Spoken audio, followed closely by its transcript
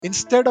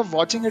Instead of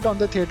watching it on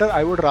the theater,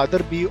 I would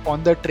rather be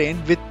on the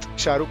train with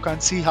Shah Rukh Khan,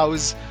 see how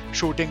he's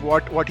shooting,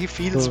 what he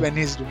feels Hmm. when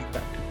he's doing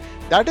that.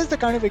 That is the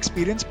kind of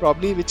experience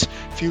probably which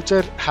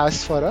future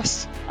has for us.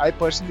 I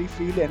personally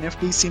feel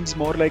NFT seems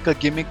more like a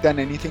gimmick than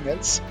anything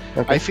else. I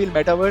Okay. feel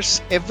metaverse,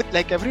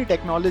 like every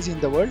technology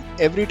in the world,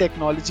 every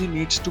technology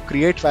needs to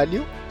create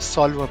value,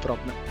 solve a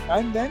problem.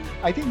 And then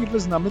I think it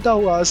was Namita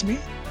who asked me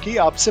कि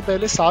आपसे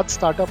पहले 7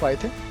 startup आए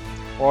थे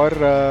और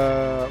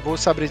वो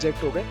सब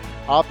reject हो गए,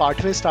 आप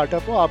 8वें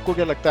स्टार्टअप हो, आपको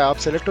क्या लगता है आप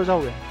सेलेक्ट हो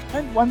जाओगे?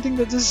 And one thing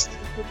that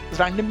just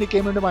randomly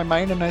came into my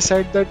mind and I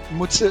said that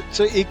मुझसे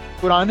so एक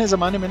पुराने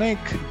ज़माने में ना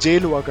एक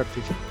जेल हुआ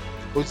करती थी,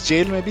 उस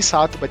जेल में भी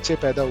 7 बच्चे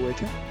पैदा हुए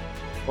थे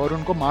और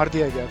उनको मार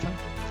दिया गया था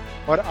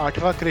और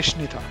 8वां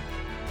कृष्ण था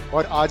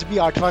और आज भी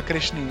 8वां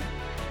कृष्ण ही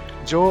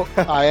है जो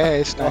आया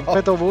है इस टाइम पे,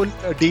 Wow. तो वो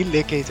डील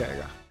लेके ही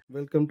जाएगा.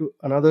 Welcome to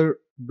another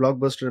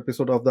blockbuster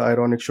episode of the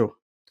iRonik show.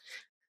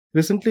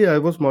 Recently, I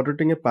was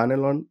moderating a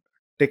panel on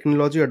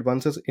technology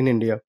advances in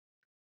India.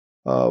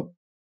 Uh,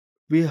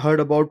 we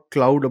heard about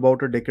cloud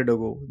about a decade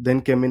ago. Then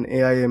came in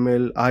AI,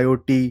 ML,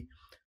 IoT.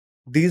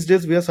 These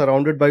days, we are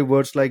surrounded by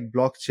words like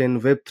blockchain,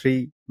 Web3,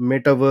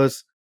 MetaVerse,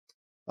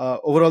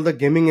 overall the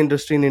gaming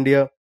industry in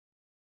India.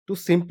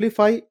 To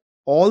simplify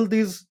all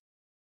these,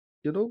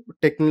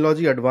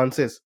 technology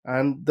advances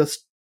and the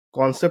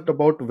concept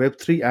about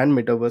Web3 and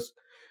MetaVerse,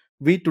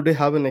 we today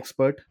have an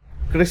expert,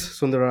 Kris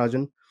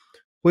Sunderarajan,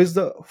 who is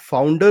the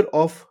founder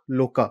of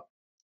Loka.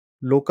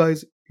 Loka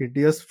is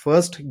India's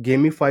first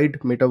gamified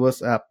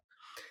metaverse app.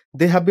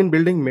 They have been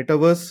building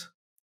metaverse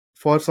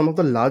for some of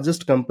the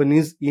largest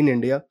companies in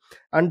India,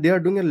 and they are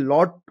doing a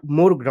lot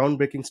more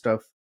groundbreaking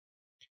stuff.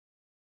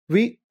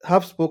 We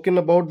have spoken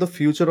about the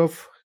future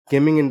of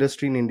gaming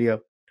industry in India,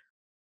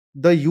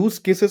 the use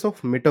cases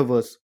of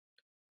metaverse,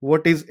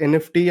 what is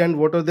NFT and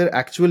what are their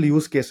actual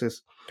use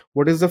cases,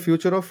 what is the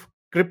future of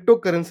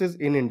cryptocurrencies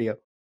in India.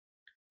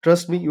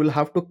 Trust me, you will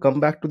have to come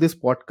back to this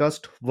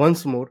podcast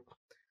once more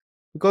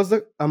because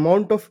the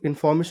amount of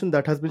information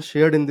that has been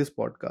shared in this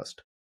podcast.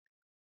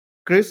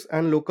 Kris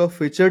and Loka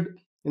featured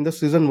in the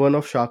season 1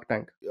 of Shark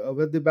Tank,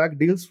 where they back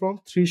deals from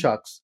three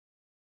sharks.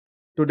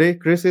 Today,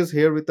 Kris is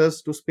here with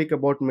us to speak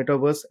about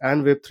Metaverse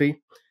and Web3.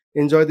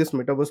 Enjoy this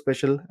Metaverse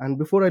special. And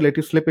before I let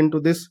you slip into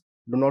this,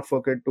 do not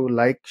forget to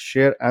like,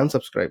 share, and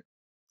subscribe.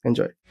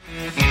 Enjoy.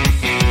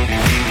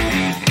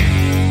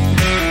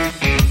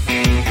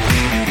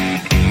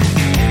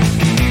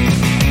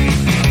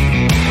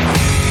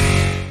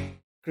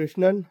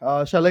 Krishnan,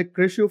 shall I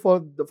Krish you for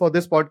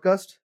this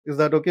podcast? Is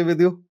that okay with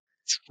you?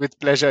 With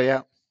pleasure,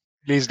 yeah,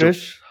 please do.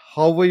 Krish,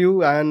 how are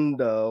you? And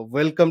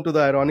welcome to the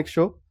Ironic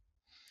Show.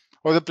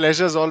 Oh, the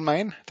pleasure is all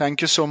mine.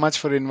 Thank you so much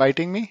for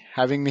inviting me,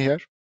 having me here.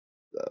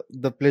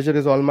 The pleasure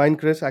is all mine,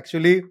 Kris.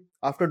 Actually,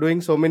 after doing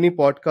so many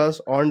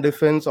podcasts on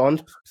defense,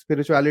 on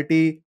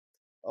spirituality,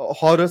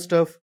 horror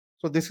stuff,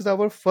 so this is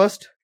our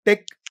first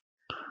tech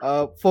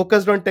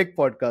focused on tech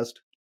podcast,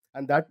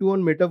 and that too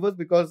on metaverse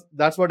because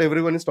that's what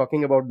everyone is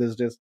talking about these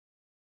days.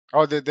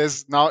 Oh,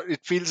 there's now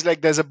it feels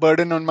like there's a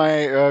burden on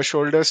my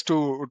shoulders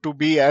to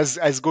be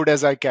as good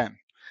as I can.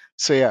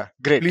 So yeah,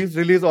 great, Please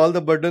release all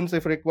the burdens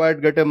if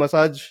required. Get a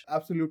massage.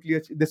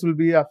 Absolutely, this will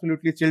be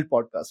absolutely chilled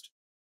podcast.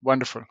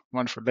 wonderful,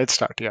 wonderful. Let's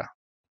start. Yeah.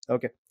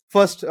 Okay.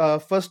 First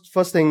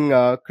thing,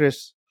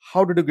 Kris,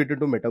 how did you get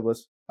into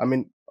metaverse? I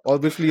mean,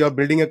 obviously you're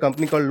building a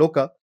company called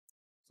Loka.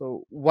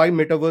 So why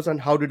metaverse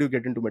and how did you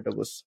get into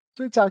metaverse?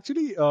 So it's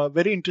actually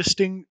very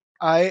interesting.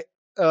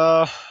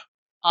 Uh,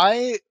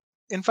 I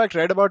in fact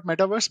read about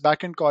metaverse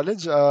back in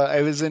college.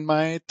 I was in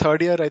my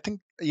third year, I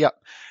think. Yeah,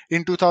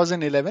 in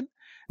 2011.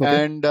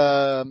 Okay. And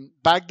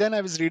back then, I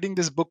was reading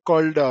this book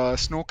called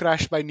Snow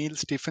Crash by Neil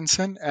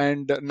Stephenson.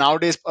 And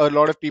nowadays, a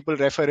lot of people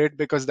refer it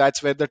because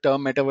that's where the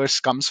term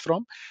metaverse comes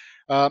from.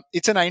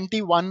 It's a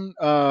 91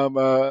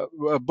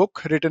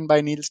 book written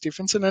by Neil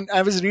Stephenson, and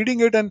I was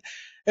reading it, and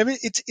I mean,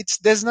 it's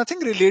there's nothing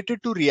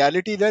related to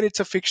reality there. It's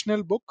a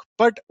fictional book,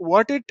 but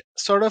what it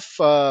sort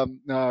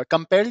of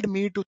compelled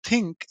me to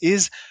think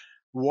is,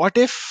 what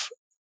if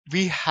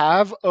we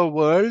have a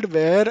world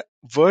where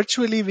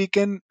virtually we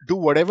can do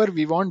whatever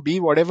we want, be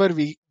whatever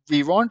we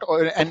want,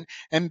 or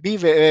and be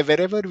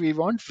wherever we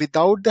want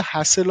without the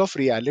hassle of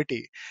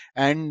reality.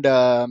 And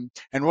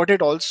what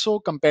it also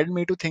compelled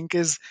me to think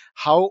is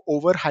how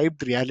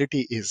overhyped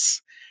reality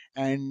is.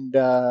 And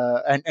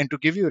to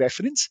give you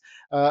reference,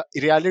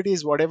 reality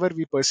is whatever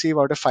we perceive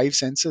out of five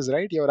senses,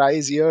 right? Your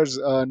eyes, ears,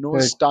 Right.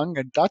 nose, tongue,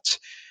 and touch.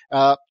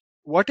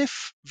 What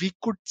if we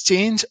could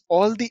change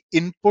all the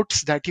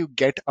inputs that you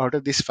get out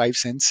of these five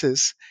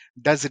senses?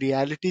 Does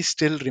reality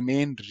still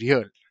remain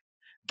real?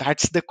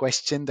 That's the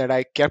question that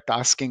I kept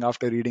asking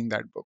after reading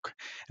that book.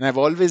 And I've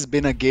always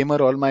been a gamer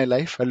all my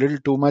life, a little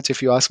too much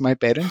if you ask my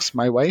parents.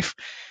 My wife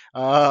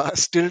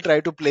still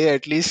try to play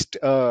at least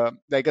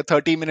like a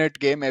 30-minute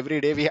game every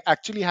day. We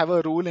actually have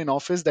a rule in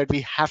office that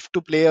we have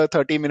to play a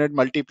 30-minute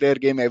multiplayer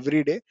game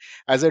every day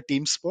as a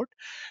team sport.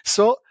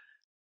 So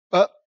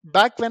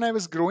back when I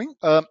was growing,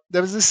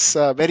 there was this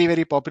very,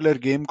 very popular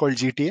game called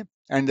GTA,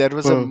 and there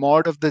was a Hmm.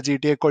 mod of the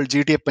GTA called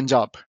GTA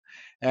Punjab.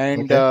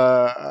 Okay.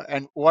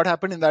 And what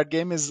happened in that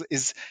game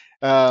is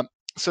uh,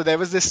 so there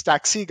was this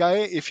taxi guy.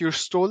 If you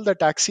stole the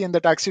taxi and the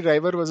taxi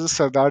driver was a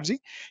Sardarji,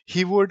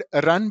 he would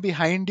run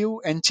behind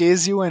you and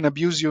chase you and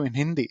abuse you in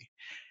Hindi.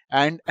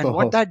 And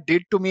what Oh. that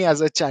did to me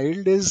as a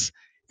child is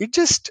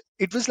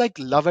it was like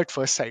love at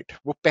first sight.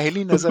 वो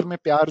पहली नजर में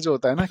प्यार जो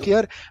होता है ना कि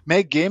यार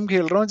मैं गेम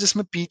खेल रहा हूँ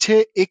जिसमें पीछे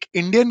एक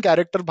इंडियन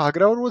कैरेक्टर भाग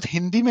रहा है और वो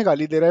हिंदी में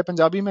गाली दे रहा है,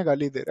 पंजाबी में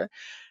गाली दे रहा है,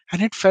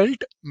 and it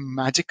felt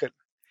magical.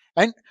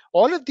 And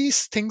all of these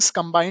things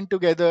combined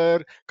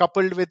together,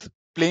 coupled with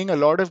playing a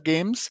lot of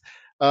games,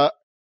 uh,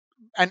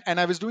 and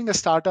I was doing a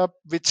startup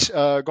which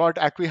got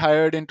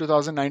acquired in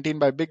 2019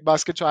 by Big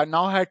Basket. So I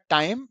now had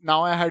time,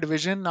 now I had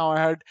vision, now I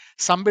had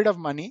some bit of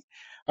money.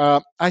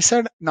 I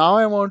said, now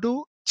I want to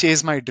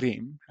chase my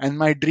dream. And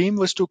my dream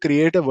was to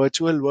create a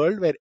virtual world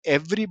where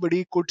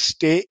everybody could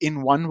stay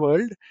in one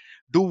world,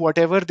 do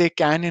whatever they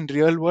can in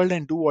real world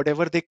and do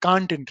whatever they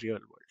can't in real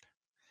world.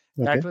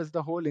 That Okay. was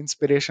the whole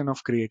inspiration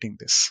of creating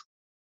this.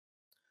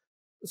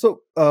 So,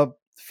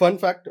 fun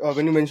fact: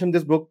 when you mentioned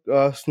this book,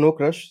 Snow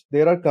Crush,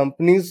 there are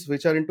companies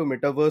which are into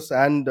metaverse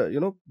and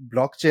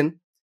blockchain.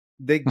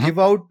 They Mhm. give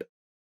out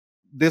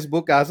this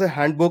book as a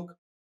handbook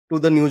to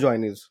the new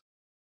joinees.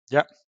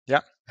 Yeah,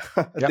 yeah,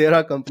 yeah. There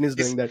are companies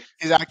He's doing that.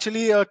 he's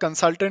actually a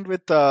consultant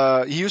with.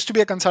 He used to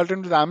be a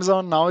consultant with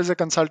Amazon. Now is a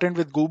consultant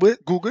with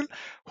Google,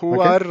 who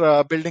Okay.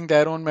 are building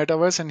their own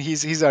metaverse, and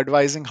he's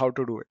advising how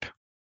to do it.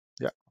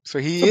 Yeah.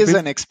 So he So, is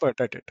an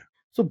expert at it.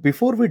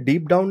 before we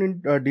deep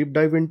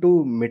dive into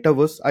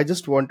metaverse, I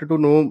just wanted to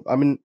know. I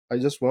mean, I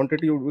just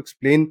wanted you to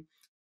explain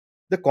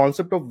the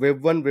concept of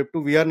Web 1, Web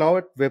 2. We are now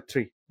at Web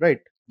 3,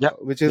 right? Yeah,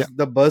 Which yeah, is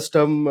the buzz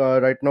term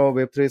right now.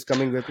 Web 3 is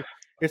coming. Web 3.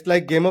 It's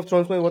like Game of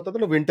Thrones. Mein hota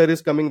tha na, winter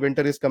is coming.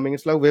 Winter is coming.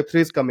 It's like Web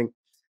 3 is coming.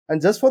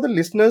 And just for the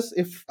listeners,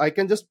 if I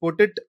can just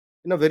put it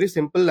in a very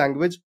simple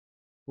language,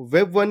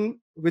 Web 1,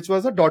 which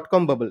was a dot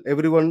com bubble.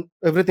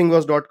 Everything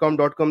was dot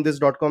com this,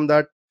 dot com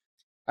that,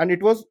 and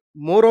it was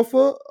more of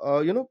a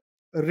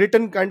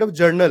written kind of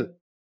journal.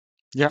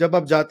 yeah, जब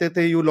आप जाते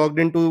थे, you logged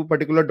into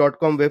particular dot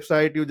com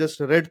website, you just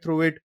read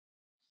through it.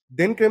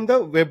 Then came the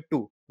Web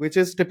 2, which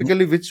is yeah,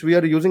 typically which we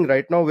are using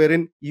right now,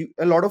 wherein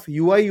a lot of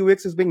UI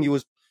UX is being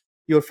used.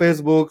 Your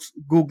Facebooks,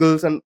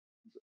 Googles, and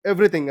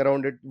everything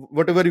around it,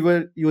 whatever you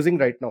are using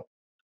right now.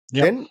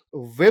 yeah. Then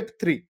Web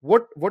 3.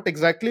 What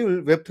exactly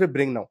will Web 3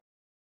 bring now?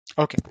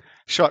 Okay,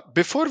 sure.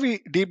 Before we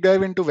deep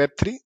dive into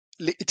Web3,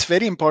 it's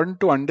very important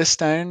to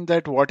understand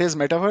that what is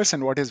metaverse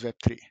and what is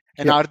Web3,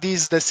 and Yeah. are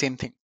these the same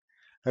thing,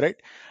 right?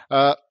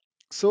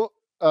 So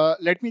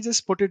let me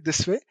just put it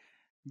this way: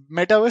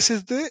 metaverse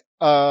is the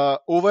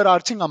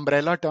overarching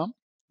umbrella term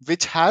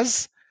which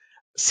has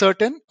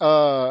certain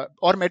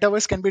or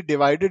metaverse can be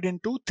divided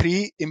into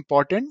three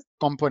important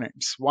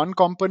components. One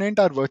component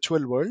are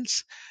virtual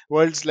worlds,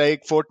 worlds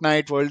like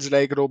Fortnite, worlds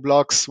like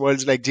Roblox,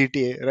 worlds like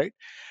GTA, right?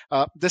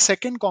 The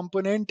second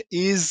component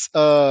is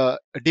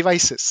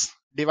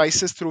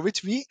devices through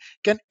which we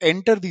can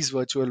enter these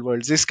virtual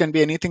worlds. This can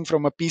be anything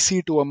from a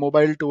PC to a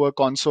mobile to a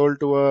console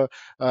to a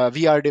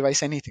VR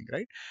device, anything,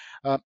 right?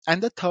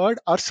 And the third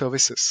are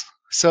services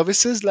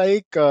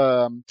like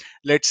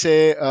let's say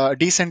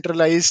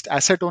decentralized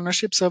asset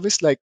ownership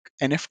service like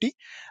NFT,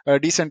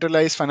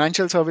 decentralized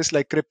financial service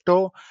like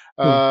crypto,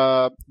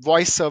 Hmm.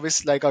 voice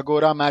service like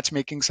Agora,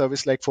 matchmaking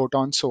service like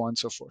Photon, so on and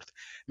so forth.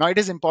 Now it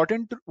is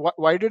important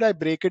why did I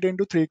break it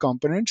into three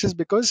components is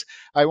because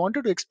I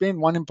wanted to explain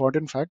one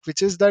important fact,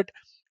 which is that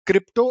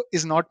crypto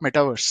is not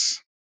metaverse,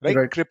 right?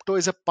 Right. Crypto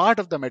is a part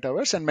of the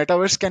metaverse, and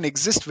metaverse can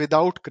exist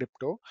without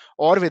crypto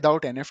or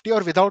without NFT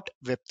or without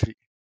Web3.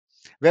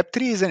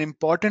 Web3 is an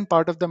important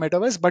part of the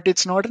metaverse, but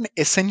it's not an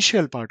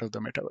essential part of the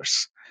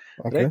metaverse,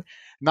 right? Okay.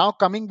 Now,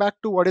 coming back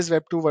to what is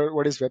Web2,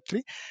 what is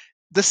Web3,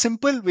 the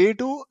simple way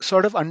to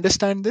sort of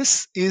understand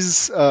this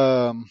is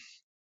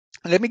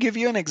let me give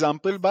you an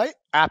example by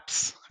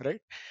apps,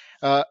 right?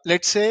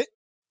 Let's say,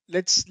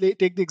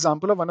 take the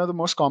example of one of the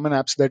most common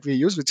apps that we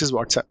use, which is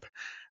WhatsApp,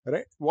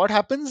 right? What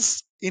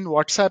happens in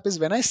WhatsApp is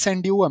when I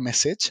send you a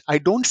message, I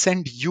don't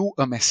send you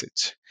a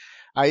message.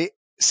 I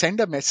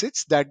send a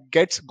message that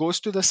goes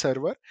to the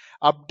server,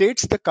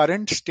 updates the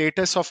current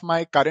status of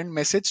my current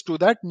message to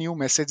that new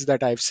message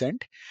that I've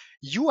sent.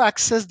 You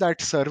access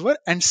that server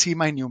and see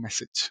my new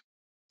message,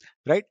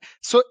 right?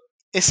 So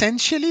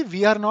essentially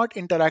we are not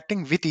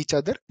interacting with each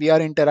other, we are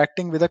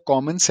interacting with a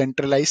common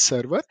centralized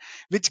server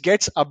which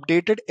gets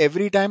updated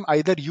every time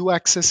either you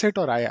access it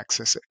or I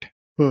access it,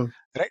 Hmm.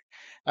 right?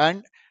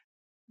 And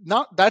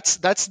now that's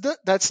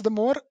the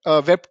more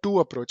web 2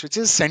 approach, which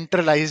is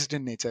centralized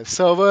in nature,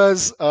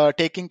 servers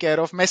taking care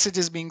of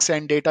messages being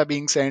sent, data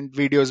being sent,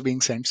 videos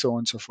being sent, so on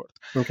and so forth.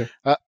 Okay.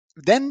 uh,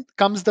 then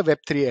comes the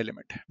Web3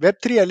 element.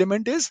 Web3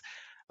 element is,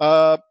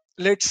 uh,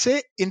 let's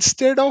say,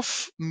 instead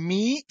of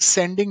me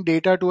sending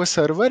data to a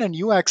server and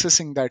you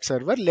accessing that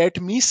server, let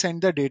me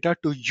send the data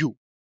to you.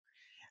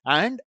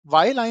 And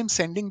while I am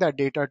sending that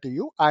data to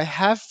you, I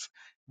have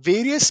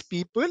various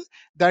people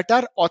that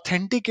are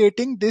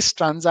authenticating this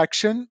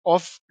transaction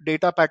of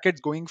data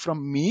packets going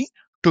from me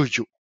to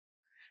you.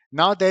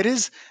 Now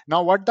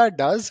what that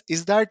does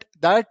is that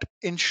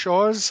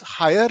ensures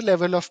higher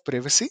level of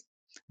privacy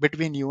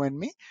between you and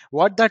me.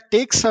 What that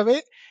takes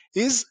away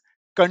is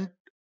con-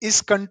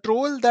 is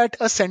control that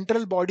a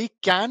central body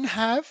can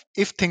have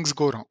if things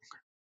go wrong.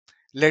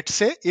 Let's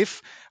say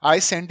if I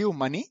send you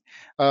money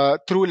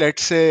through,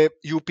 let's say,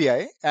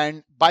 UPI,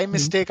 and by Hmm.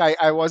 mistake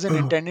I wasn't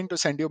intending to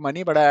send you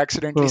money, but I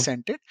accidentally Hmm.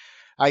 sent it.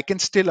 I can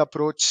still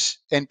approach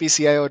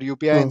NPCI or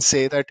UPI Hmm. and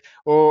say that,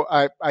 oh,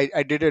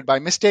 I did it by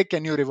mistake,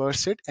 can you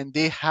reverse it? And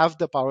they have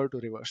the power to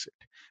reverse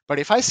it. But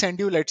if I send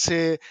you, let's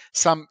say,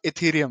 some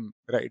Ethereum,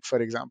 right, for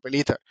example,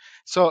 Ether,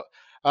 so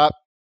uh,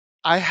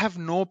 I have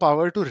no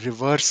power to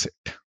reverse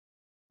it.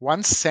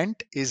 Once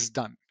sent is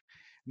done.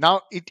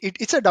 Now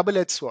it's a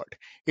double-edged sword.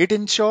 It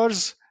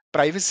ensures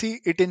privacy,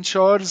 it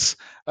ensures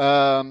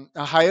a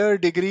higher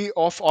degree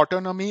of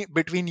autonomy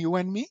between you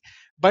and me,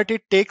 but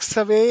it takes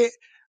away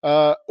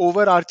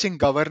overarching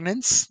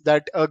governance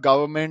that a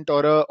government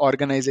or a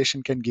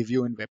organization can give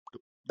you in web 2.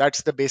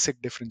 That's the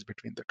basic difference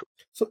between the two.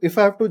 So if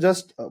I have to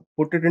just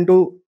put it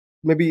into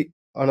maybe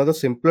another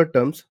simpler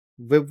terms,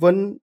 Web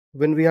 1,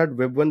 when we had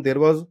Web 1, there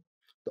was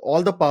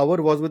all the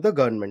power was with the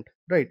government,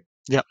 right?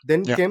 Yeah.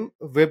 Then Yeah. came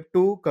Web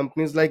 2,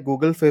 companies like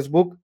Google,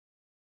 Facebook.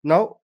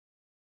 Now,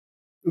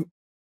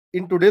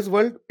 in today's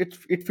world,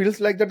 it feels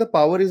like that the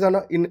power is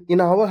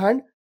in our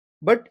hand,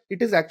 but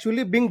it is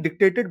actually being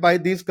dictated by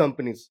these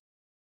companies,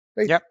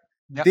 right? Yeah.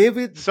 Yeah. They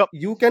will, So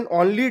you can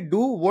only do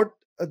what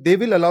they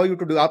will allow you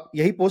to do. आप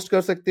यही post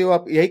कर सकते हो,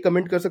 आप यही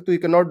comment कर सकते हो,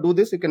 you cannot do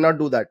this, you cannot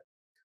do that.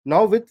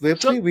 Now with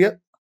so Web3, we are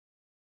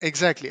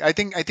Exactly. I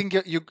think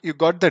you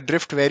got the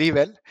drift very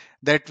well.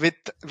 That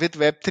with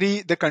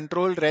Web3, the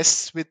control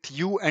rests with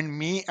you and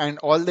me and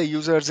all the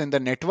users in the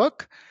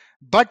network.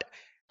 But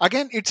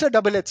again, it's a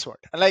double-edged sword.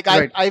 Like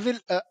right. I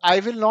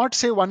will not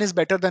say one is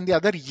better than the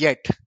other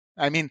yet.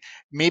 I mean,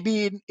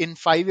 maybe in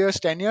 5 years,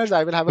 10 years,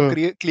 I will have a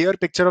Hmm. clear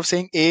picture of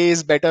saying A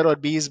is better or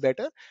B is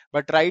better.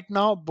 But right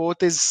now,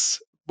 both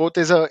is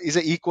a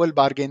equal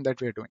bargain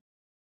that we're doing.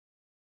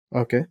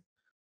 Okay.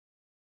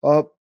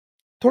 Uh,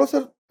 थोड़ा सा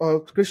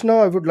Krishna,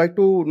 I would like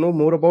to know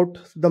more about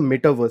the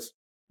metaverse.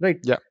 Right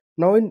Yeah.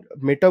 now, in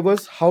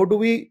metaverse, how do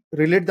we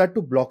relate that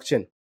to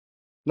blockchain?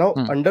 Now,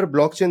 Hmm. under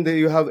blockchain, there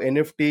you have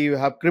NFT, you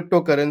have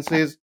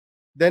cryptocurrencies.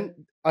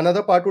 Then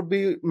another part would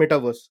be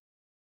metaverse.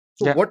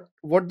 So, Yeah.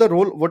 what the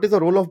role? What is the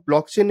role of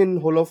blockchain in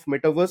whole of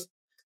metaverse?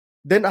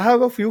 Then I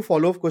have a few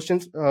follow up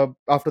questions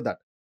after that.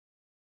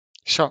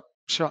 Sure.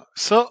 Sure.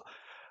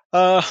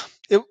 Uh,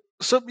 it,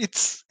 so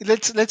it's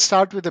let's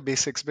start with the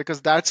basics,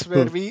 because that's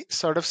where Hmm. we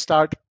sort of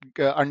start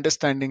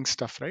understanding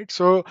stuff, right?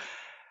 So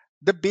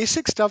the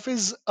basic stuff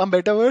is a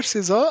metaverse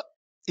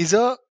is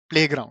a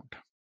playground,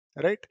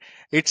 right?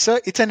 It's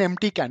an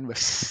empty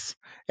canvas,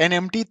 an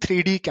empty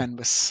 3D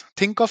canvas.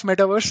 Think of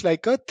metaverse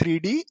like a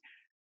 3D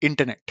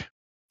internet,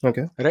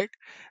 Okay. right?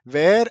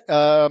 Where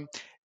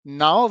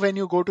now when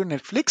you go to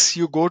Netflix,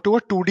 you go to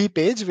a 2D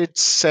page which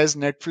says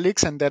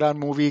Netflix and there are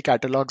movie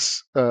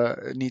catalogs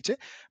niche.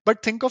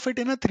 But think of it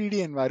in a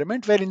 3D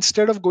environment where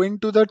instead of going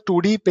to the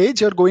 2D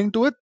page, you're going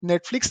to a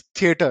Netflix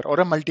theater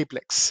or a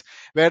multiplex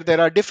where there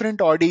are different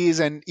audios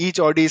and each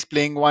audio is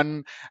playing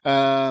one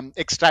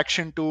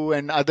extraction to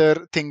and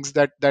other things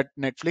that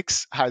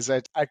Netflix has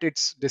at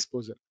its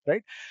disposal,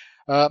 right?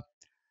 Uh,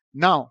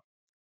 Now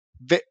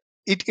the-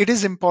 it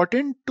is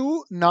important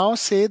to now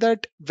say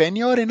that when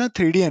you're in a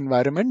 3D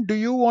environment, do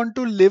you want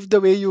to live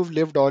the way you've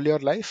lived all your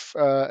life,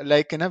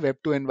 like in a Web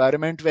 2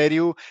 environment where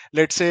you,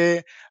 let's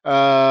say,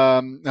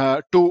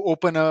 to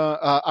open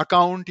a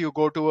account, you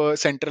go to a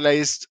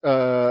centralized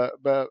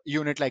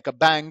unit like a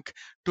bank.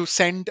 To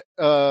send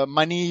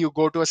money, you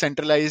go to a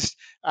centralized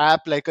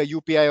app like a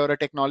UPI or a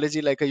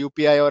technology like a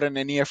UPI or an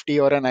NEFT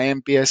or an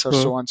IMPS or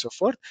Hmm. so on and so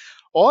forth?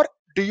 Or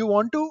do you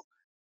want to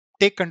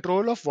take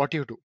control of what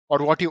you do or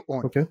what you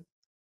own? Okay.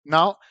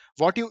 Now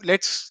what you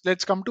let's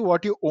come to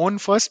what you own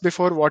first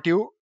before what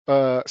you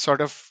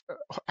sort of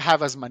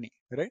have as money,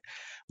 right?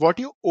 What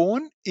you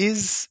own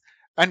is,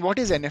 and what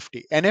is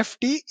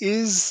NFT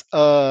is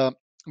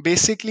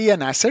basically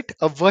an asset,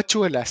 a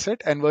virtual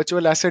asset, and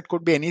virtual asset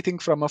could be anything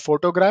from a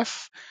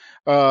photograph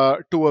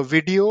to a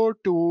video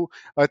to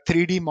a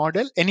 3D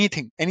model,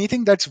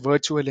 anything that's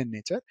virtual in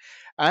nature.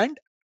 And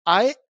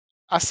I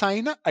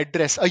assign a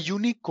address, a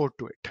unique code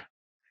to it,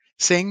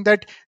 saying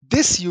that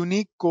this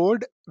unique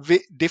code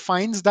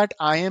defines that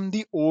I am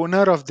the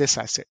owner of this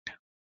asset,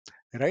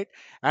 right?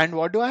 And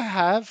what do I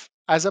have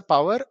as a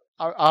power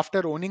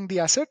after owning the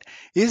asset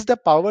is the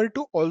power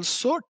to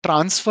also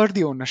transfer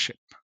the ownership.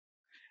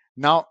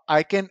 Now,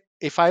 I can,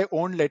 if I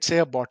own, let's say,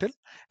 a bottle,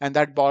 and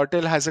that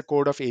bottle has a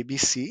code of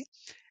ABC,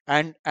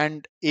 and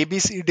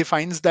ABC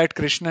defines that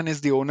Krishnan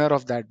is the owner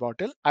of that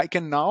bottle, I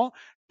can now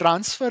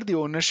transfer the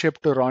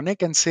ownership to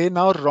Ronik and say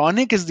now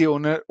Ronik is the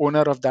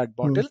owner of that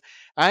Hmm. bottle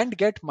and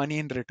get money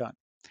in return.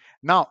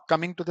 Now,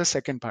 coming to the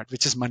second part,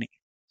 which is money.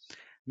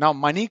 Now,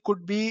 money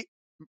could be,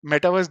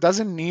 metaverse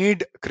doesn't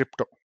need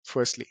crypto.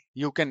 Firstly,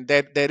 you can,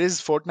 there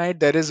is Fortnite,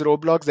 there is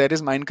Roblox, there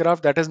is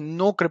Minecraft that has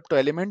no crypto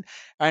element,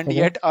 and Okay.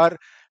 yet are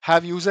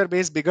have user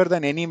base bigger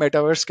than any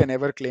metaverse can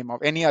ever claim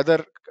of, any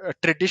other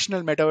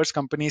traditional metaverse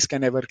companies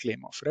can ever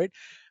claim of, right?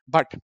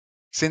 But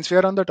since we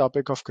are on the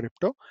topic of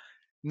crypto,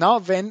 now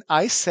when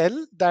I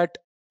sell that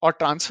or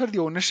transfer the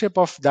ownership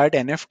of that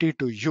NFT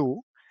to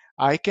you,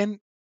 I can,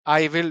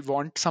 I will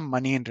want some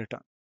money in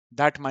return.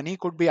 That money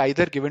could be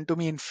either given to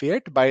me in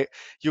fiat by,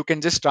 you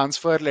can just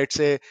transfer, let's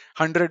say,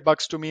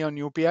 $100 to me on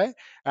UPI,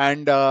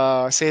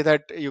 and say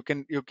that you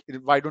can,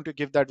 why don't you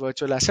give that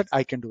virtual asset?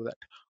 I can do that.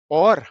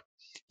 Or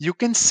you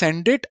can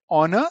send it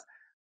on a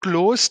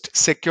closed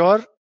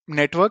secure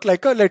network,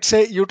 like a, let's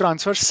say you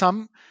transfer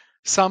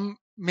some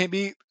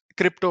maybe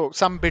crypto,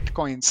 some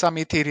bitcoin, some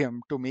ethereum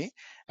to me,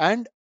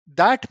 and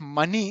that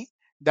money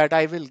that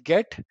I will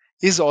get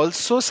is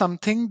also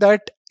something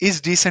that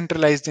is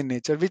decentralized in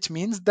nature, which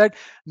means that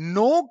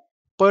no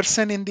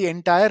person in the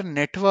entire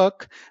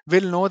network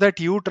will know that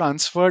you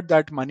transferred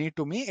that money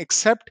to me,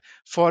 except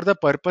for the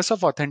purpose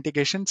of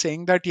authentication,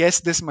 saying that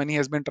yes, this money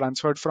has been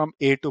transferred from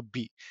A to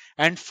B.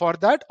 And for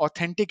that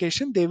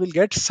authentication they will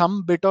get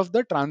some bit of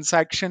the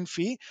transaction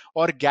fee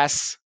or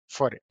gas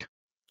for it.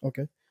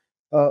 Okay.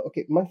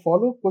 Okay. My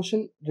follow up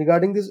question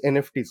regarding these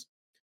NFTs.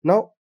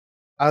 Now,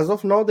 as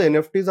of now, the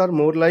NFTs are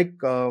more like,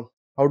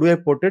 how do I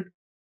put it?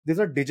 These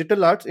are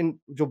digital arts in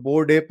जो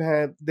board ape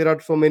हैं. There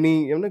are so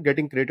many,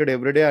 getting created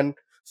every day and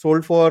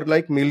sold for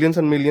like millions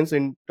and millions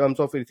in terms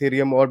of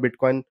Ethereum or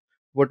Bitcoin,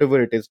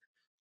 whatever it is.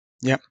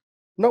 Yeah.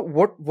 Now,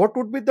 what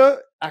would be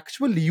the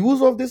actual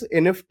use of these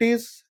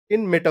NFTs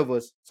in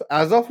metaverse? So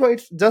as of now,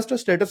 it's just a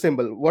status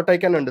symbol. What I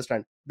can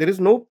understand, there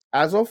is no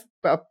as of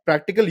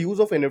practical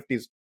use of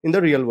NFTs in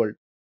the real world.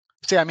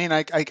 See, I mean,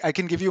 I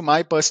can give you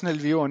my personal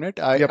view on it.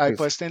 Yeah, I please.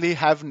 personally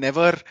have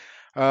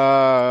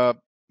uh,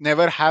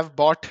 never have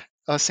bought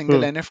a single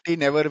Hmm. NFT,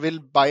 never will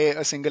buy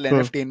a single Hmm.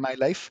 NFT in my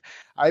life.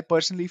 I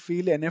personally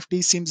feel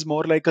NFT seems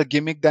more like a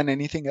gimmick than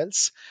anything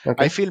else. I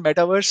Okay. feel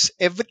metaverse,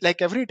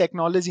 like every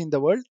technology in the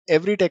world,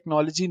 every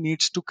technology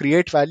needs to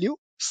create value,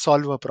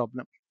 solve a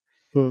problem.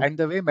 Hmm. And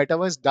the way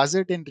metaverse does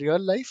it in real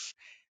life,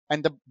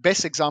 and the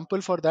best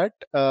example for that,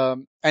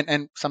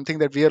 and something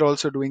that we are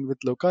also doing with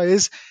Loka,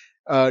 is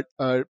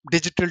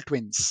digital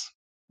twins.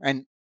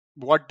 And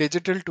what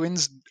digital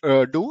twins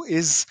do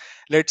is,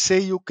 let's say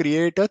you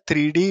create a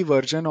 3D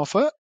version of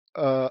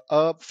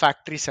a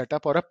factory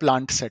setup or a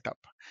plant setup,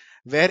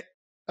 where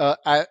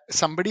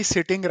somebody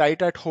sitting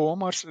right at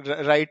home or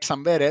right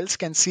somewhere else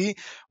can see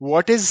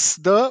what is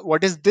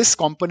this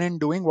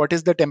component doing, what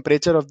is the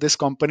temperature of this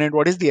component,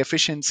 what is the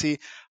efficiency,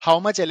 how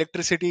much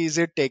electricity is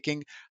it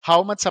taking,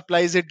 how much supply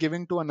is it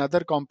giving to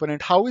another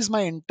component, how is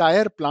my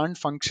entire plant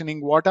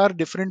functioning, what are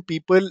different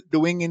people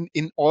doing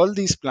in all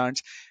these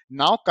plants.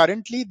 Now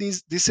currently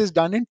this is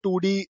done in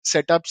 2D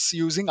setups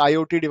using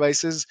IoT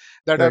devices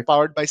that are Right.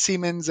 powered by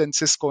Siemens and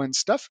Cisco and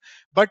stuff.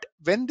 But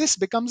when this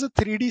becomes a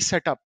 3D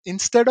setup,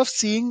 instead of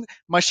seeing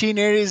machine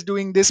A is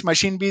doing this,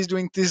 machine B is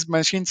doing this,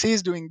 machine C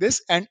is doing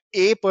this, and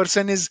A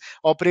person is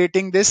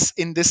operating this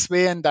in this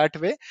way and that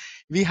way,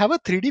 we have a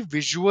 3D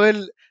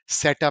visual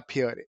setup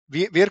here.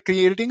 We are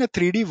creating a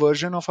 3D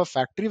version of a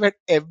factory where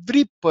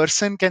every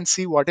person can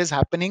see what is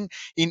happening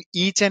in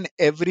each and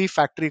every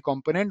factory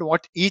component,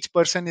 what each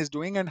person is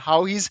doing, and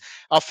how he's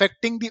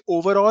affecting the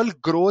overall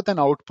growth and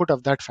output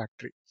of that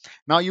factory.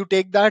 Now you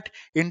take that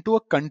into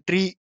a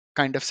country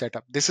kind of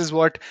setup. This is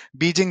what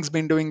Beijing's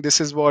been doing.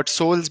 This is what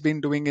Seoul's been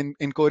doing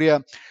in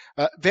Korea,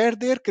 where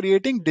they're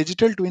creating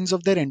digital twins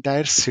of their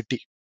entire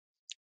city.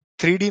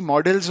 3D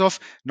models of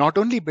not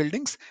only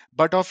buildings,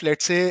 but of,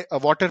 let's say,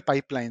 water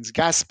pipelines,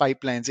 gas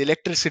pipelines,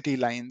 electricity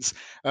lines.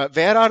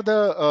 Where are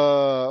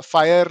the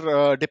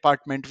fire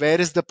department?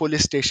 Where is the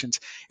police stations?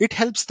 It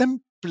helps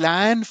them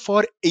plan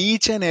for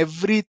each and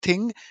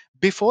everything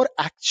before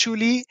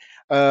actually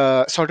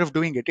sort of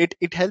doing it.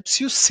 It helps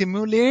you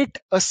simulate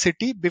a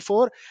city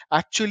before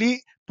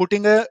actually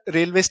putting a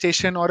railway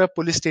station or a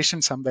police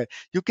station somewhere.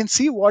 You can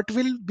see what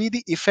will be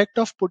the effect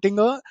of putting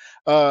a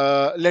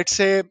let's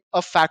say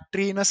a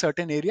factory in a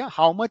certain area.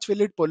 How much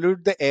will it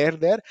pollute the air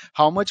there,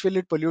 how much will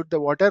it pollute the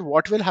water,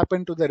 what will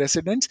happen to the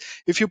residents.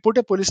 If you put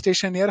a police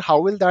station here, how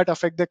will that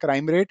affect the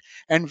crime rate,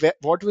 and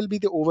what will be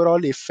the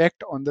overall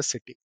effect on the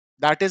city.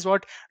 That is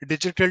what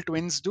digital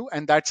twins do,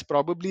 and that's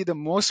probably the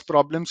most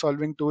problem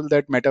solving tool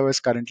that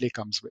metaverse currently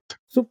comes with.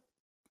 So,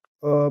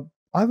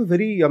 I have a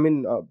very,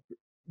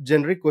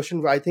 generic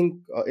question. I think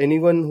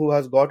anyone who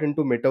has got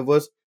into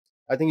metaverse,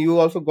 I think you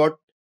also got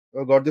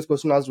this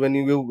question asked when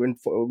you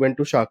went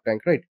to Shark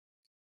Tank, right?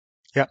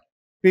 Yeah.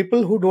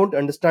 People who don't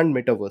understand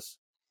metaverse.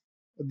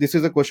 This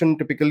is a question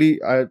typically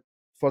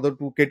for the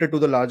to cater to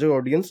the larger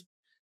audience.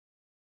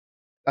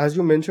 As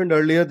you mentioned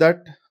earlier,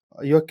 that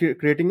you're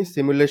creating a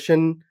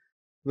simulation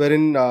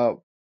wherein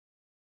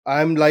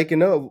I'm like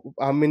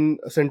I'm in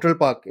Central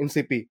Park in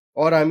CP,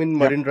 or I'm in Yeah.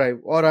 Marine Drive,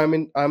 or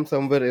I'm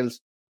somewhere else.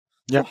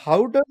 Yeah. So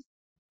how does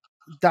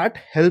that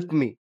help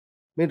me?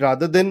 I mean,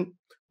 rather than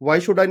why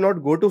should I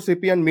not go to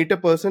CP and meet a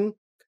person?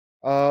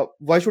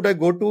 Why should I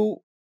go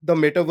to the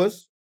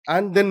metaverse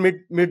and then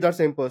meet that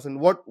same person?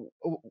 What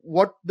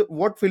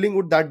feeling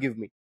would that give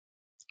me?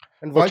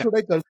 And why Okay. should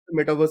I consider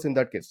metaverse in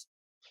that case?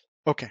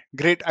 Okay,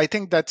 great. I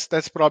think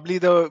that's probably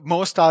the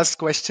most asked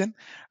question,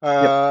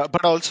 Yep.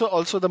 but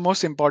also the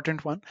most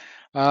important one,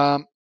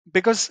 um,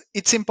 because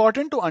it's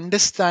important to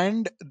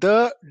understand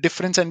the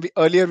difference. And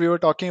earlier we were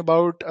talking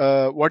about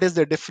what is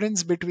the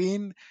difference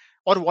between,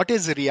 or what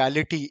is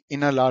reality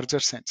in a larger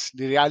sense.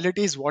 The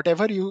reality is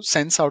whatever you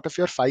sense out of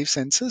your five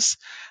senses,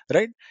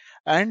 right?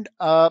 And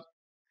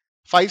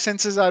five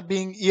senses are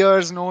being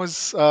ears, nose,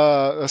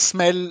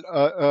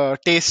 smell,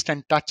 taste,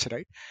 and touch,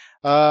 right?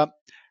 Uh,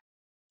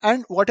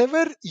 and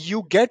whatever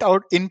you get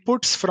out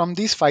inputs from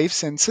these five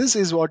senses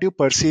is what you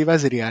perceive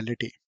as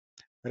reality,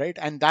 right?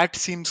 And that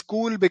seems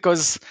cool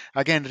because,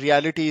 again,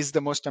 reality is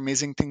the most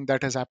amazing thing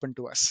that has happened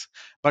to us.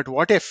 But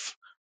what if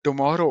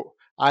tomorrow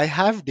I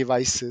have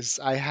devices,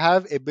 I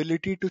have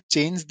ability to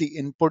change the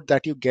input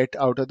that you get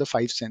out of the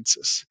five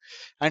senses?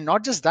 And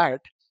not just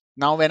that,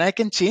 now when I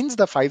can change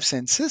the five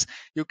senses,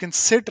 you can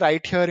sit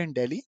right here in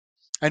Delhi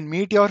and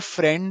meet your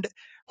friend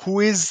who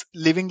is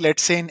living,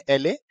 let's say, in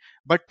LA,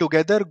 but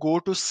together go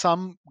to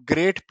some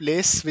great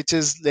place which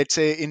is, let's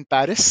say, in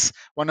Paris,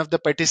 one of the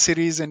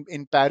patisseries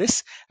in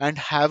Paris, and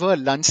have a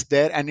lunch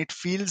there, and it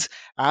feels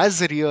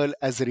as real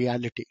as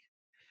reality.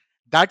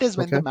 That is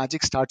when the Okay.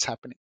 magic starts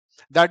happening.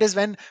 That is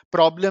when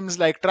problems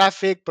like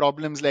traffic,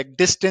 problems like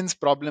distance,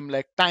 problem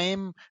like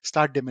time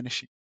start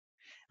diminishing.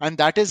 And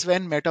that is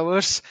when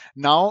metaverse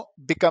now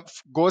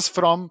becomes goes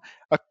from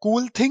a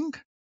cool thing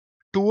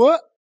to a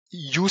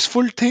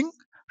useful thing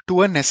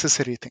to a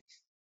necessary thing.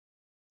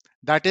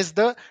 That is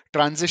the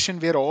transition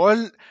we're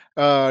all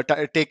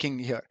taking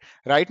here.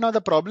 Right now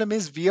the problem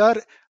is we are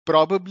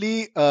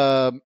probably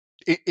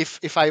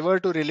if I were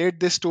to relate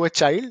this to a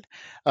child,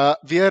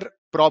 we are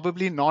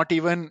probably not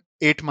even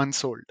 8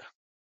 months old.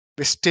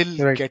 We're still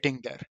Right.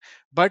 getting there.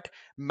 But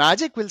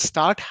magic will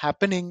start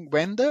happening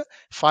when the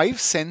five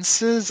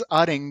senses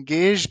are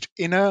engaged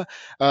in a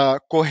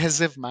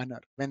cohesive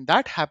manner. When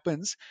that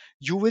happens,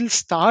 you will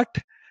start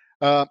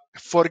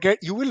forget,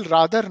 you will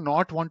rather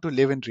not want to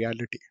live in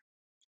reality.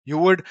 You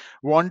would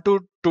want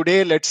to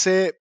today, let's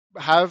say,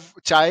 have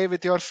chai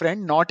with your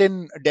friend not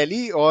in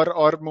Delhi or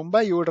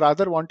Mumbai. You would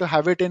rather want to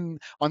have it in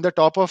on the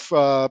top of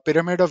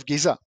pyramid of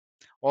Giza,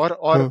 or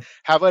Hmm.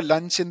 have a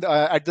lunch in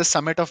at the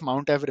summit of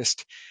Mount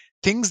Everest.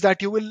 Things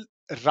that you will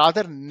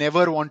rather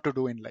never want to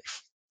do in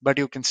life, but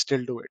you can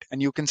still do it,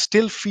 and you can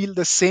still feel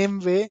the same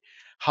way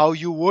how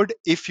you would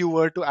if you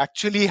were to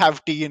actually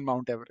have tea in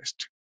Mount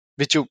Everest,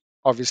 which you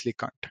obviously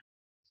can't.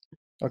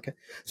 Okay.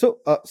 So,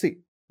 see,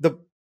 the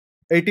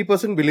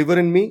 80% believer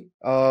in me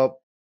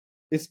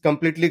is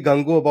completely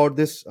gungo about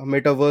this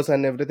metaverse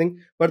and everything,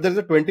 but there is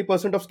a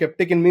 20% of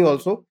skeptic in me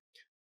also,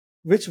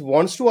 which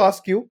wants to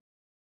ask you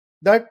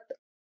that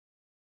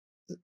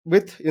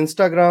with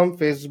Instagram,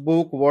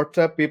 Facebook,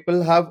 WhatsApp,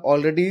 people have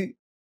already,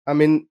 I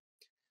mean,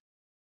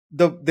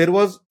 there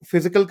was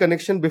physical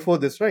connection before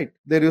this, right?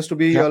 There used to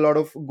be Yeah. a lot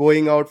of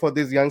going out for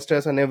these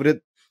youngsters and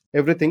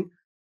everything.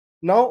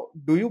 Now,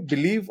 do you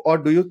believe or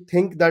do you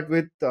think that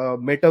with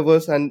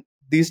metaverse and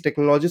these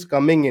technologies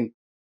coming in,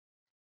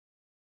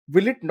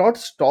 will it not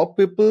stop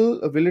people?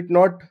 Will it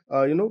not,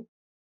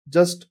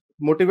 just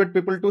motivate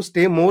people to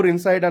stay more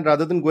inside and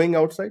rather than going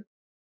outside?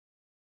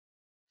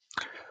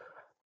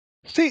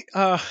 See,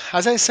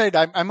 as I said,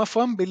 I'm a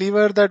firm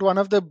believer that one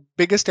of the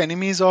biggest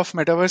enemies of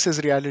metaverse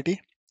is reality.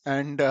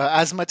 And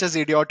as much as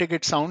idiotic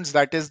it sounds,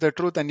 that is the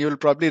truth, and you'll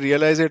probably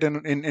realize it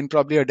in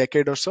probably a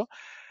decade or so.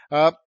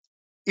 Uh,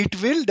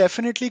 it will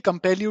definitely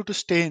compel you to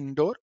stay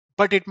indoor,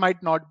 but it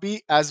might not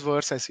be as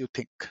worse as you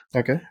think,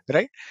 Okay.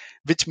 right?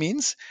 Which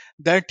means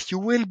that you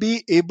will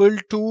be able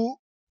to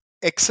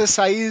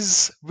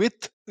exercise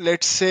with,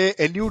 let's say,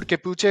 Eliud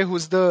Kepuche,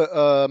 who's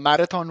the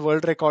marathon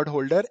world record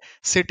holder,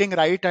 sitting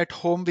right at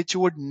home, which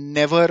you would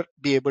never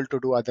be able to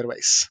do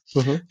otherwise.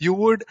 Mm-hmm. You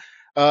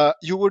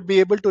would be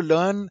able to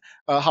learn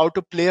how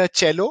to play a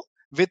cello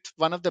with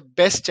one of the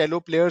best cello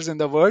players in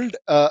the world,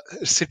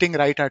 sitting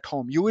right at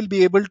home. You will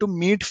be able to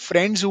meet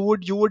friends who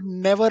would you would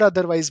never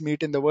otherwise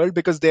meet in the world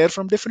because they're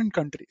from different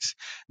countries.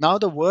 Now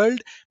the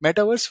world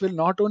metaverse will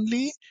not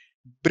only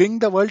bring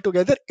the world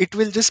together, it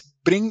will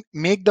just bring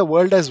make the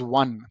world as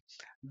one.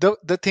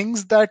 The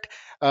things that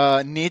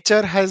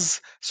nature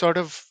has sort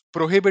of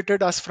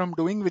prohibited us from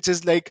doing, which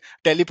is like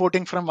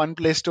teleporting from one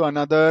place to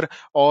another,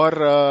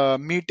 or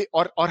meet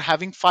or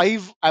having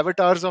five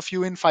avatars of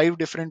you in five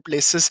different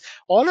places,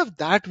 all of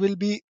that will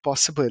be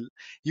possible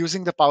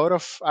using the power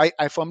of,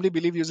 I firmly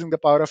believe, using the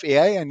power of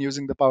AI and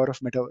using the power of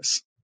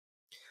metaverse.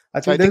 I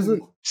So I think there is a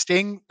think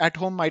staying at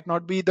home might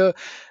not be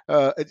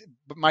it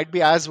might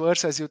be as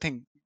worse as you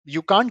think.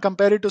 You can't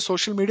compare it to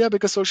social media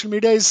because social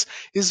media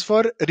is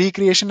for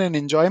recreation and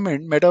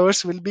enjoyment.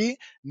 Metaverse will be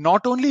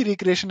not only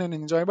recreation and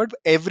enjoyment, but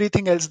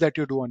everything else that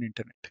you do on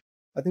internet.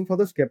 I think for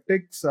the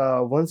skeptics,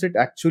 once it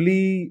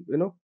actually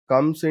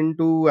comes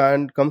into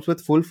and comes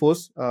with full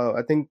force,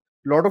 I think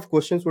a lot of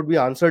questions would be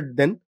answered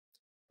then,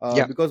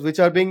 Yeah. because which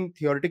are being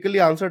theoretically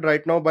answered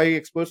right now by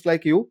experts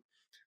like you.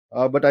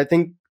 But I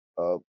think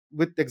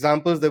with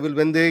examples, they will,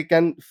 when they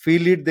can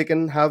feel it, they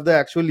can have the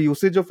actual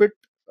usage of it.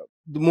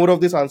 The more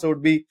of this answer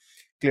would be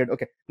cleared.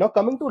 Okay. Now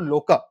coming to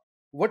Loka.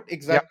 what Yeah.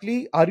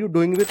 exactly are you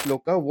doing with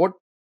Loka? What,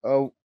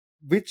 uh,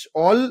 which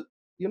all,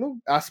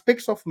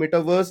 aspects of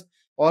metaverse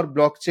or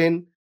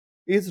blockchain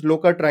is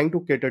Loka trying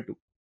to cater to?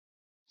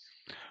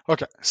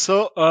 Okay.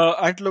 So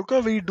at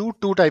Loka, we do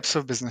two types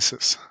of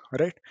businesses,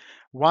 right?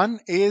 One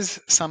is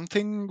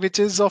something which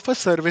is of a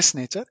service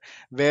nature,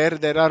 where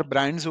there are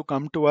brands who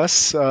come to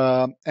us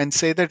and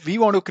say that we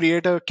want to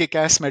create a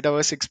kick-ass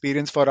metaverse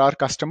experience for our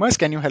customers.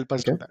 Can you help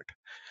us do Okay. that?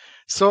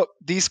 So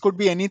these could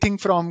be anything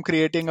from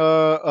creating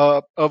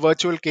a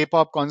virtual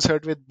K-pop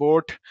concert with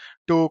boat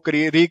to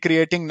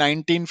recreating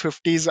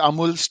 1950s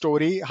Amul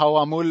story, how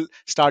Amul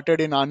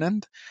started in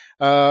Anand,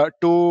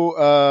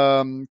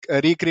 to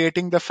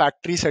recreating the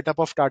factory setup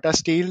of Tata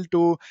Steel,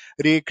 to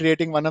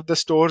recreating one of the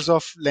stores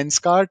of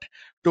Lenskart,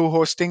 to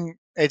hosting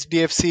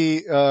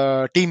HDFC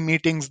team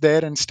meetings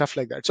there and stuff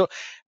like that. So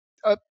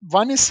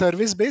one is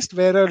service based,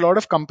 where a lot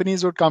of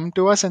companies would come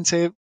to us and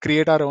say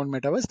create our own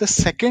metaverse. The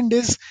second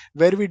is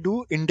where we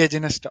do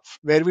indigenous stuff,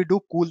 where we do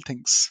cool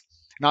things.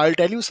 Now I'll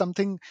tell you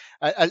something.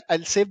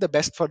 I'll save the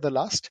best for the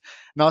last.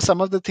 Now some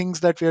of the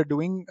things that we are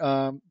doing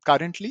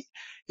currently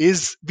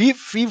is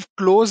we've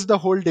closed the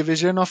whole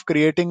division of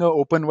creating an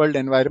open world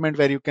environment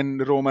where you can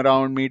roam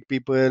around, meet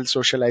people,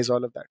 socialize,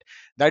 all of that.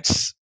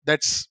 That's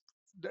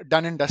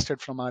done and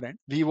dusted from our end.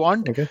 We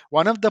want, Okay.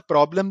 one of the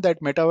problem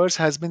that metaverse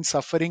has been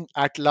suffering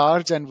at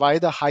large and why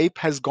the hype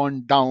has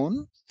gone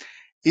down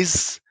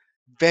is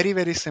very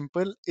very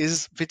simple,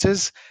 is which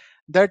is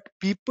that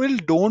people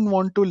don't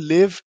want to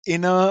live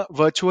in a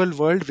virtual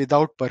world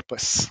without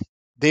purpose.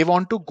 They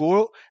want to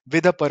go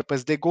with a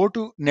purpose. They go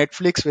to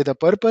Netflix with a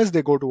purpose,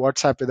 they go to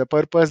WhatsApp with a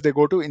purpose, they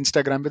go to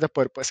Instagram with a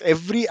purpose.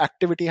 Every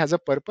activity has a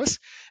purpose,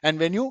 and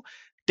when you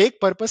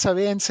take purpose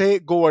away and say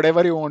go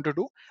whatever you want to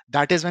do,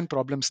 that is when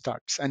problem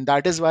starts, and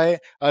that is why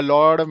a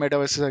lot of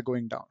metaverses are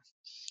going down.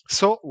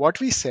 So, what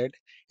we said,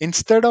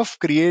 instead of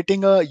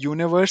creating a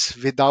universe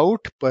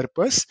without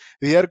purpose,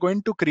 we are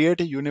going to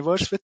create a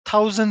universe with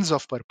thousands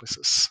of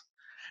purposes,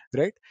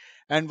 right?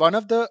 And one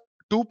of the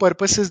two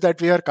purposes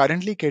that we are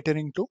currently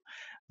catering to,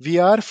 we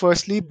are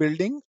firstly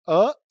building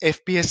a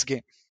FPS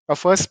game, a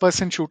first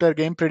person shooter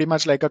game, pretty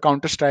much like a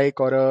Counter Strike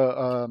or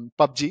a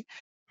PUBG,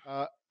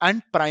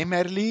 and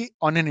primarily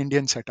on an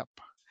Indian setup,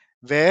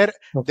 where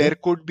Okay. there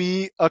could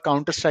be a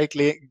Counter Strike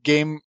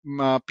game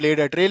played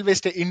at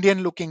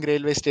Indian looking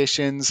railway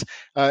stations,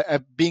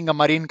 being a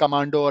Marine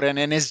Commando or an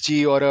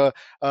NSG or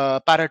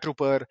a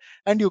paratrooper,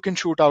 and you can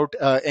shoot out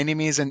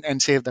enemies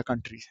and save the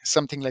country,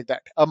 something like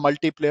that. A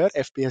multiplayer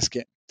FPS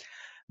game.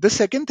 The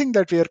second thing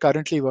that we are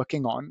currently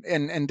working on,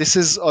 and this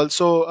is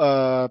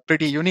also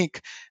pretty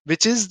unique,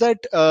 which is that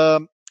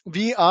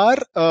we are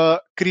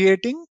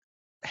creating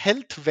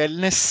health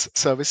wellness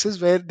services,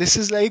 where this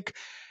is like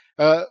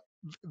uh,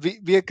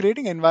 we are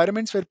creating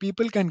environments where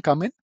people can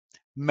come in,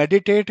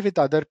 meditate with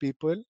other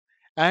people,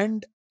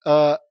 and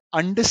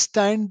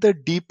understand the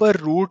deeper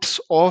roots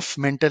of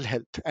mental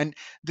health. And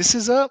this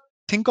is a,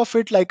 think of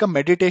it like a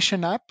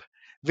meditation app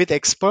with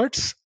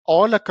experts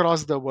all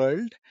across the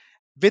world,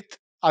 with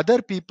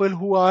other people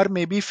who are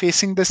maybe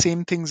facing the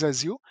same things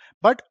as you,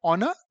 but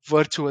on a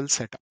virtual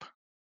setup.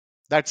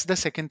 That's the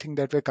second thing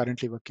that we're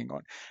currently working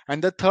on.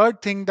 And the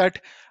third thing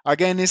that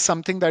again is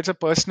something that's a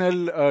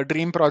personal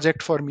dream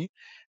project for me,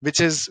 which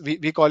is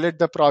we call it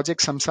the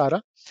project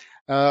Samsara,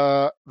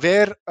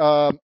 where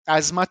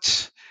as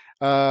much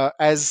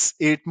as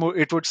it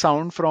would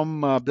sound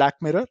from Black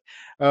Mirror,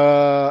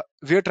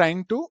 we're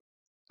trying to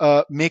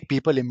make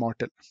people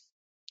immortal.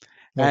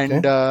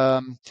 And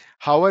Okay.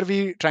 how are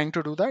we trying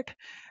to do that?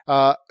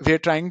 We're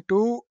trying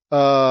to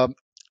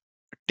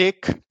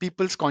take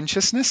people's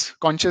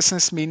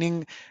consciousness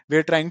meaning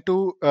we're trying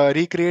to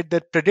recreate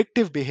their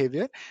predictive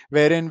behavior,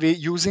 wherein we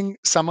using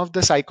some of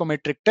the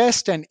psychometric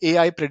test and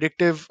AI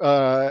predictive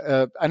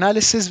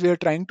analysis, we are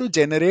trying to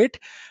generate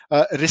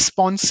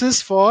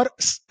responses for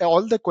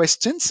all the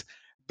questions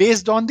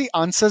based on the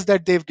answers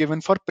that they've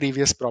given for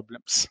previous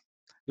problems.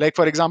 Like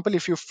for example,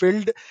 if you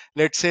filled,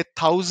 let's say,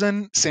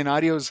 1,000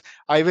 scenarios,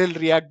 I will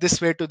react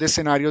this way to this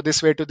scenario,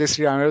 this way to this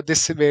scenario,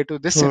 this way to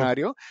this Hmm.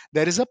 scenario.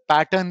 There is a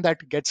pattern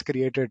that gets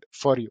created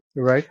for you,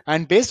 Right.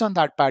 and based on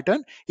that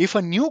pattern, if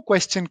a new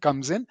question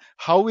comes in,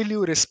 how will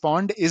you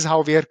respond is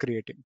how we are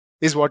creating,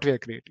 is what we are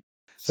creating.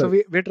 So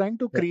So, we're trying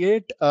to yeah.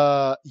 create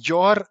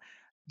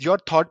your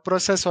thought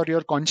process or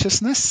your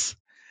consciousness,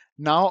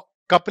 now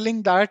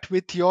coupling that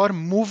with your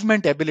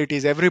movement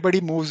abilities. Everybody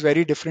moves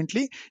very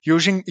differently.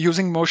 Using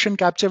motion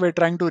capture, we're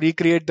trying to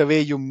recreate the way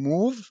you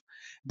move,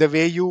 the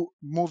way you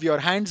move your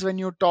hands when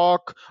you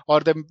talk, or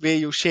the way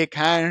you shake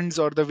hands,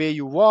 or the way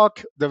you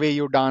walk, the way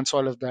you dance,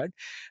 all of that,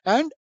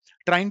 and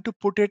trying to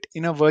put it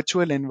in a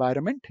virtual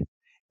environment,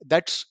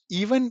 that's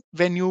even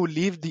when you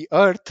leave the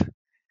earth,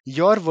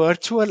 your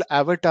virtual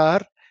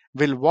avatar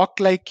will walk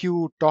like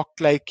you, talk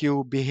like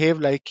you, behave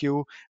like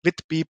you,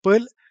 with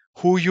people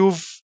who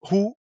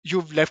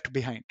you've left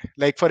behind.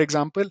 Like for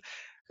example,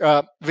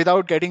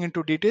 without getting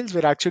into details,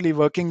 we're actually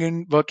working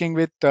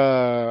with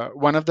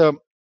one of the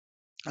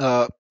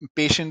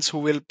patients who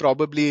will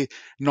probably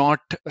not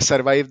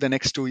survive the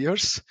next 2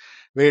 years.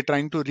 We're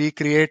trying to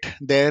recreate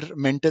their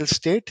mental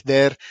state,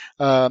 their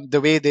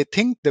the way they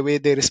think, the way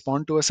they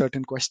respond to a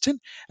certain question,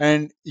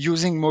 and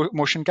using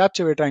motion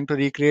capture, we're trying to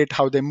recreate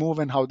how they move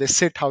and how they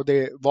sit, how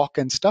they walk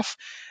and stuff,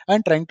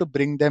 and trying to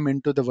bring them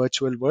into the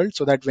virtual world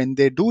so that when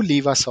they do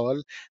leave us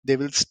all, they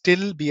will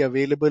still be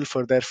available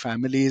for their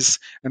families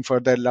and for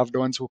their loved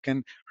ones who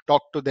can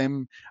talk to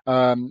them,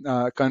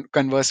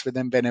 converse with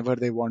them whenever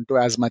they want to,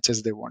 as much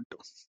as they want to.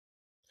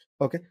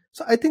 Okay,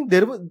 so I think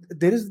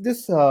there is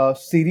this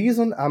series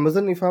on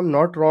Amazon, if I'm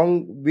not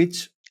wrong,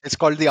 which It's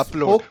called the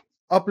upload. spoke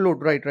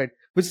upload, right,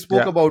 which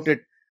spoke Yeah, about it,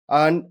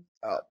 and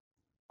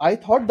I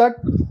thought that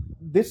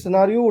this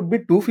scenario would be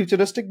too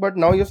futuristic, but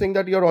now you're saying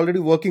that you're already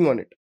working on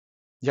it.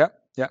 yeah,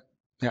 yeah,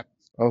 yeah.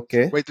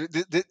 Okay. Wait,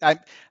 I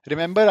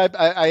remember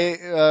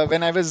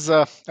when I was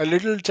a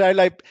little child,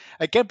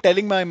 I kept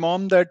telling my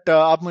mom that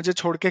आप मुझे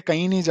छोड़ के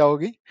कहीं नहीं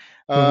जाओगी.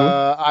 Mm-hmm.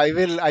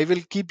 I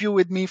will keep you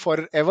with me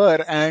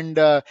forever. And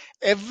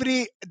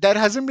every there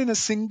hasn't been a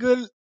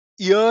single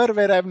year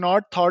where I've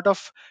not thought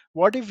of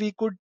what if we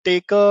could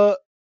take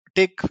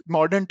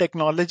modern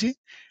technology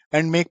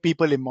and make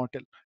people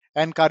immortal.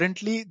 And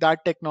currently,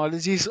 that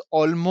technology is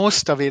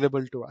almost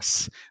available to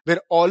us. We're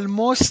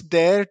almost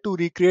there to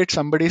recreate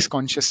somebody's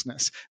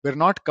consciousness. We're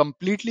not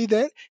completely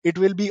there. It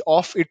will be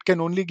off. It can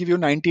only give you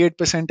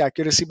 98%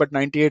 accuracy, but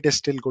 98 is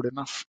still good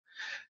enough.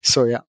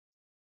 So yeah.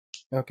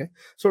 Okay.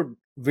 So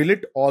will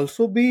it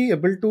also be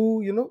able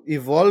to,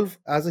 evolve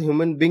as a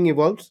human being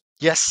evolves?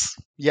 Yes,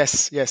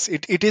 yes, yes.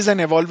 It is an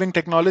evolving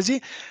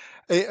technology.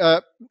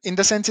 Uh, in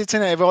the sense, it's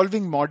an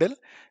evolving model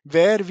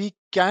where we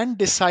can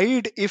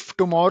decide if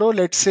tomorrow,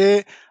 let's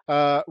say,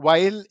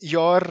 while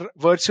your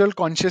virtual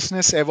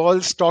consciousness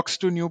evolves, talks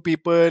to new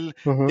people,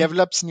 Mm-hmm.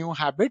 develops new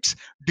habits,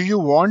 do you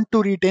want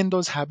to retain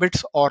those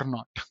habits or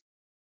not?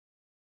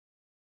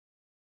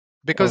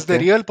 Because the Okay.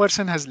 real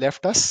person has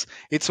left us.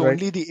 It's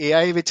Right. only the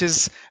AI which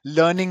is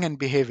learning and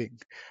behaving,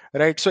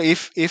 right? So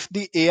if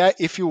the AI,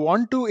 if you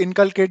want to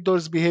inculcate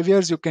those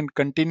behaviors, you can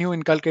continue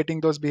inculcating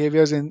those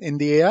behaviors in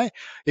the AI.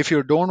 If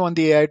you don't want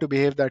the AI to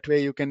behave that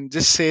way, you can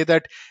just say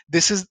that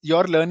this is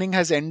your learning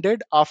has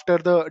ended after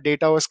the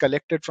data was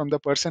collected from the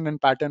person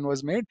and pattern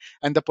was made,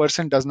 and the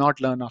person does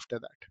not learn after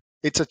that.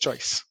 It's a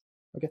choice.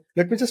 Okay.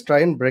 Let me just try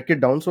and break it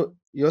down. So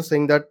you're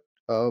saying that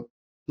uh,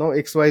 now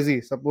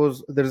XYZ,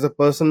 suppose there is a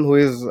person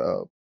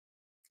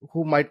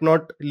who might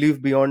not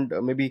live beyond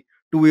maybe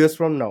 2 years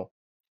from now,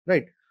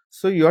 right?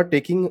 So you're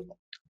taking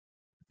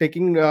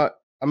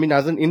I mean,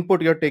 as an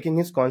input, you're taking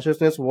his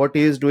consciousness, what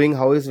he is doing,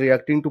 how he's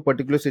reacting to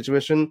particular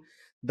situation,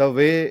 the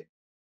way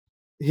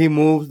he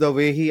moves, the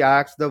way he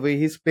acts, the way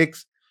he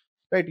speaks,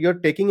 right? You're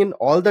taking in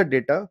all the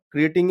data,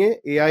 creating a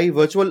AI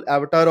virtual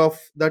avatar of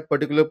that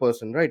particular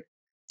person, right?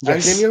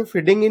 And then Yes. you're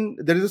feeding in,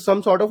 there is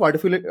some sort of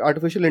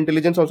artificial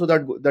intelligence also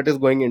that is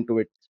going into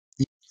it,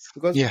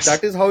 because Yes.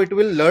 that is how it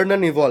will learn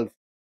and evolve,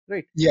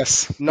 right?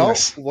 Yes. Now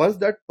Yes. once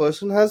that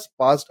person has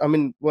passed, I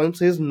mean, once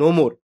he is no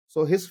more,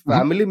 so his Mhm.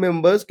 family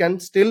members can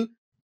still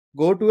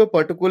go to a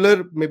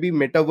particular maybe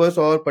metaverse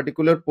or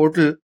particular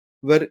portal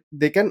where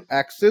they can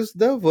access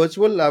the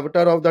virtual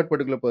avatar of that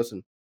particular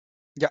person.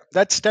 Yeah,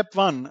 that's step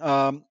one.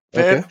 Okay.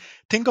 Where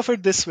think of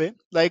it this way: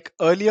 like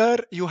earlier,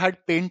 you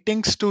had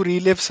paintings to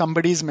relive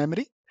somebody's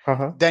memory,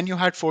 Uh-huh. then you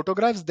had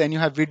photographs, then you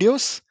have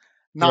videos.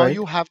 Now Right.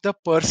 you have the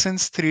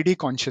person's 3D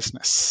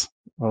consciousness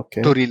to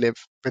Okay.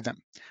 relive with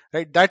them.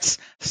 Right? That's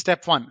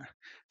step one.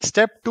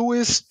 Step two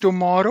is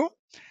tomorrow,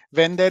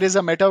 when there is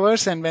a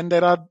metaverse and when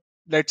there are,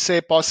 let's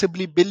say,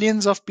 possibly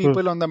billions of Hmm.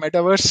 people on the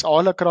metaverse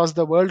all across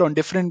the world on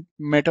different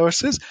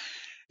metaverses,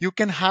 you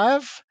can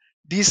have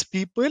these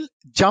people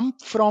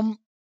jump from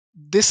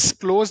this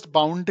closed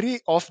boundary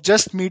of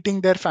just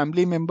meeting their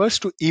family members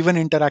to even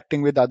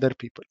interacting with other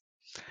people.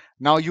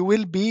 Now you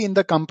will be in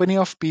the company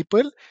of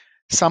people.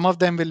 Some of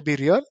them will be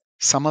real,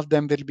 some of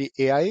them will be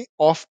AI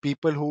of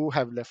people who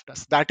have left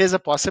us. That is a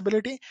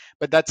possibility,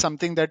 but that's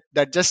something that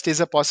just is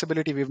a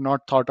possibility. We've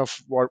not thought of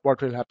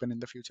what will happen in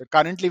the future.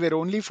 Currently, we're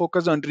only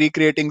focused on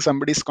recreating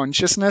somebody's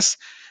consciousness.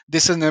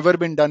 This has never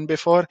been done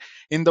before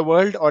in the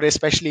world, or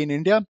especially in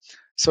India.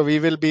 So we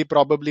will be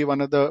probably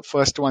one of the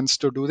first ones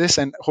to do this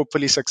and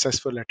hopefully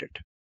successful at it.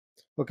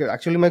 Okay.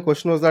 Actually, my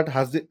question was that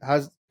has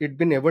it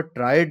been ever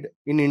tried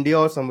in India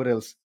or somewhere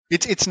else?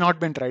 It's not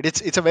been tried.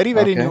 It's a very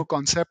Okay. new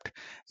concept.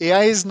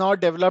 AI is not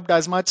developed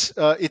as much.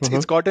 It's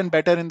Mm-hmm. gotten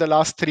better in the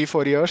last 3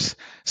 4 years.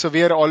 So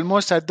we are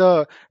almost at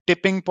the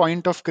tipping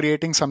point of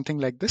creating something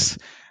like this.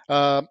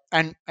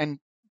 And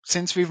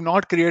since we've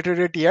not created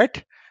it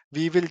yet,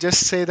 we will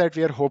just say that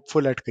we are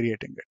hopeful at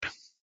creating it.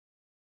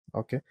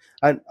 Okay.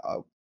 And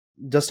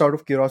just out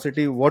of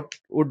curiosity, what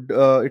would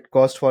it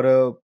cost for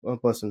a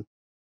person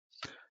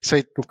So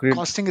to create?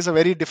 costing is a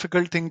very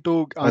difficult thing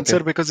to answer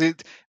Okay. because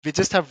we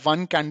just have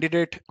one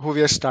candidate who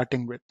we are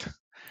starting with,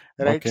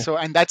 right? Okay. So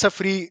and that's a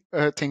free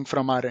thing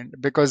from our end,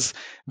 because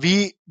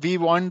we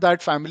want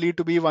that family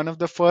to be one of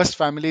the first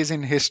families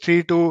in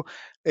history to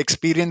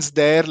experience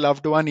their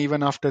loved one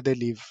even after they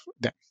leave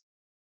them.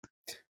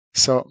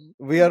 So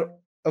We are.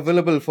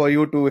 available for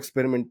you to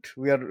experiment.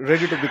 We are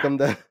ready to become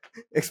the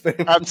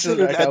experimental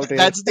Absolutely. rat out here.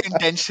 That's the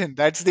intention.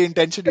 That's the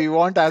intention. We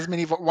want as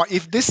many.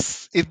 If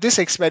this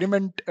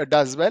experiment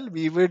does well,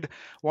 we would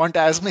want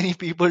as many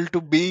people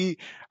to be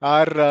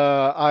our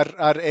part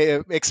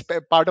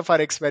of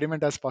our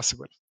experiment as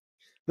possible.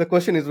 The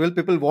question is, will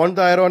people want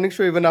the ironic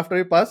show even after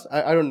we pass?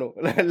 I don't know.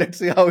 Let's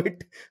see There's how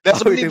it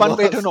only one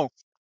way to evolves. know.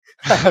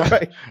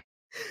 Right.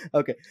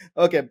 Okay.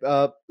 Okay.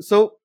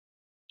 So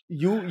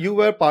you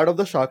were part of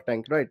the Shark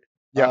Tank, right?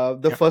 Yeah.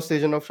 The Yeah. first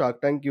season of Shark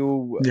Tank,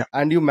 Yeah.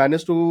 you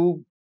managed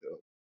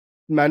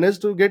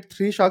to get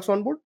three sharks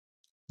on board.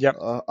 Yeah.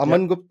 Yeah.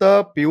 Aman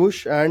Gupta,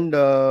 Piyush, and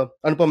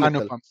Anupam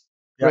Mittal. Anupam.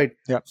 Yeah. Right.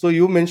 Yeah. So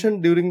you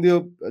mentioned during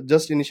the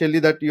just initially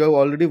that you are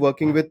already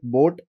working with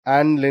Boat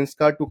and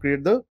Lenskart to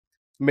create the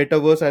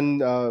metaverse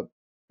and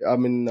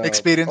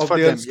Experience of for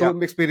their them. Yeah.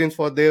 store experience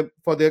for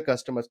their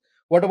customers.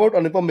 What about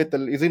Anupam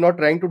Mittal? Is he not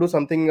trying to do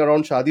something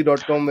around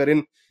Shadi.com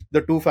wherein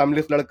the two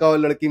families, ladka or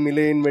ladki, mile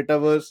in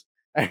metaverse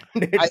and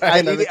they try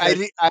and have a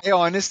child? I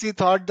honestly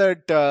thought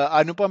that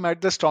Anupam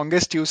had the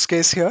strongest use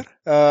case here,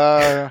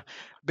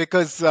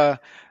 because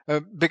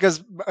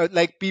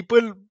like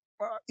people,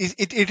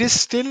 it is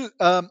still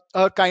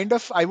a kind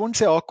of, I won't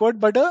say awkward,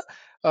 but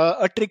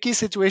a tricky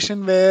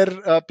situation where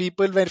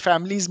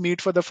families meet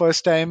for the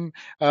first time,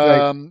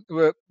 Right.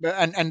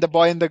 and the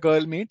boy and the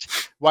girl meet.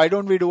 Why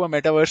don't we do a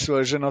metaverse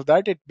version of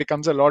that? It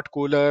becomes a lot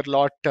cooler,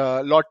 lot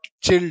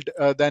chilled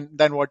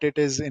than what it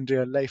is in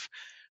real life.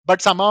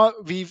 But somehow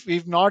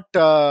we've not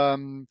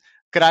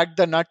cracked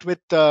the nut with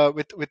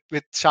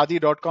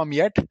shadi.com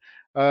yet.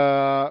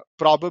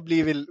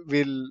 Probably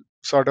will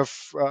sort of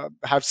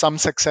have some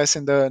success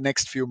in the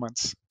next few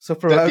months. So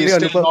That we're probably still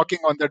Anupam knocking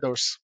on the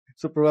doors.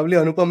 So probably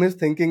Anupam is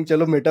thinking,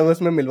 चलो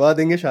metaverse में मिलवा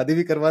देंगे, शादी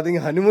भी करवा देंगे,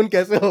 honeymoon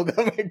कैसे होगा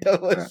uh,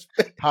 मेटावर्स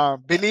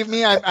पे? Believe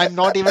me, I'm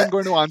not even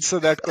going to answer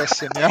that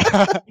question.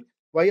 Yeah.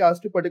 Why I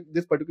asked you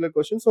this particular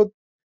question? So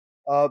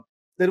uh,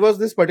 there was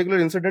this particular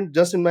incident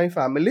just in my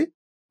family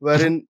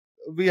wherein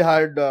we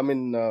had,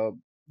 the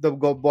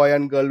boy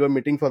and girl were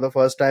meeting for the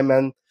first time,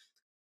 and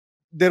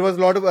there was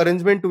a lot of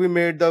arrangement to be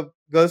made. The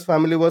girl's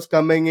family was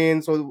coming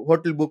in, so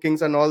hotel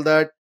bookings and all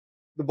that.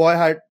 The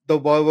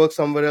boy worked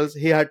somewhere else.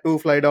 He had to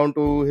fly down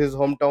to his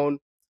hometown.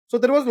 So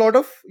there was a lot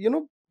of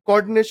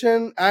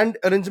coordination and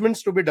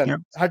arrangements to be done. Yeah.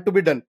 Had to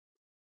be done.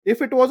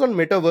 If it was on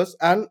metaverse,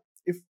 and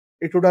if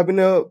it would have been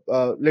a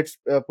let's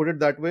put it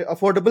that way,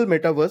 affordable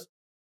metaverse,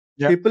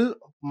 Yeah. people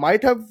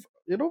might have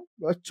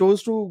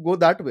chose to go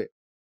that way.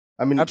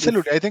 I mean, if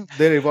Absolutely. I think,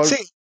 they evolved.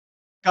 see,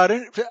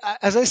 current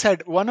as I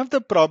said, one of the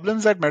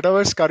problems that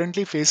metaverse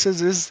currently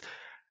faces is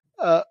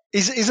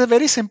a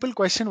very simple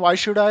question. Why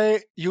should I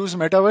use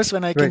metaverse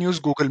when I can Right. use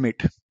Google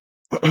Meet?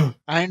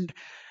 and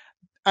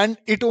and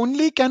it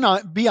only can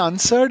be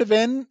answered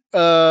when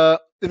more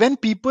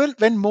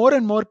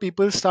and more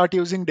people start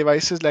using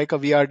devices like a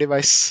VR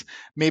device.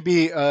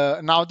 Maybe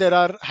now there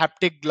are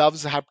haptic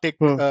gloves, haptic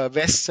Hmm.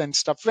 vests and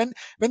stuff. When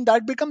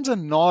that becomes a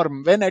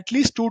norm, when at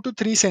least 2 to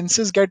 3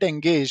 senses get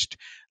engaged,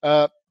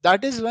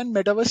 that is when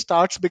metaverse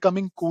starts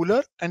becoming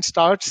cooler and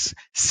starts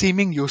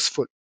seeming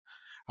useful.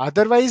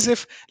 Otherwise,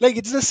 if, like,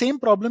 it's the same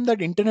problem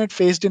that internet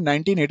faced in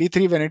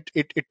 1983 when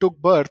it took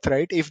birth,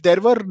 right? If there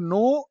were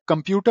no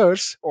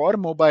computers or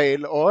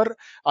mobile or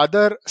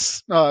other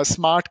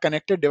smart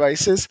connected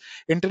devices,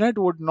 internet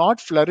would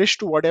not flourish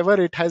to whatever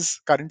it has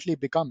currently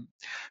become.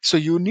 So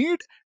you need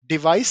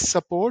device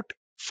support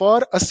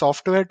for a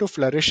software to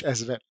flourish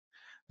as well,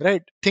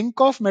 right?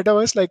 Think of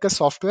metaverse like a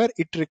software.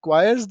 It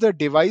requires the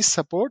device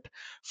support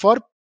for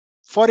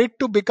it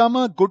to become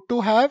a good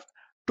to have,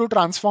 to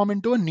transform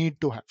into a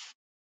need to have.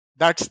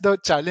 That's the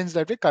challenge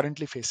that we're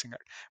currently facing at.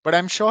 But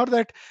I'm sure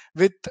that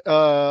with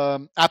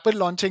Apple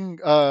launching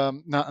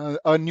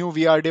a new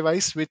VR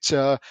device, which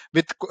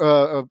with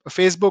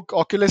Facebook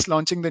Oculus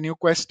launching the new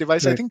Quest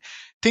device, I Right. think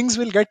things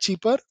will get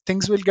cheaper,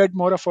 things will get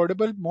more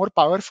affordable, more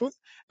powerful,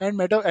 and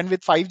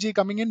with 5G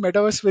coming in,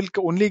 metaverse will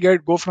only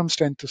go from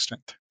strength to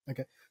strength.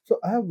 Okay. So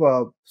I have.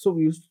 So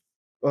we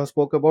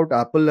spoke about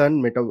Apple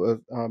and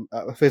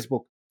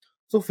Facebook.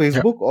 So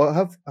Yeah.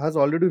 Facebook has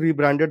already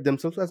rebranded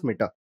themselves as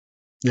Meta.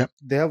 Yeah.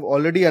 They have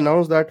already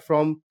announced that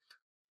from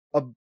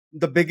a,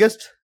 the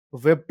biggest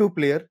Web 2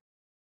 player.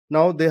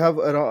 Now they have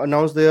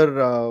announced their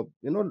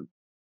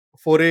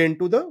foray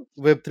into the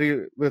Web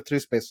 3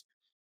 space.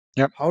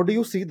 Yeah. How do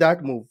you see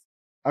that move?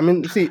 I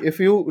mean, see,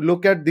 if you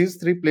look at these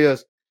three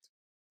players,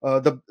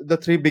 the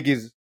three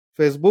biggies: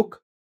 Facebook,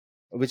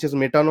 which is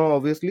Meta now,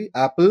 obviously,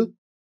 Apple,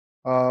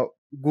 uh,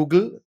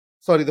 Google,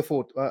 sorry, the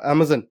fourth,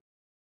 Amazon.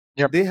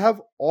 Yeah. They have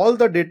all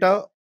the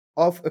data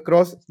of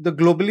across the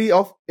globally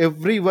of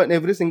everyone,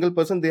 every single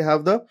person. They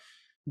have the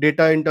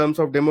data in terms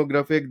of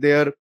demographic,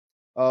 their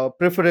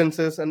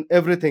preferences, and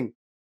everything,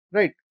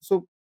 right?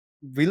 So,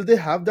 will they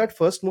have that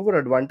first mover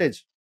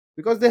advantage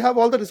because they have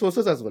all the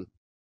resources as well?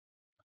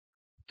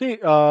 See,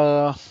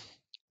 the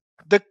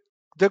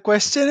the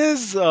question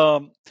is,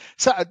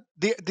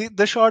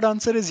 the short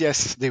answer is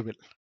yes, they will,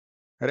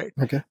 right?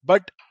 Okay.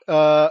 But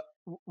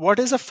what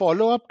is a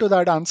follow up to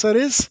that answer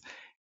is,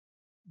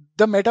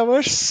 the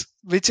metaverse,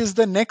 which is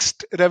the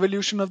next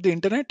revolution of the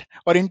internet,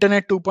 or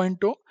internet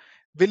 2.0,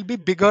 will be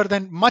bigger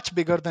than much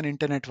bigger than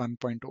internet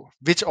 1.0,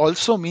 which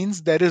also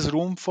means there is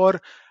room for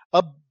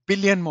a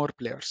billion more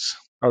players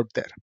out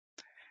there.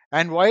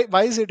 And why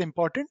is it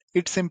important?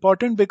 It's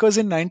important because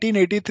in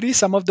 1983,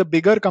 some of the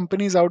bigger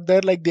companies out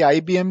there, like the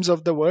IBMs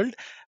of the world,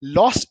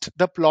 lost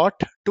the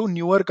plot to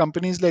newer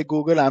companies like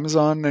Google,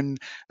 Amazon, and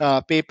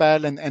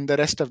PayPal, and the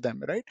rest of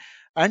them, right?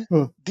 And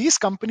Hmm. these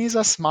companies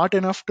are smart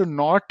enough to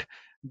not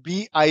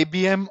be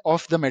IBM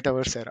of the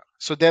metaverse era.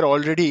 So they're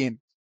already in,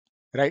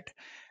 right?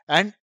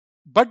 And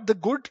but the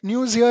good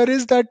news here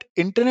is that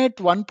Internet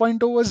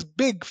 1.0 was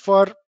big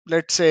for,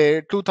 let's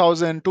say,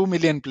 2000, 2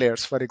 million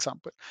players, for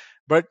example.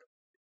 But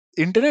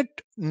internet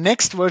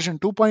next version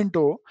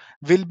 2.0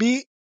 will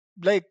be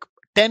like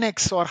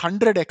 10x or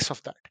 100x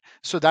of that.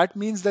 So that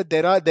means that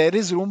there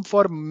is room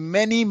for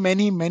many,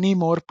 many, many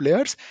more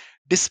players,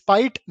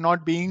 despite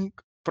not being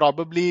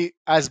probably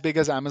as big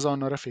as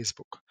Amazon or a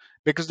Facebook,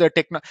 because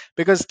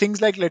because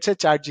things like, let's say,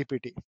 chat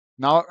gpt,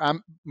 now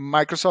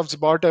Microsoft's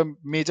bought a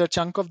major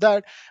chunk of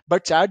that.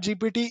 But chat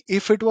gpt,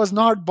 if it was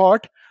not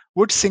bought,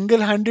 would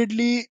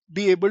single-handedly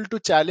be able to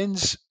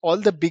challenge all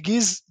the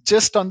biggies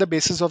just on the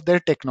basis of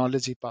their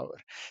technology power.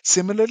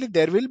 Similarly,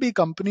 there will be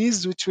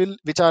companies which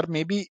are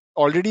maybe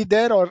already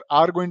there or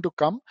are going to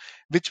come,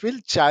 which will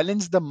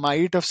challenge the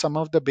might of some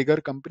of the bigger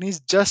companies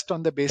just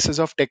on the basis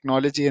of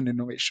technology and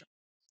innovation.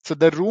 So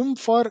the room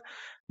for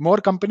more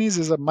companies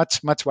is a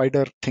much, much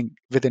wider thing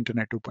with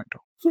Internet 2.0.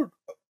 So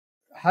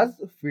has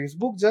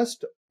Facebook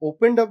just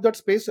opened up that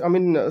space? I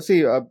mean,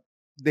 see,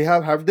 they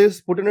have this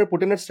put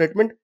in a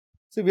statement.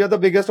 See, we are the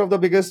biggest of the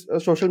biggest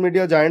social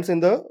media giants in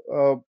the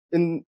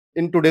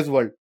in today's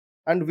world,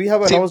 and we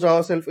have See, announced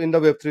ourselves in the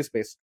Web3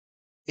 space.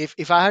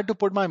 if I had to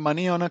put my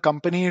money on a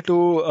company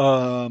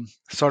to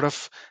sort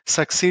of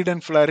succeed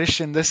and flourish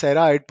in this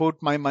era, I'd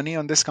put my money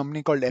on this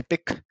company called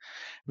Epic,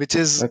 which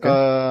is Okay,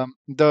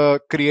 the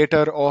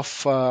creator of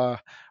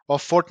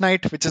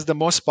Fortnite, which is the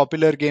most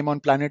popular game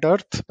on planet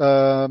Earth.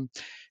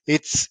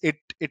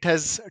 It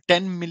has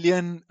 10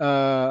 million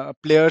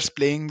players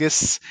playing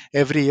this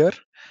every year,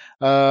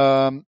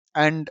 and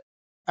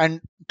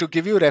to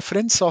give you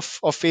reference of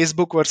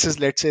Facebook versus,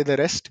 let's say, the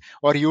rest,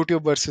 or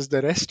YouTube versus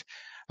the rest.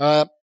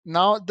 Uh,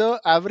 Now the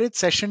average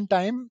session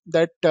time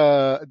that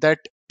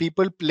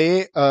people play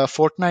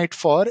Fortnite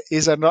for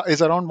is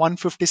around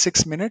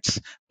 156 minutes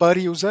per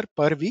user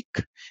per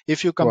week.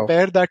 If you wow,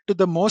 compare that to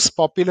the most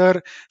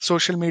popular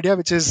social media,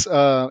 which is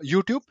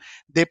YouTube,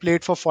 they play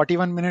it for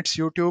 41 minutes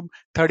YouTube,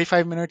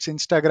 35 minutes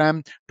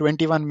Instagram,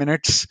 21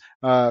 minutes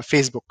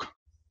Facebook.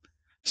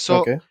 So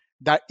okay.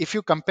 that if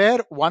you compare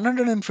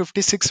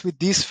 156 with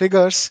these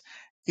figures,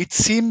 it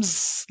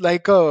seems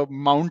like a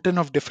mountain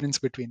of difference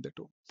between the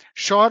two.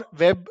 Sure,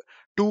 web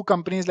two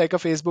companies like a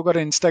Facebook or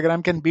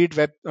Instagram can beat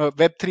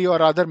web 3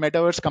 or other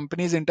metaverse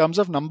companies in terms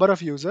of number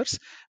of users,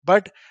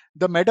 but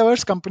the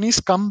metaverse companies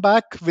come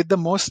back with the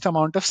most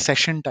amount of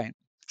session time.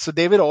 So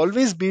they will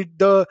always beat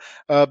the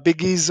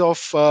biggies of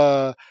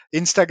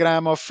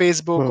Instagram, of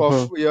Facebook, of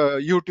Hmm.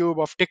 YouTube,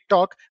 of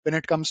TikTok when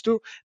it comes to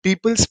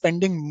people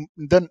spending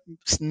the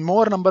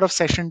more number of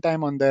session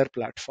time on their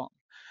platform.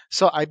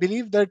 So I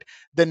believe that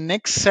the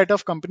next set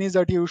of companies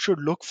that you should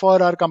look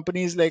for are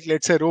companies like,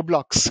 let's say,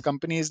 Roblox,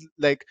 companies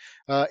like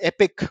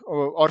Epic,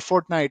 or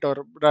Fortnite,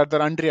 or rather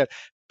Unreal,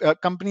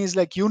 companies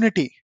like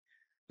Unity.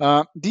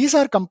 These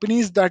are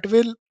companies that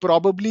will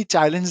probably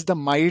challenge the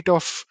might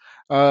of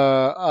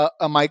a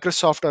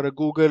Microsoft or a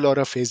Google or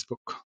a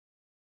Facebook.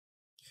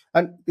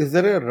 And is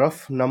there a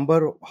rough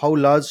number? How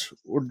large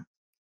would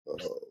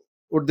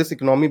this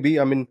economy be?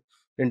 I mean,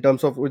 in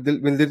terms of will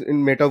this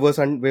in metaverse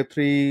and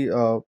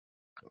Web3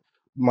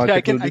 Yeah,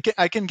 market will be?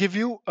 I can give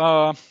you.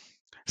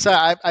 So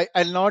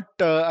I'll not.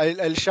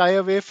 I'll shy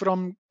away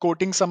from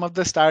quoting some of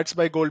the stats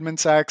by Goldman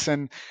Sachs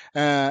and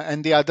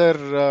the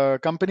other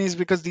companies,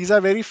 because these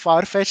are very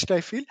far fetched,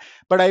 I feel.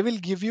 But I will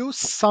give you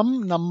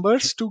some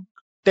numbers to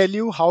tell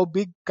you how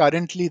big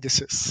currently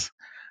this is.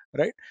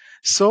 Right.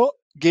 So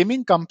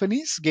gaming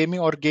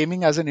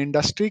as an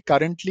industry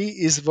currently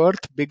is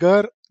worth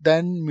bigger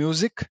than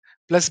music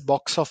plus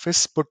box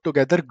office put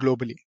together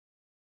globally,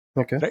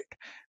 Okay, right?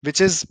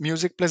 Which is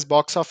music plus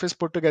box office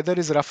put together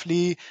is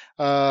roughly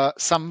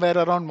somewhere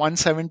around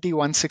 170,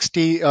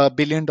 160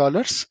 billion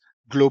dollars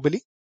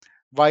globally,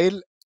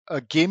 while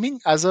gaming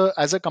as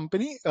a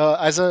company,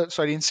 as a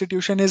sorry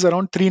institution, is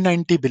around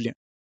 390 billion,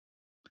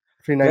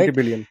 390 right?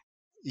 billion.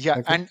 Yeah,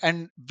 Okay,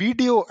 and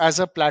video as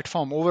a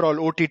platform, overall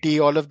OTT,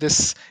 all of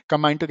this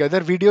combined together,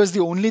 video is the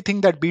only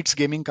thing that beats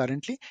gaming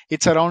currently.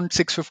 It's around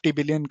 650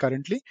 billion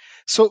currently.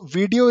 So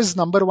video is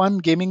number one,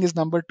 gaming is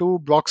number two,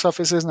 box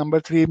office is number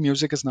three,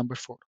 music is number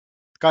four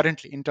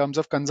currently in terms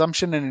of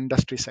consumption and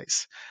industry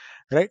size,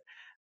 right?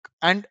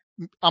 And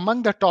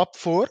among the top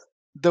four,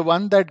 the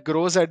one that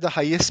grows at the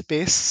highest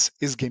pace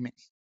is gaming.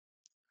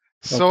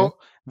 Okay. So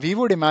we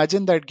would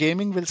imagine that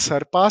gaming will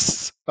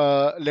surpass,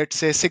 let's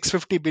say,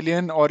 650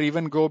 billion, or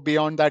even go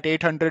beyond that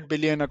 800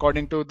 billion,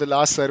 according to the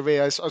last survey,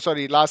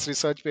 last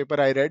research paper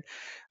I read,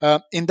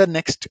 in the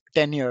next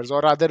 10 years,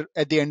 or rather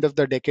at the end of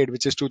the decade,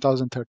 which is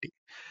 2030.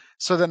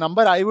 So the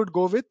number I would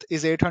go with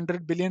is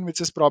 800 billion,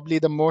 which is probably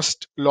the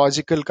most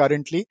logical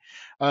currently.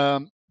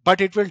 But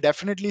it will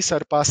definitely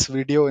surpass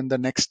video in the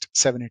next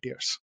 7 8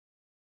 years.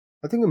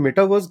 I think the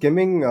metaverse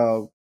gaming,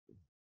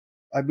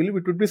 I believe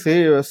it would be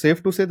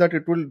safe to say that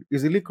it will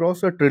easily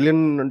cross $1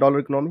 trillion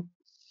economy,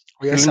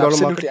 Yes, $1 trillion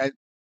market. absolutely.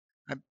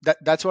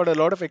 That's what a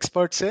lot of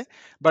experts say,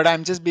 but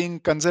I'm just being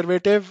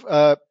conservative,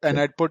 and Okay.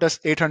 I'd put a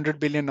 800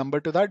 billion number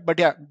to that. But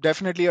yeah,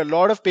 definitely a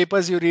lot of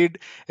papers you read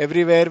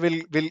everywhere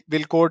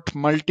will quote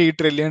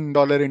multi-trillion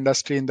dollar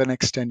industry in the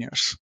next 10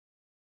 years.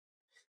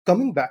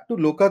 Coming back to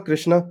Loka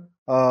Krishna,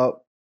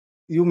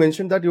 you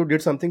mentioned that you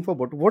did something for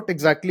boat. What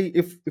exactly,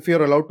 if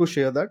you're allowed to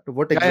share that,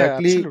 what Yeah, exactly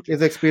absolutely. is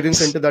the experience S-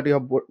 center that you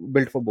have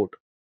built for boat?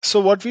 So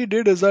what we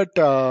did is that,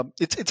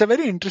 it's a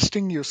very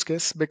interesting use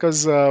case,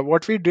 because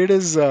what we did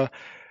is,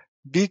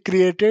 we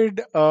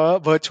created a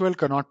virtual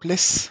Connaught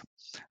Place,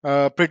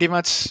 pretty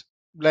much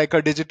like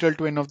a digital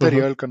twin of the Mm-hmm.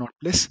 real Connaught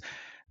Place.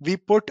 We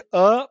put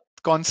a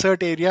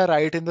concert area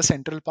right in the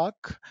Central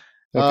Park,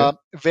 Okay. uh,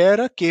 where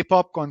a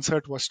K-pop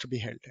concert was to be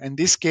held, and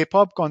this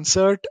K-pop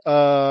concert,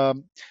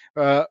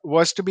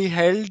 was to be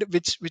held,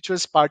 which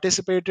was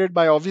participated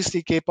by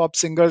obviously K-pop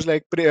singers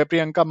like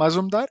Priyanka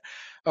Mazumdar,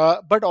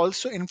 but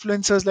also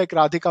influencers like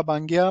Radhika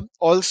Bangia,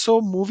 also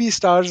movie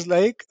stars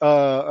like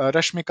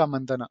Rashmika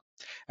Mandana,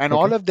 and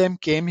all Okay. of them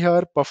came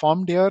here,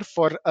 performed here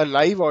for a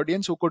live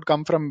audience who could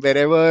come from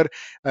wherever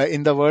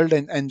in the world,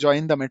 and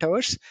join the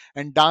metaverse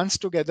and dance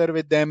together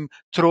with them,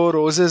 throw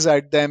roses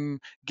at them,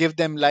 give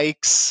them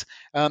likes,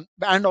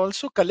 and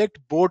also collect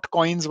boat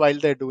coins while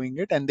they're doing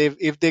it. And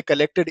if they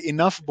collected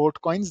enough boat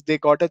coins, they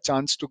got a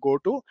chance to go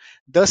to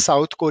the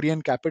South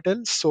Korean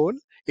capital, Seoul,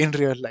 in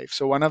real life.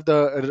 So one of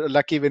the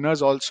lucky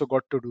winners also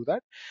got to do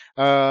that.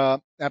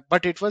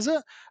 But it was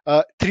a,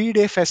 3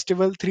 day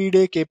festival, 3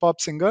 day K-pop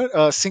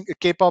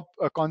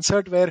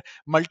concert, where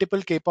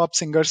multiple K-pop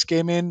singers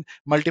came in,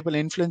 multiple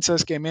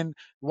influencers came in,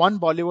 one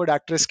Bollywood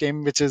actress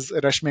came, which is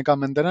Rashmika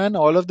Mandana, and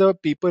all of the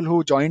people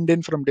who joined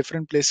in from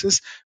different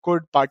places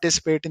could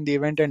participate in the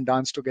event and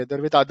dance together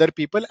with other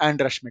people and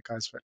Rashmika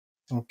as well.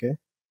 Okay.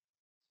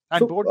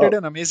 And So, Boat did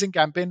an amazing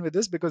campaign with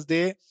this, because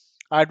they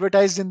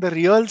advertised in the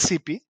real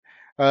CP,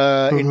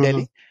 in mhm,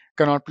 Delhi,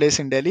 Connaught Place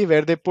in Delhi,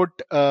 where they put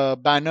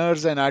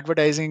banners and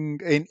advertising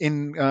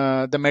in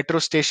the metro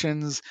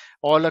stations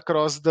all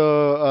across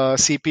the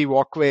CP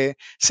walkway,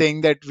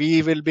 saying that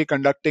we will be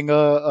conducting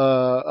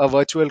a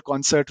virtual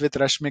concert with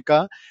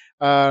Rashmika.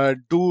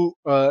 Do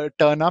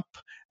turn up,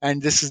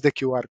 and this is the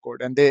QR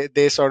code. And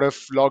they sort of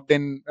logged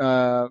in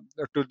to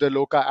the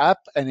Loka app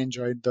and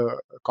enjoyed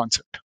the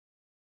concert.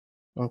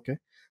 okay.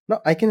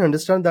 Now I can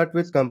understand that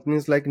with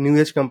companies like new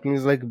age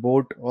companies like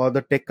Boat or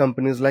the tech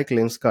companies like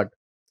Lenskart.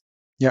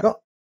 Yeah. Now,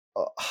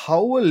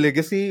 how a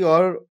legacy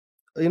or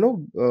you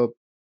know uh,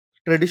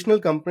 traditional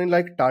company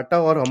like Tata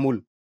or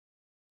Amul,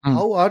 Hmm.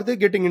 how are they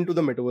getting into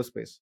the metaverse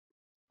space?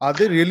 Are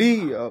they really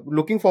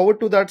looking forward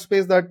to that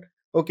space? That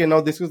okay,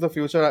 now this is the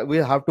future. We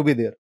have to be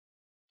there.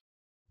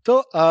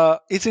 So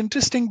it's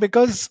interesting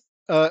because,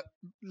 uh,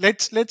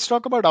 let's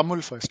talk about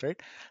Amul first, right?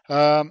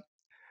 Um,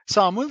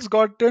 so Amul's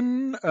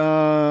gotten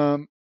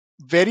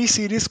very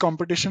serious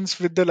competitions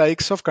with the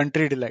likes of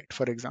Country Delight,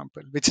 for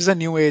example, which is a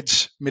new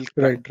age milk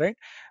Right. brand, right?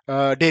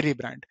 Dairy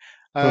brand.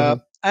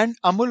 Mm-hmm. And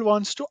Amul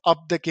wants to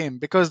up the game,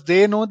 because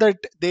they know that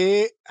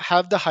they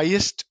have the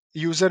highest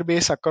user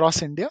base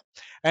across India,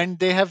 and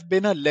they have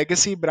been a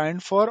legacy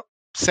brand for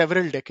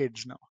several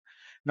decades now.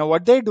 Now,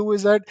 what they do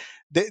is that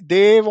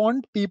they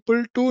want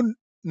people to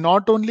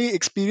not only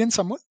experience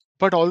Amul,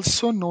 but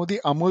also know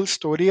the Amul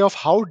story of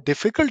how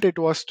difficult it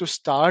was to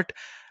start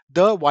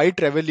the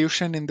white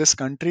revolution in this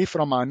country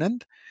from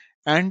Anand,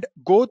 and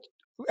go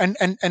and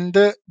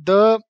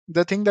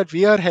the thing that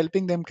we are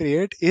helping them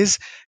create is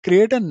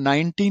create a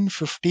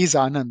 1950s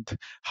Anand.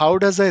 How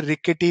does a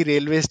rickety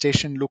railway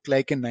station look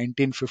like in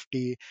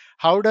 1950?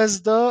 How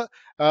does the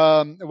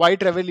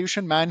white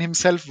revolution man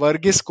himself,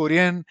 Vergis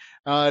Kurian,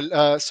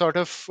 sort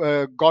of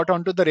got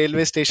onto the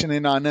railway station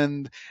in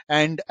Anand,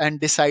 and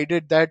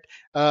decided that,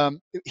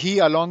 he,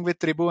 along with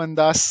Tribu and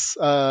Das,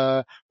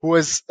 who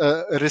was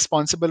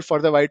responsible for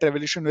the white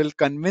revolution, will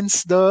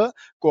convince the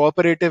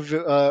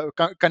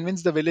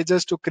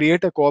villagers to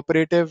create a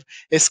cooperative,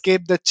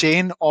 escape the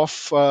chain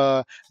of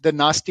the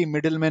nasty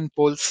middleman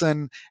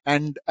Polson,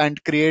 and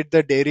create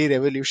the dairy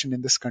revolution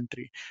in this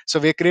country. So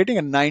we're creating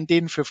a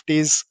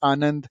 1950s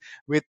Anand,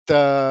 with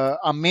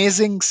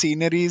amazing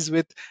sceneries,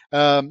 with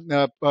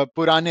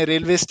Purane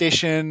railway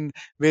station,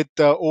 with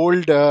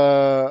old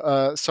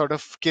sort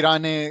of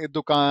Kirane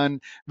Dukan,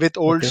 with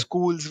old Okay.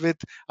 schools, with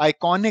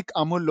iconic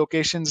Amul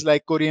locations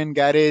like Korean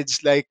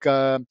Garage, like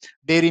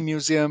Dairy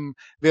Museum.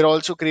 We're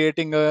also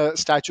creating a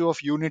statue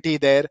of unity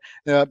there,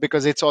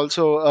 because it's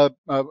also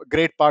a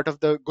great part of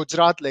the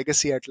Gujarat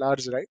legacy at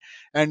large, right?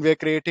 And we're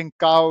creating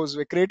cows,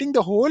 we're creating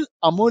the whole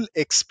Amul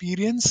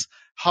experience,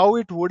 how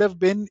it would have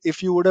been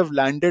if you would have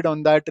landed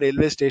on that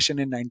railway station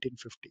in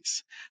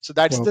 1950s. So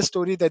that's Wow. the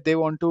story that they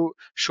want to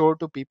show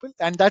to people,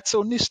 and that's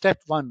only step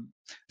one.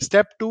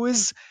 Step two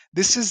is,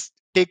 this is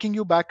taking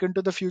you back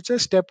into the future.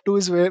 Step two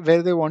is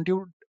where they want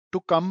you to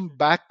come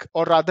back,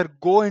 or rather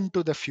go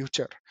into the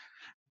future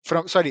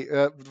from, sorry,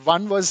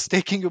 one was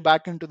taking you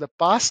back into the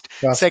past,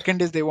 Fast.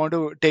 second is they want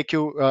to take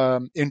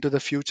you into the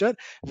future,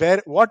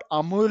 where what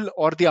Amul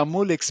or the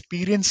Amul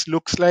experience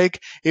looks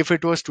like if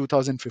it was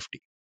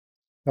 2050.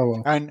 Oh,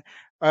 wow. And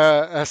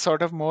a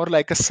sort of more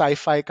like a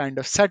sci-fi kind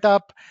of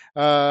setup.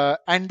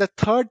 And the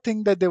third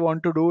thing that they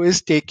want to do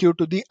is take you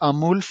to the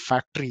Amul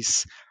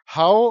factories.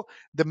 How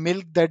the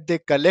milk that they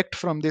collect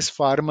from these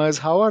farmers,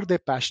 how are they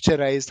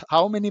pasteurized,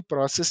 how many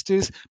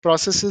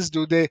processes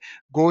do they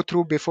go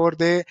through before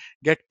they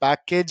get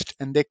packaged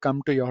and they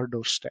come to your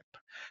doorstep.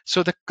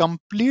 So the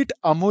complete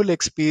Amul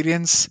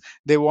experience,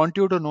 they want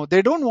you to know.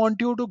 They don't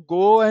want you to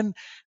go and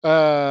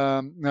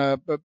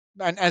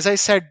and as I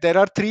said, there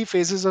are three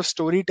phases of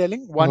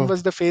storytelling. One Mhm.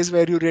 was the phase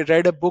where you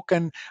read a book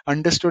and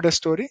understood a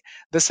story.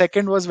 The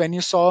second was when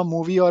you saw a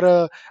movie or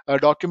a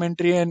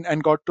documentary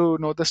and got to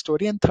know the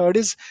story. And third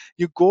is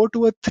you go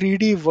to a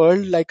 3D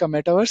world like a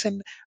metaverse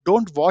and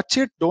don't watch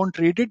it, don't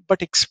read it,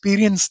 but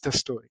experience the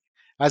story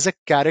as a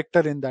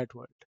character in that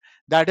world.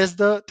 That is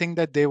the thing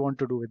that they want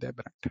to do with their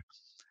brand.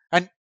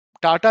 And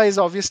Tata is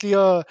obviously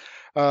a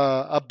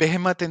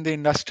behemoth in the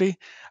industry,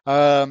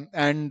 and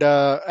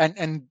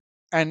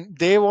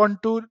they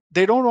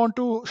don't want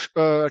to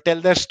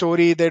tell their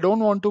story. They don't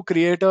want to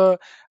create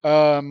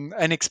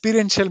an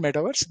experiential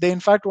metaverse. They in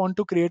fact want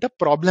to create a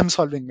problem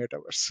solving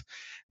metaverse,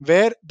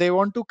 where they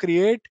want to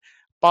create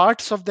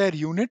parts of their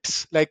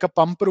units like a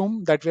pump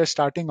room that we're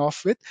starting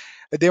off with.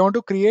 They want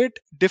to create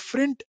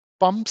different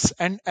pumps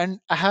and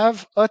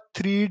have a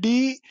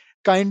 3D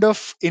kind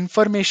of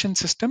information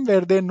system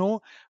where they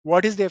know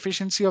what is the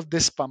efficiency of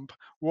this pump,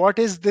 what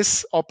is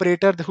this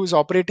operator who's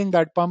operating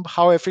that pump,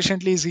 how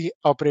efficiently is he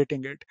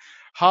operating it,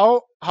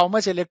 how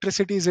much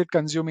electricity is it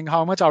consuming,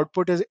 how much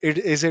output is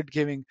it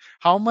giving,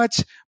 how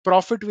much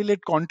profit will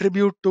it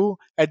contribute to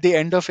at the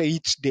end of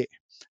each day.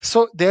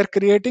 So they're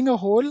creating a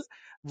whole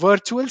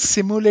virtual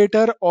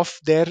simulator of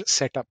their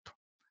setup.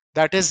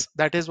 That is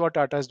what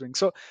Tata is doing.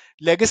 So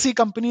legacy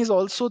companies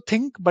also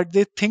think, but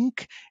they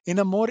think in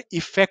a more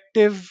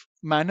effective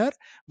manner,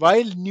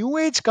 while new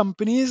age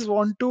companies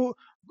want to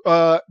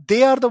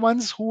they are the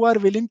ones who are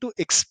willing to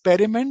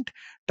experiment,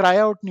 try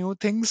out new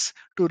things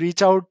to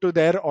reach out to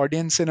their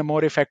audience in a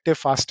more effective,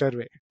 faster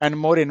way and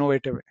more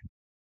innovative way.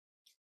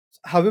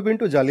 Have you been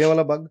to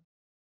Jallianwala Bagh?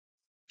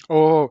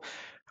 Oh,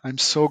 I'm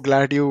so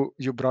glad you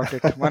brought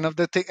it. One of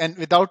the thing, and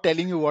without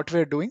telling you what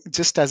we're doing,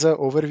 just as an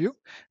overview,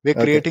 we're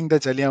Okay. creating the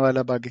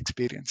Jallianwala Bagh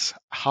experience.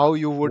 How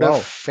you would have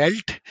Wow.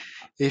 felt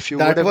if you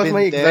would That have was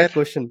my been there. exact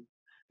question.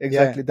 Yeah,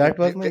 Exactly. yeah. That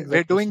was my We're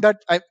exact doing question.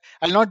 that.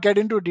 I'll not get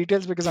into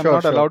details because I'm Sure,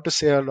 not sure. allowed to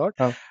say a lot.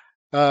 Huh.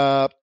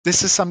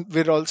 This is some.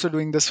 We're also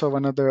doing this for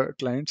one of the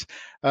clients.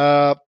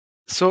 Uh,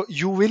 so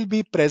you will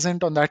be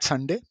present on that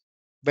Sunday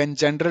when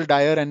General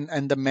Dyer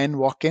and the men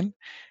walk in,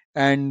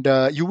 and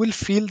you will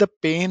feel the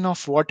pain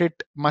of what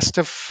it must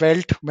have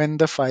felt when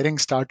the firing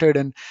started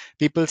and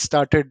people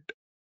started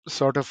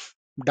sort of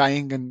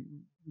dying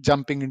and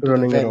jumping into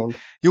the Running well. around.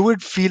 You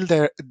would feel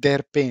their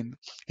pain.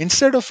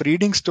 Instead of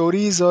reading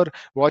stories or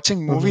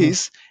watching Mhm.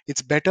 movies,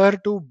 it's better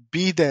to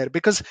be there,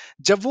 because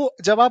जब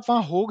आप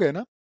वहाँ हो गए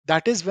ना,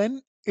 that is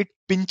when it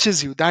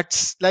pinches you.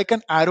 That's like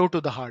an arrow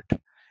to the heart,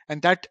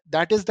 and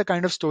that is the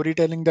kind of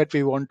storytelling that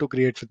we want to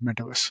create with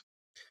metaverse.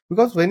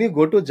 Because when you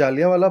go to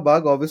Jallianwala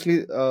Bagh, obviously,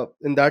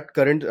 in that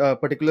current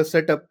particular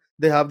setup,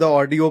 they have the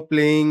audio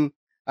playing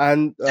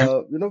and Yeah.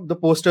 the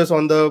posters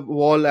on the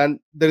wall, and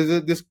there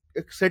is this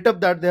setup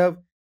that they have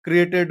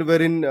created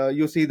wherein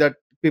you see that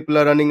people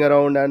are running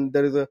around, and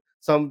there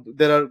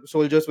are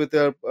soldiers with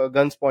their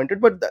guns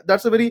pointed. But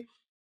that's a very,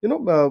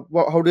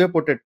 how do I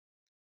put it?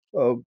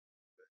 Uh,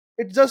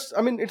 it's just,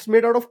 I mean, it's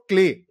made out of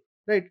clay,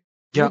 right?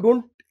 You Yeah,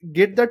 don't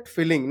get that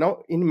feeling.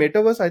 Now in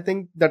metaverse, I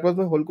think that was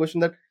my whole question,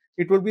 that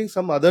it will be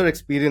some other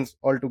experience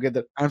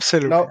altogether.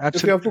 absolutely, Now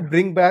if you have to absolutely.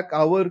 bring back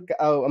our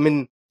I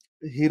mean,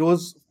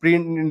 heroes,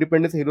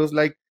 pre-independence heroes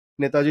like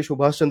Netaji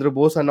Subhash Chandra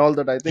Bose and all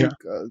that, I Yeah, think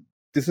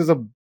this is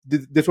a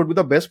this would be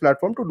the best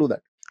platform to do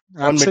that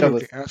on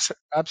absolutely, metaverse,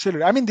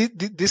 absolutely. I mean,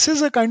 this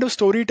is a kind of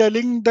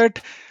storytelling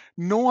that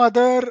no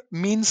other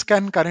means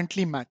can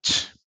currently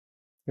match.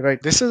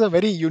 right? This is a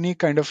very unique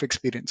kind of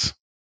experience.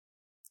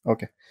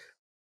 Okay.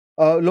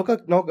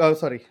 Loka, no,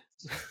 sorry.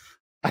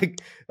 I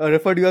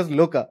referred you as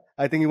Loka.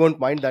 I think you won't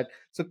mind that.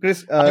 So,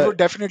 Chris, I would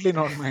definitely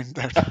not mind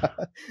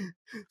that.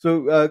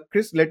 so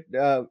Chris, let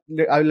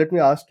me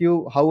ask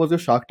you, how was your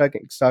Shark Tank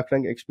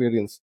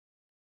experience?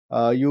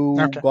 You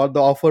Okay. got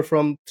the offer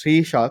from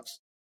three sharks,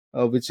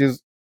 which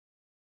is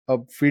a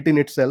feat in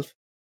itself.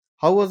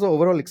 How was the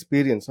overall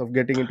experience of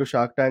getting into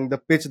Shark Tank? The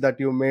pitch that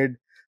you made,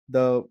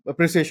 the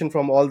appreciation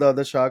from all the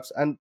other sharks,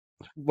 and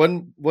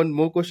one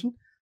more question.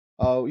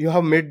 You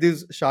have met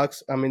these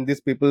sharks, I mean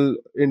these people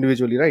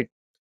individually, right?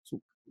 So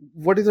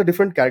what is the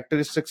different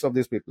characteristics of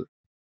these people?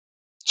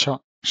 Sure,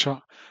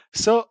 sure.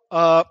 So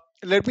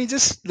let me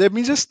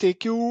just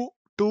take you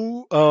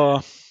to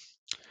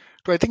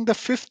I think the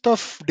 5th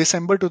of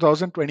December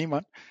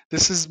 2021.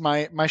 This is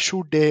my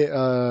shoot day.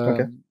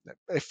 Okay.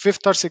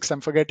 5th or 6th,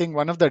 I'm forgetting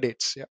one of the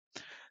dates. Yeah.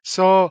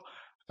 So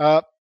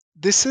uh,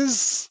 this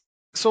is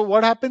so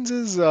what happens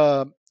is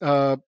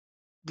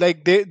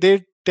like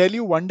they tell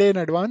you one day in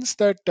advance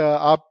that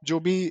आप जो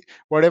भी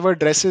whatever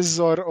dresses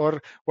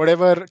or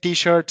whatever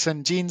t-shirts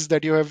and jeans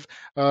that you have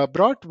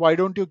brought, why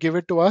don't you give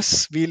it to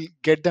us, we'll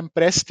get them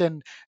pressed,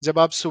 and जब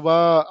आप सुबह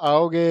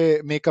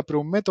आओगे makeup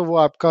room में तो वो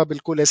आपका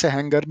बिल्कुल ऐसे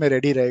हैंगर में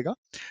रेडी रहेगा,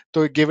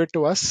 तो give it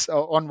to us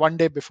on one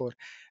day before.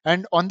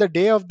 And on the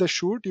day of the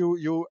shoot,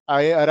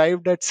 I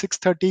arrived at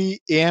 6:30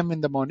 a.m.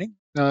 in the morning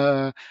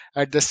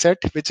at the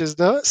set, which is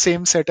the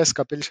same set as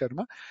Kapil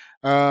Sharma.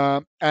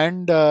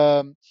 And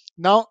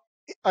now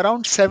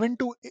around 8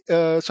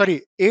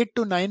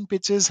 to 9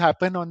 pitches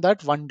happen on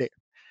that one day.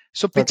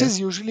 So Okay. pitches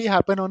usually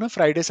happen on a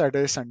Friday,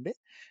 Saturday, Sunday,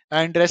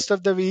 and rest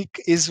of the week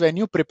is when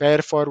you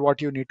prepare for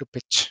what you need to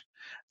pitch,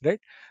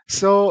 right?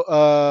 So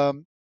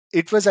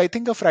it was, I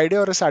think, a Friday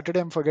or a Saturday,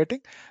 I'm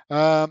forgetting,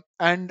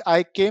 and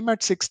I came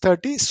at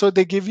 6:30. So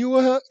they give you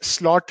a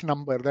slot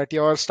number, that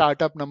your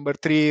startup number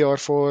 3 or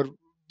 4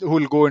 who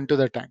will go into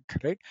the tank,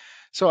 right?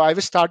 So I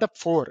was startup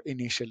 4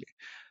 initially.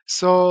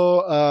 So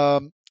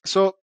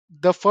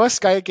the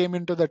first guy came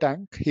into the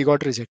tank, he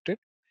got rejected.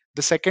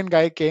 The second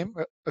guy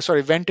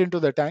went into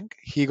the tank,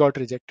 he got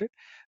rejected.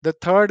 The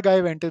third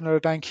guy went into the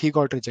tank, he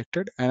got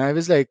rejected. And I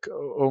was like,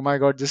 oh my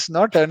God, this is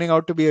not turning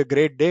out to be a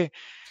great day.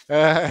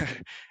 Uh,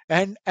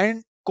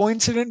 and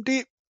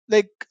coincidentally,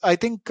 like I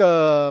think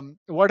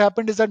what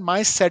happened is that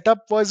my setup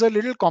was a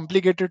little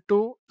complicated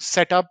to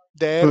set up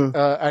there Hmm.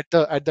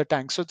 at the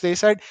tank. So they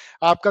said,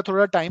 आपका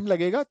थोड़ा time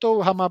लगेगा,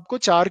 तो हम आपको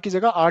 4 की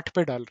जगह 8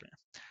 पे डाल रहे हैं.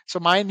 So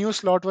my new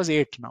slot was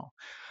 8 now.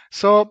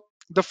 So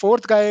the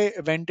fourth guy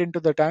went into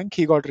the tank,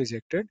 he got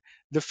rejected.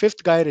 The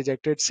fifth guy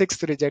rejected,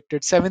 sixth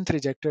rejected, seventh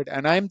rejected.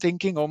 And I'm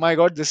thinking, oh my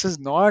God, this is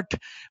not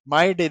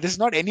my day. This is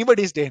not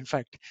anybody's day, in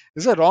fact.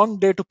 This is a wrong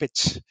day to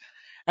pitch.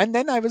 And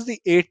then I was the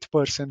eighth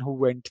person who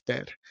went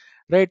there.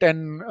 Right.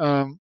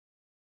 While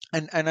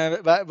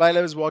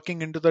I was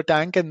walking into the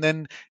tank, and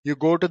then you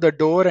go to the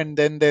door, and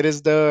then there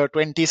is the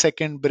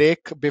 20-second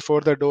break before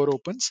the door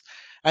opens.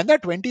 And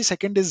that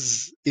 20-second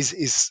is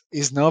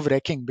nerve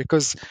wracking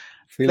because,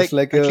 Feels like,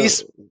 like at a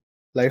least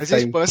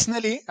lifetime.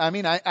 personally, I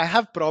mean, I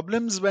have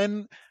problems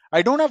when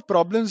I don't have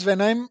problems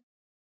when I'm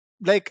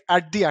like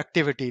at the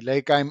activity,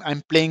 like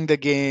I'm playing the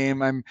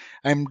game,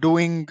 I'm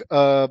doing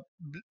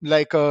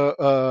like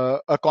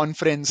a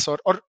conference,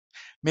 or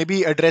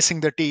maybe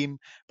addressing the team.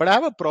 But I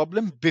have a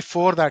problem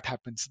before that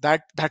happens.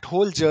 That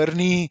whole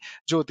journey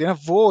जो होती है ना,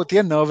 वो होती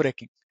है nerve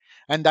wracking.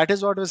 And that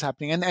is what was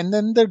happening. And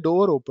then the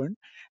door opened,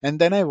 and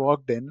then I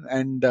walked in,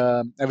 and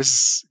I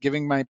was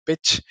giving my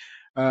pitch.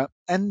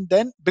 And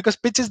then, because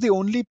pitch is the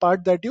only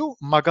part that you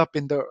mug up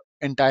in the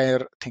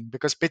entire thing,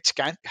 because pitch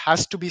can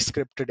has to be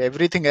scripted,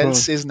 everything Hmm.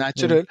 else is Hmm.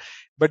 natural,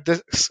 but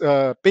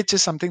the pitch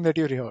is something that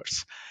you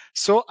rehearse.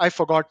 So I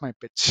forgot my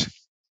pitch.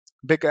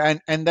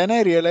 And then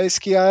I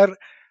realized कि यार,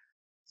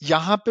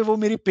 यहाँ पे वो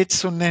मेरी pitch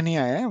सुनने नहीं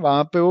आया है,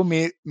 वहां पे वो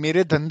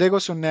मेरे धंधे को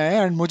सुनने आया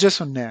है, एंड मुझे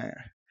सुनने आया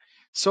है.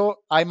 So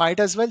I might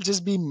as well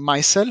just be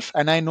myself,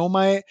 and I know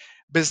my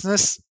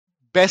business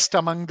best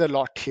among the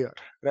lot here,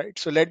 right?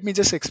 So let me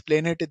just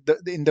explain it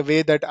in the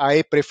way that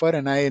I prefer,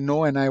 and I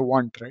know, and I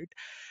want, right?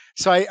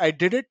 So I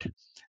did it,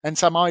 and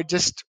somehow it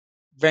just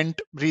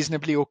went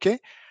reasonably okay.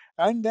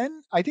 And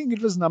then I think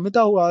it was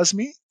Namita who asked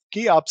me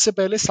कि आपसे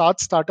पहले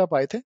 7 startup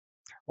आए थे,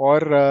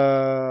 और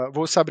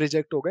वो सब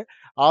reject हो गए.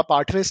 आप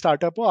 8वें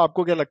स्टार्टअप हो,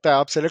 आपको क्या लगता है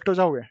आप सेलेक्ट हो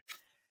जाओगे?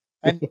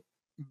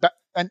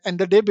 And and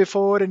the day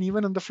before, and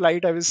even on the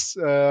flight, I was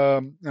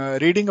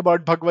reading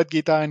about Bhagavad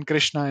Gita and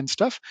Krishna and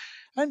stuff.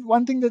 And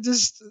one thing that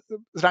just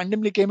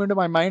randomly came into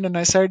my mind, and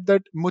I said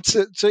that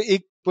मुझसे so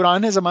एक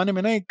पुराने जमाने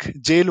में ना एक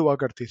jail हुआ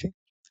करती थी.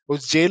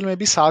 उस जेल में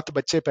भी 7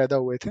 बच्चे पैदा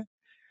हुए थे,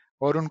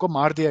 और उनको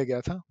मार दिया गया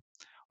था,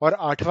 और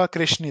 8वां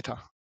कृष्ण ही था,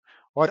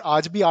 और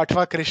आज भी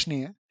 8वां कृष्ण ही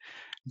है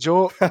जो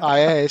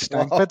आया है इस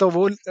टैंक पे, Wow. तो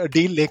वो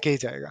डील लेके ही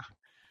जाएगा.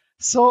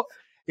 So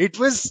it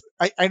was,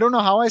 I don't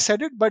know how I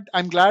said it, but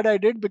I'm glad I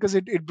did, because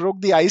it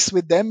broke the ice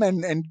with them,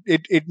 and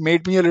it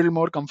made me a little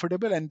more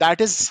comfortable. And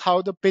that is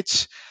how the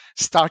pitch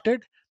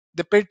started.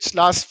 The pitch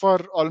lasts for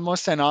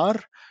almost an hour.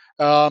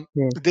 Hmm.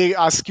 They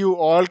ask you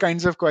all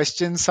kinds of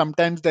questions.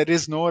 Sometimes there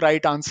is no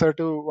right answer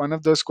to one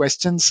of those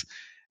questions,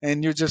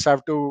 and you just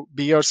have to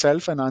be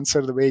yourself and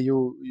answer the way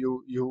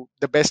you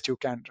the best you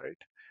can, right?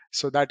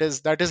 So that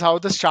is how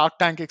the Shark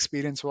Tank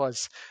experience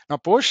was. Now,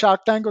 post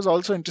Shark Tank was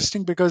also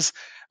interesting because,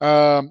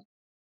 um,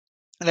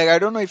 like, I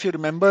don't know if you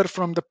remember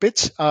from the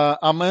pitch,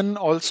 Aman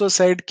also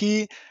said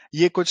कि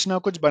ये कुछ ना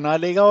कुछ बना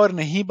लेगा, और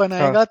नहीं हाँ.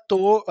 बनाएगा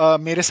तो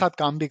मेरे साथ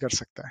काम भी कर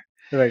सकता है,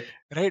 Right.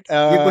 right?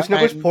 ये कुछ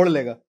ना कुछ And फोड़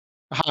लेगा.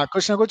 हाँ,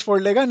 कुछ ना कुछ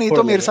फोड़ लेगा, नहीं फोड़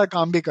तो मेरे लेगा। साथ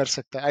काम भी कर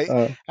सकता है। आई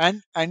हाँ,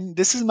 and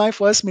this is my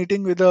first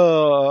meeting with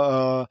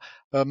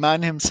a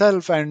man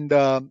himself, and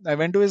I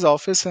went to his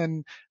office,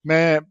 and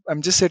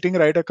I'm just sitting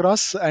right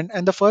across,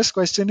 and the first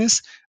question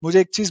is, मुझे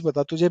एक चीज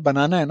बता, तुझे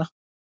बनाना है ना?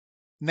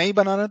 नहीं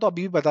बनाना है तो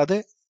अभी भी बता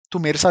दे, तू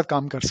मेरे साथ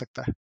काम कर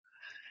सकता है।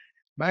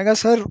 मैं कहा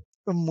सर,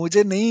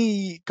 मुझे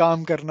नहीं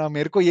काम करना,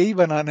 मेरे को यही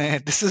बनाना है,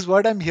 this is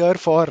what I am here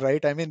for,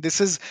 right? I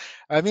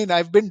mean I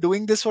have been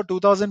doing this for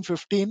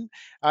 2015.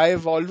 I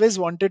have always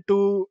wanted to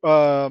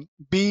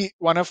be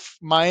one of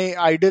my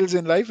idols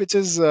in life, which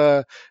is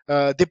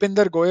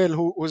Dipinder Goyal,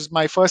 who was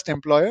my first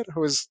employer,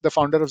 who is the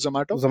founder of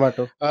Zomato.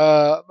 Zomato.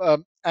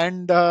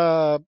 And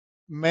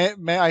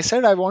मैं I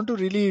said I want to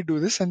really do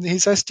this, and he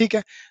says ठीक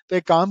है, तो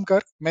एक काम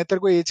कर, मैं तेरे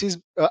को ये चीज,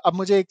 अब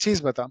मुझे एक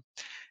चीज बता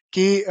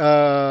कि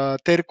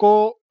तेरे को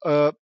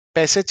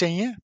पैसे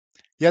चाहिए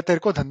या तेरे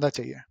को धंधा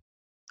चाहिए,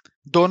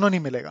 दोनों नहीं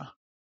मिलेगा।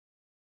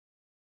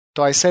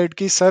 तो आई सेड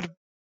कि सर,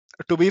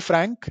 टू बी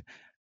फ्रैंक,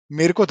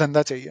 मेरे को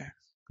धंधा चाहिए,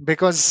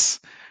 बिकॉज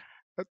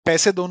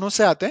पैसे दोनों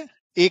से आते हैं,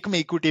 एक में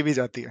इक्विटी भी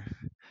जाती है।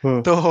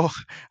 हम्म। तो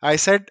I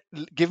said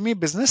give me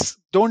business,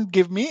 don't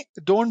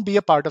be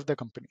a part of the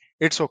company,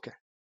 it's okay.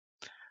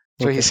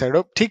 So he okay. Said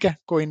ओ ठीक है,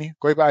 कोई नहीं,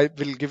 कोई, I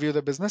will give you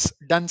the business,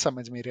 done,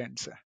 समझ मेरे एंड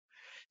से।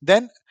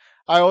 Then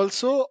I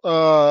also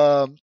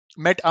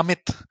met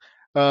Amit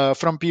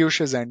from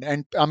Piyush's end,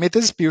 and Amit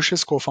is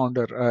Piyush's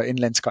co-founder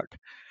in Lenskart.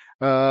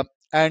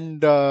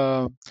 And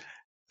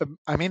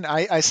I mean,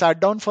 I sat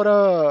down for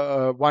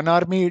a 1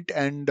 hour meet,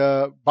 and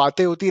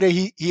बातें होती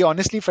रही. He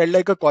honestly felt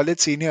like a college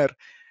senior,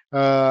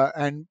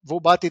 and वो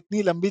बात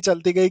इतनी लंबी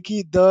चलती गई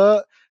कि the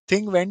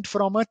thing went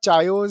from a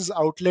Chayo's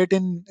outlet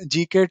in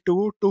GK2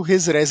 to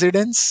his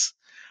residence,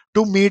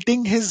 to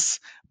meeting his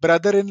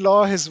brother-in-law,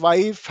 his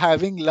wife,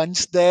 having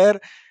lunch there,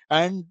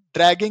 and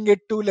dragging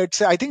it to,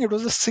 let's say, I think it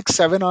was a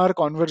 6-7 hour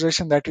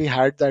conversation that we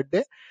had that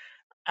day.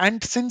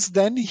 And since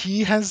then he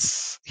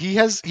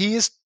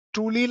is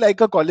truly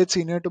like a college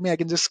senior to me. I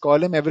can just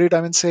call him every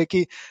time and say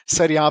कि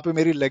sir यहाँ पे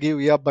मेरी लगी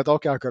हुई है, आप बताओ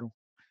क्या करूं।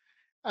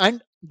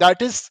 And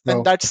that is,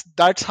 and wow.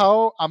 that's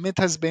how Amit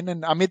has been,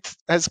 and Amit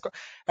has,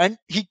 and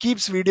he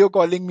keeps video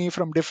calling me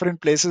from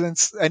different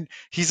places, and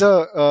he's a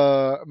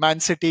Man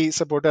City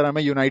supporter,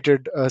 I'm a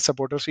United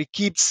supporter, so he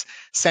keeps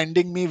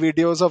sending me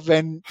videos of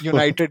when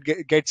United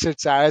gets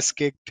its ass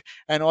kicked,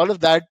 and all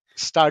of that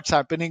starts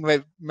happening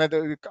where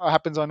it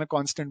happens on a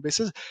constant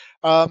basis.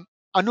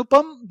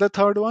 Anupam, the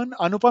third one,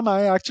 Anupam,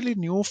 I actually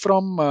knew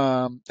from,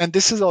 and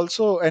this is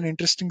also an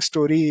interesting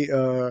story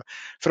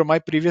from my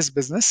previous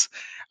business.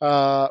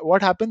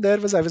 What happened there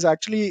was I was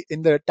actually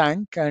in the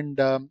tank,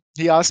 and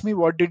he asked me,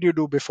 what did you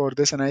do before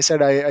this? And I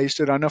said, I used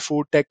to run a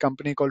food tech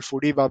company called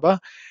Foodie Baba.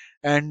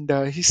 And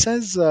he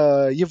says,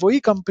 ये वही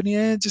company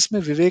है जिसमें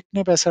विवेक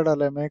ने पैसा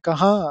डाला है? मैं कहा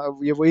हाँ,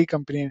 ये वही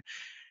कंपनी है।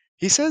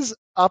 ही सेज,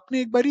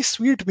 आपने एक बारी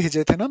स्वीट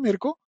भेजे थे ना मेरे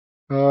को?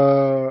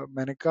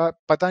 मैंने कहा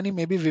पता नहीं,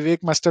 may be Vivek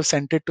must have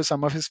sent it to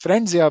some of his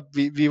friends, या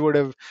we would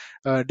have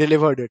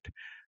delivered it.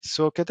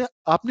 सो कहते हैं,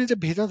 आपने जब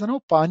भेजा था ना,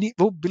 वो पानी,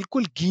 वो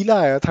बिल्कुल गीला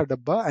आया था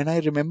डब्बा, एंड आई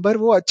रिमेम्बर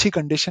वो अच्छी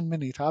कंडीशन में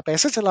नहीं था, आप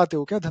ऐसे चलाते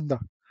हो क्या धंधा?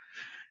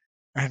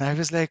 And I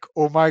was like,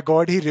 oh my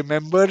God, he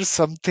remembers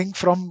something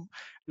from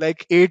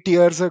like 8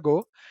 years ago.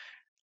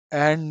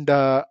 And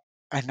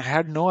I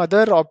had no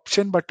other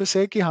option but to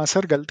say कि हाँ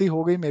सर, गलती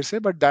हो गई मेरे से,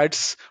 but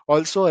that's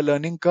also a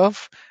learning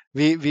curve.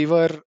 We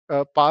were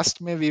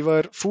past में we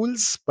were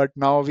fools, but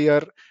now we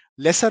are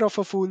lesser of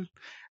a fool.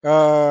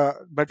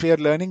 But we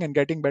are learning and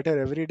getting better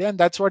every day, and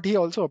that's what he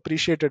also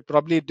appreciated.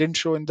 Probably it didn't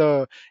show in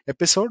the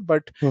episode,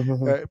 but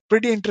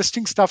pretty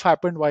interesting stuff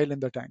happened while in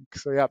the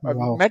tank. So yeah, I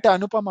wow. met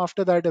Anupam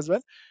after that as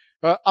well.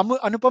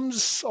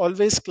 Anupam's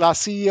always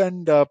classy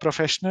and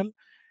professional.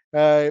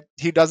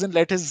 He doesn't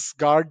let his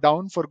guard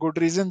down for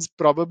good reasons,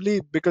 probably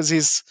because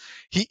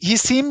he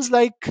seems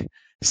like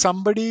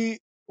somebody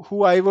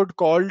who I would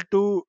call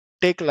to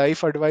take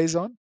life advice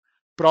on.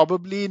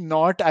 Probably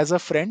not as a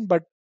friend,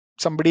 but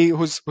somebody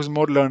who's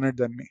more learned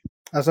than me.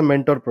 As a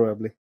mentor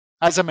probably.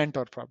 As a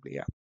mentor, probably,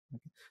 yeah.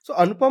 So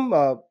Anupam,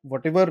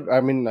 whatever I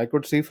mean, I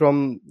could see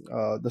from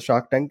the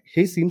Shark Tank,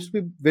 he seems to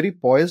be very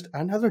poised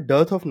and has a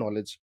dearth of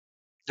knowledge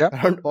Yeah,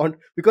 around on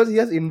because he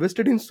has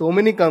invested in so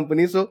many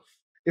companies. So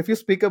if you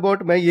speak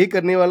about मैं ये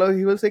करने वाला हूँ,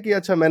 he will say कि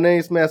अच्छा मैंने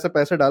इसमें ऐसे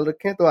पैसे डाल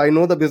रखे हैं, तो I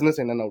know the business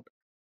in and out.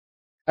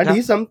 And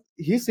yeah,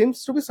 he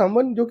seems to be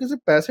someone जो किसी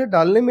पैसे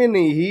डालने में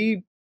नहीं,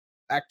 he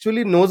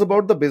actually knows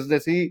about the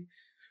business. He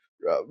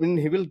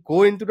will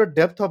go into the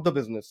depth of the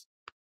business.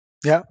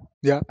 yeah,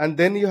 yeah. And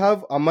then you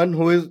have Aman,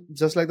 who is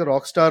just like the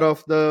rock star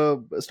of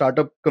the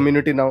startup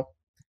community now.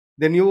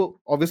 Then you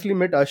obviously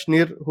met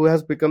Ashnir, who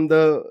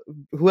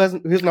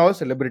is now a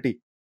celebrity.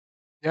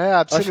 Yeah,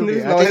 yeah, Ashnir absolutely.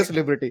 is I now a think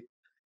celebrity.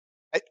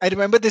 I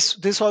remember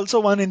this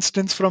also one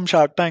instance from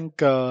Shark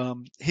Tank.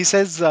 He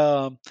says,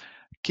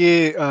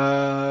 कि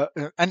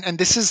and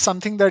this is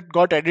something that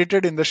got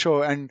edited in the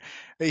show, and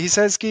he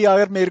says कि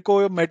अगर मेरे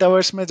को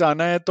metaverse में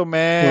जाना है तो Hmm.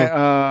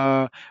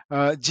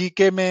 मैं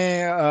जीके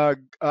में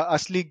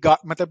असली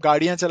मतलब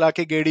गाड़ियां चला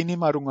के गेड़ी नहीं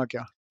मारूंगा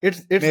क्या? It's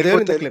मेरे there को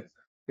in the clip.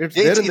 It's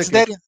there in the it's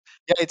there, clip.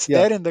 Yeah, it's Yeah.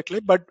 there in the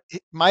clip, but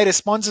my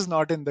response is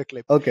not in the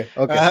clip. Okay.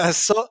 Okay.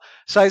 So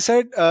I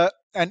said,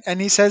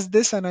 and he says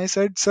this, and I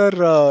said,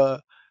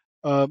 sir,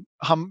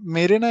 हम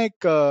मेरे ना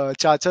एक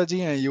चाचा जी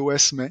हैं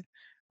US में,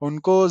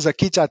 उनको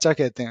जकी चाचा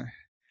कहते हैं।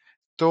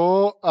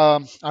 तो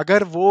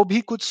अगर वो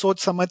भी कुछ सोच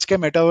समझ के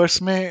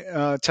मेटावर्स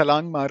में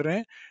छलांग मार रहे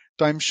हैं,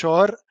 तो I am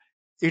sure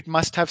it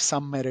must have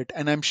some merit,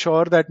 and I'm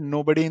sure that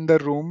nobody in the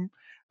room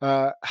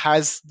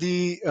has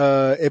the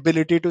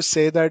ability to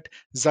say that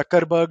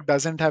Zuckerberg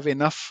doesn't have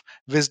enough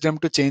wisdom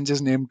to change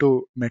his name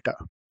to Meta.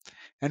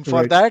 And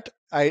for Right. that,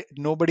 I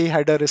nobody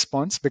had a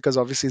response, because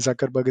obviously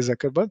Zuckerberg is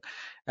Zuckerberg.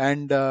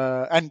 And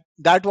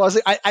that was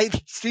it. I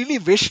really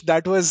wish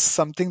that was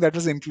something that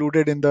was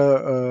included in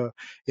the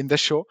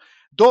show,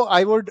 though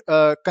I would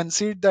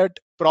concede that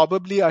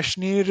probably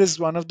Ashneer is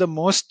one of the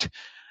most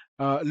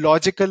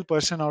logical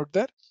person out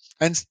there.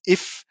 And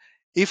if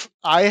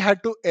I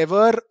had to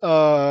ever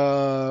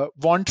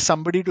want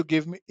somebody to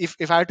give me,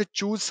 if I had to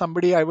choose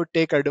somebody I would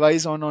take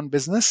advice on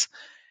business,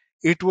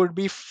 it would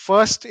be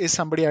first is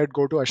somebody I'd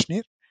go to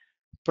Ashneer,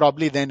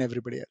 probably then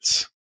everybody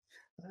else.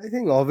 I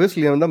think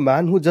obviously I'm the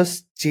man who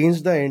just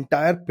changed the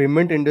entire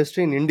payment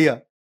industry in India.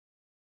 I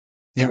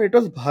Yeah, mean, it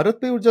was Bharat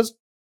Pay who just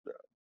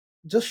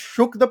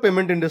shook the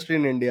payment industry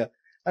in India.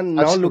 And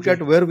now look absolutely.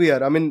 at where we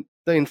are. I mean,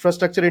 the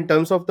infrastructure in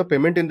terms of the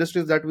payment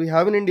industries that we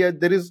have in India,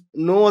 there is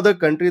no other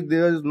country,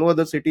 there is no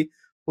other city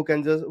who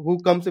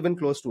comes even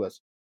close to us.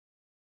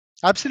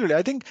 Absolutely.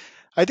 I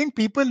think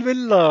people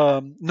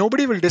will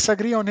nobody will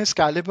disagree on his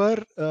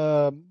caliber,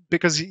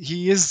 because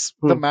he is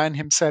the Hmm. man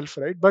himself,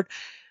 right? But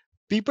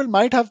people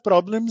might have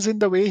problems in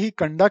the way he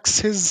conducts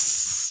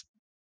his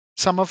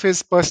some of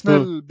his Hmm.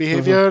 personal Hmm.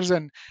 behaviors,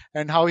 and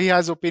how he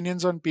has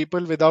opinions on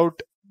people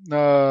without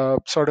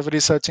sort of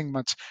researching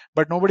much.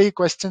 But nobody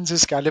questions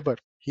his caliber.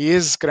 He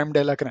is creme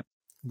de la creme.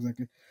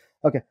 Exactly.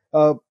 Okay.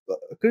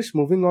 Chris,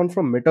 moving on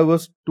from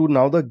metaverse to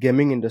now the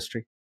gaming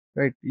industry,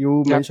 right?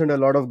 You Yeah. mentioned a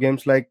lot of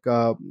games like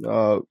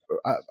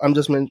I'm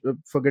just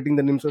forgetting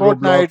the names of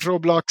Fortnite, Roblox,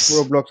 Roblox,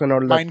 Roblox, and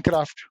all that.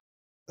 Minecraft.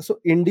 So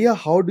India,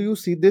 how do you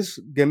see this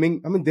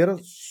gaming? I mean, there are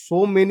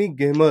so many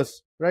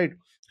gamers, right?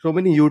 So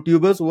many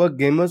YouTubers who are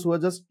gamers who are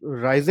just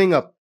rising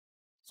up.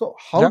 So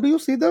how Yeah. do you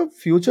see the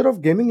future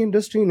of gaming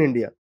industry in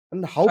India,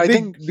 and how I big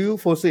think do you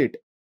foresee it?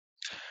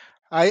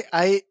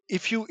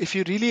 if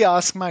you really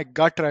ask my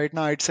gut right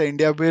now, I'd say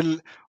India will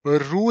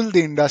rule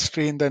the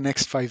industry in the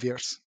next 5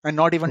 years, and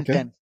not even Okay.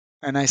 10.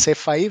 And I say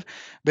five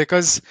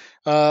because,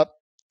 uh,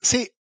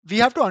 see, we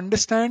have to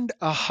understand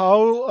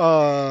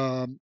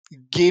how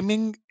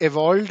gaming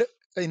evolved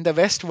in the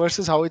West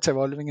versus how it's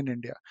evolving in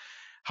India.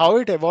 How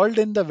it evolved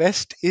in the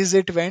West is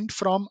it went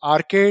from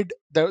arcade,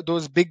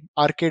 those big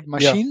arcade Yeah.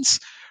 machines,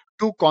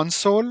 to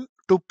console,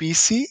 to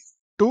PC,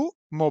 to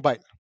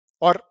mobile,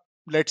 or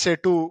let's say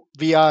to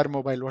VR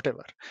mobile,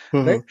 whatever.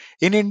 Right?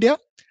 Mm-hmm. In India,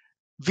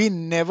 we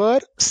never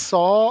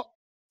saw.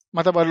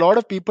 A lot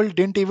of people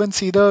didn't even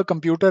see the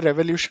computer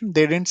revolution.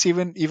 They didn't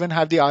even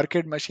have the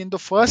arcade machine. The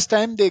first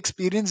time they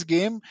experienced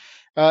game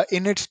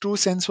in its true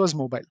sense was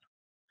mobile.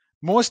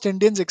 Most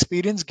Indians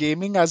experience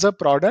gaming as a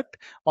product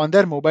on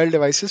their mobile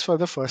devices for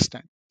the first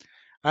time.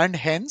 And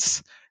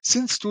hence,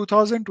 since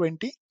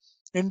 2020,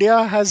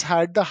 India has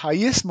had the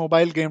highest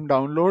mobile game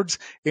downloads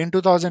in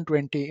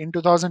 2020, in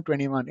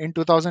 2021, in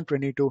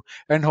 2022,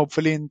 and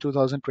hopefully in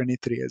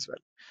 2023 as well.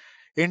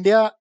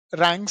 India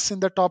ranks in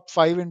the top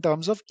 5 in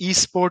terms of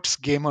esports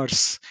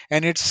gamers,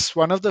 and it's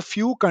one of the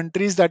few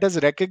countries that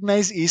has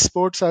recognized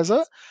esports as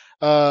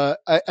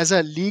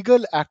a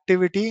legal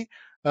activity,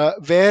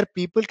 where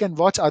people can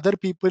watch other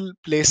people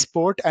play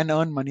sport and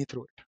earn money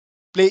through it.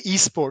 Play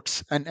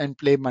esports and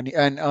play money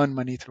and earn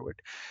money through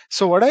it.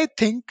 So what I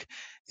think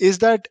is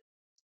that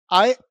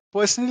I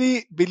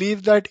personally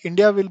believe that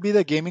India will be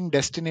the gaming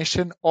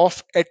destination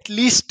of at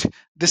least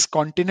this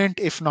continent,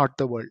 if not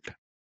the world.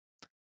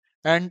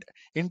 And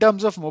in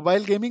terms of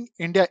mobile gaming,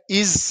 India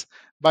is,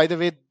 by the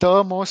way,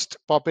 the most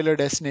popular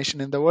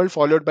destination in the world,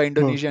 followed by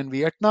Indonesia and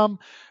Vietnam.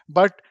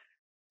 But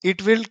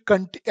it will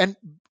and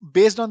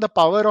based on the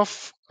power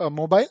of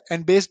mobile,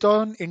 and based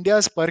on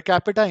India's per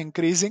capita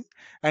increasing,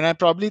 and I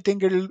probably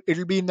think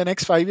it'll be in the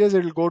next 5 years,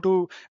 it'll go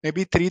to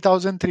maybe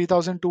 3,000,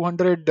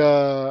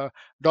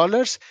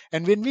 $3,200.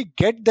 And when we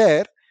get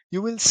there,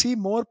 you will see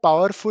more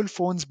powerful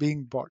phones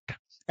being bought,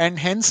 and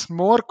hence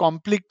more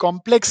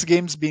complex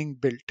games being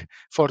built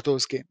for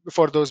those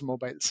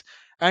mobiles,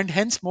 and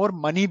hence more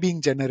money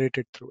being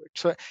generated through it.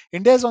 So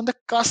India is on the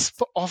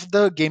cusp of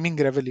the gaming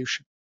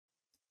revolution.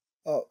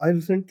 I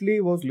recently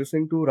was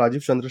listening to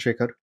Rajiv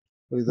Chandrasekhar,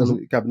 who is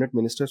Mhm. a cabinet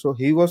minister. So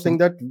he was Mhm. saying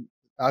that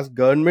as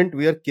government,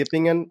 we are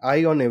keeping an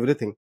eye on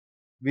everything.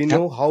 We Yeah.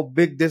 know how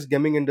big this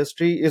gaming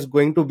industry is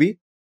going to be,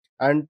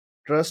 and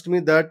trust me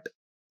that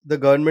the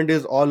government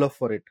is all up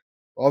for it.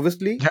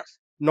 Obviously, Yeah.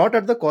 not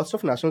at the cost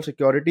of national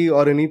security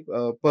or any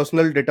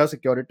personal data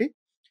security.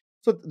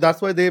 So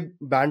that's why they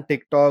banned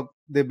TikTok,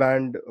 they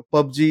banned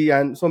PUBG,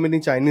 and so many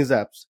Chinese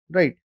apps,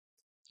 right?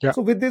 Yeah.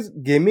 So with this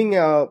gaming,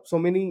 so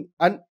many,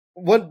 and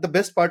what the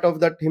best part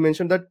of that, he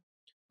mentioned that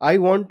I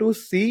want to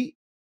see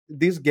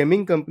these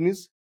gaming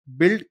companies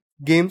build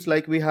games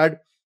like we had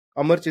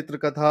Amar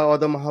Chitrakatha or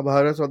the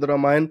Mahabharata or the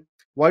Ramayana.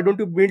 Why don't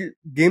you build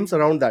games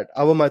around that,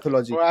 our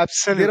mythology? Oh, There are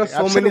absolutely,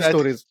 so many absolutely. I think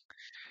stories.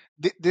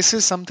 this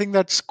is something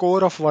that's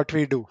core of what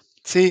we do.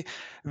 See,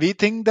 we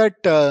think that.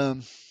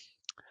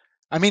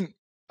 I mean,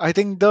 I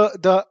think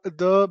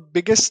the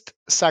biggest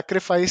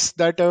sacrifice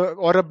that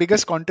or a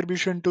biggest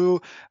contribution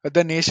to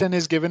the nation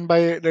is given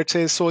by, let's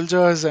say,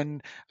 soldiers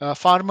and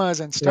farmers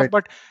and stuff. Right.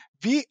 But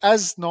we,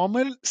 as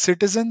normal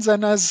citizens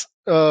and as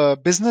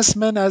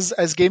businessmen,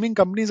 as gaming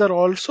companies, are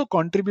also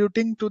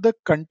contributing to the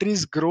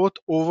country's growth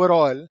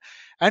overall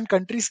and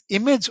country's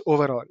image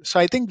overall. So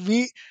I think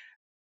the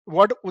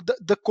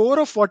core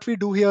of what we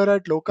do here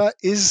at Loka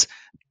is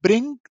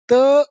bring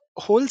the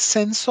whole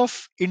sense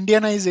of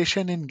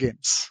Indianization in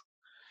games,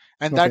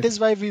 and that Okay. is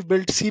why we've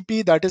built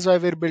CP. That is why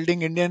we're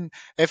building Indian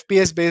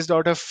FPS based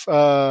out of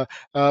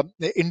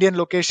Indian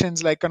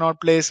locations like Connaught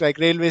Place, like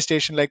railway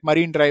station, like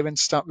Marine Drive, and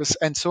stuff,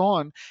 and so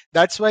on.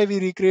 That's why we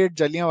recreate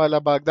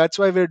Jallianwala Bagh. That's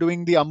why we're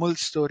doing the Amul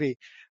story.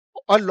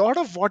 A lot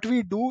of what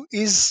we do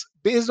is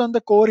based on the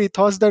core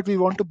ethos that we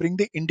want to bring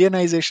the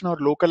Indianization or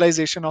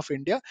localization of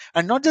India,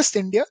 and not just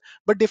India,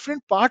 but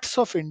different parts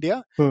of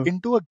India Hmm.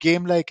 into a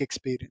game-like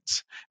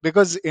experience.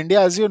 Because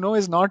India, as you know,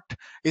 is not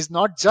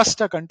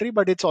just a country,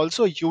 but it's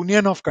also a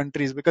union of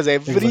countries. Because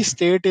every Exactly.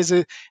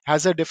 state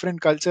has a different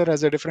culture,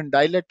 has a different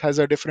dialect, has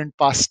a different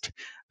past,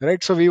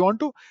 right? So we want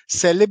to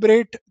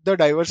celebrate the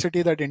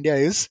diversity that India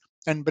is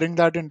and bring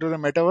that into the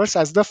metaverse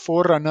as the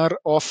forerunner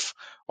of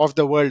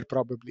the world,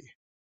 probably.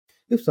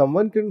 If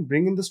someone can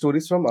bring in the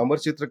stories from Amar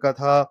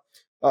Chitrakatha,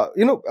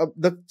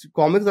 the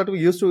comics that we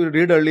used to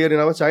read earlier in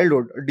our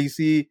childhood,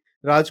 DC,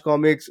 Raj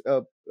Comics,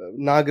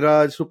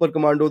 Nagraj, Super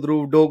Commando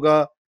Dhruv,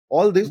 Doga,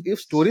 all these,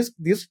 these stories,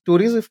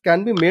 if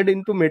can be made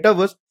into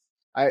metaverse,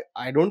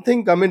 I don't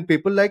think, I mean,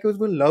 people like us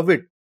will love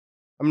it.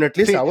 I mean, at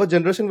least See, our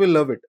generation will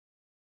love it.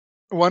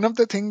 one of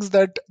the things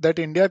that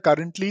India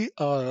currently,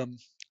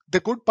 the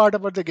good part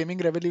about the gaming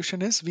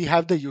revolution is we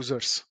have the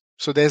users.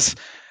 So there's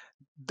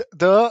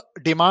the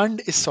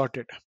demand is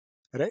sorted,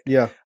 right?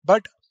 Yeah.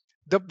 But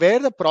the where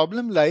the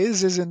problem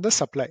lies is in the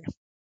supply.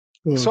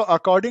 Hmm. So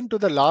according to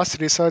the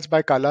last research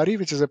by Kalari,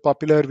 which is a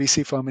popular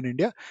VC firm in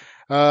India,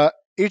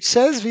 it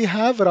says we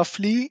have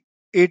roughly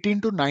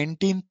 18 to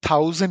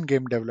 19,000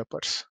 game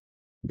developers,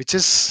 which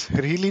is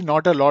really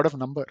not a lot of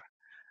number,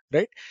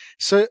 right?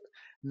 So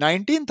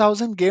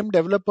 19,000 game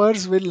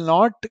developers will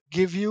not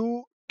give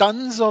you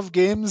tons of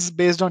games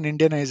based on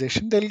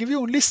Indianization. They'll give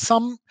you only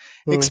some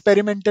Hmm.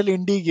 experimental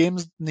indie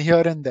games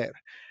here and there.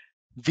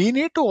 We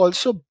need to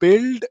also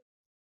build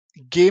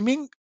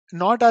gaming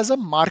not as a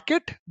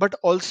market but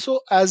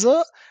also as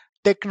a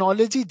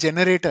technology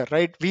generator,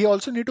 right? We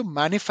also need to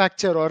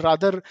manufacture, or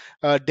rather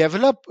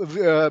develop,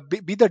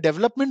 be the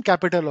development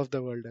capital of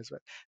the world as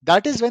well.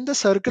 That is when the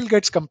circle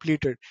gets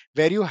completed,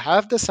 where you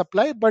have the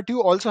supply but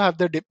you also have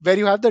where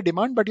you have the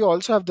demand but you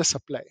also have the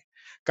supply.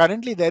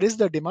 Currently there is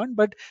the demand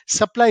but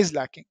supply is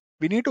lacking.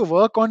 We need to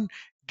work on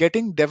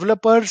getting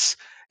developers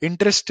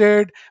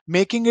interested,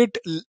 making it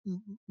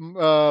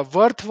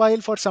worthwhile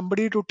for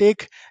somebody to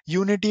take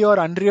Unity or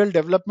Unreal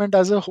development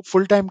as a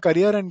full-time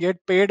career and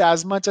get paid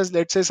as much as,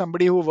 let's say,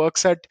 somebody who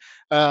works at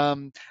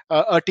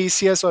a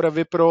TCS or a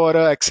Wipro or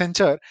a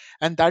Accenture.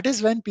 And that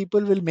is when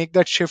people will make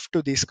that shift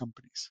to these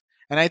companies.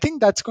 And I think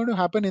that's going to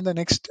happen in the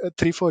next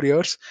 3 4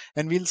 years,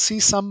 and we'll see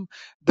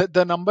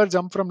the number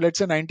jump from, let's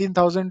say,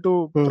 19,000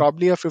 to Hmm.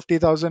 probably a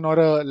 50,000 or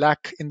a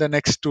lakh in the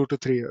next 2 to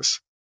 3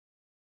 years.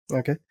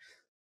 Okay.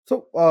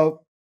 So,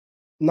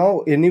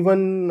 now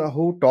anyone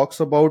who talks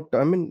about,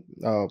 I mean,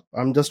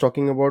 I'm just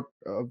talking about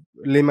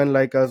laymen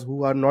like us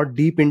who are not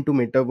deep into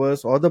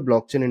metaverse or the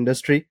blockchain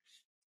industry.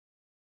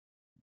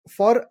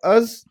 For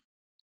us,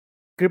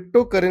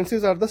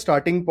 cryptocurrencies are the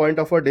starting point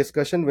of our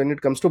discussion when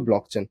it comes to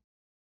blockchain,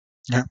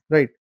 Yeah.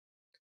 right?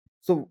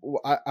 So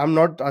I'm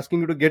not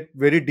asking you to get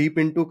very deep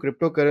into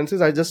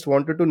cryptocurrencies. I just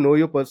wanted to know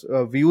your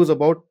views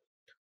about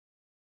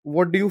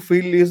what do you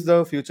feel is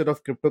the future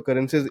of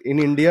cryptocurrencies in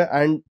India,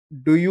 and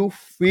do you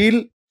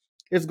feel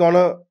it's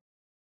gonna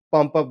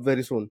pump up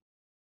very soon?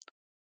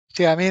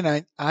 See, I mean,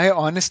 I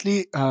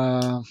honestly,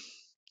 I'll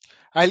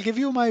give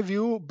you my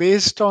view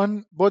based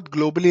on both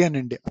globally and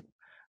India.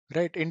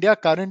 Right, India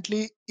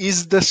currently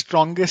is the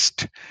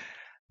strongest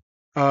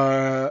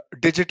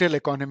digital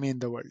economy in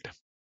the world.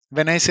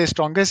 When I say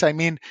strongest, I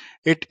mean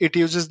it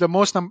uses the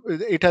most.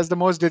 It has the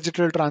most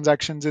digital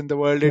transactions in the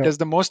world. It Yeah. has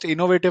the most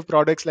innovative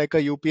products like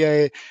a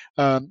UPI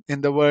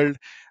in the world.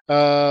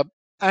 Uh,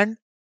 and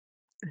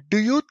do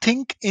you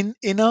think in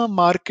a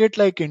market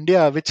like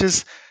India, which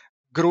is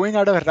growing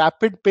at a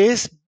rapid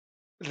pace,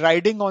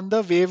 riding on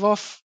the wave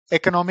of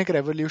economic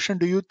revolution,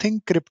 do you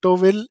think crypto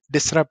will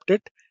disrupt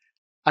it?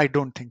 I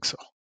don't think so.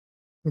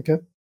 Okay.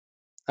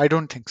 I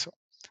don't think so.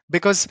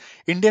 Because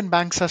Indian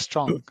banks are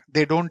strong.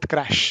 They don't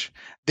crash.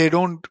 They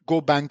don't go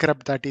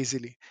bankrupt that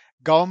easily.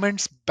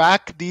 Governments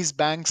back these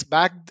banks,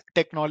 back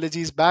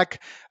technologies,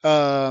 back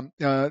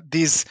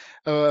these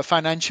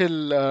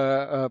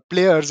financial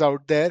players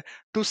out there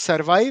to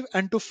survive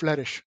and to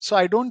flourish. So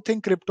I don't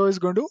think crypto is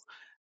going to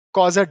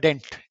cause a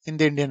dent in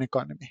the Indian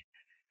economy.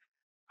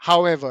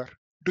 However,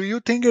 do you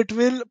think it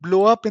will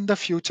blow up in the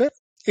future?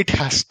 It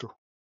has to.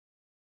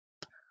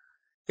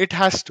 It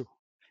has to.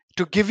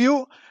 To give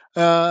you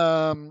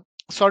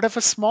sort of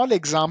a small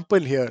example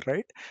here,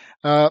 right?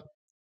 Uh,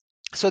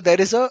 so there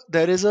is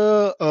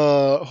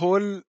a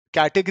whole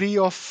category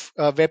of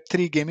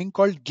Web3 gaming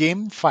called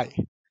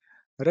GameFi,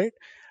 right?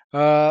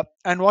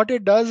 And what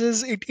it does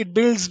is it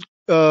builds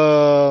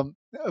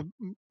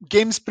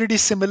games pretty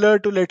similar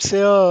to, let's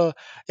say, a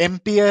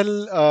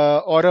MPL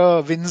or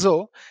a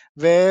Winzo,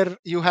 where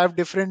you have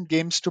different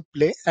games to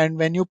play, and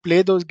when you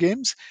play those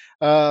games,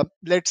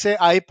 let's say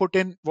I put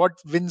in what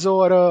Winzo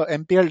or a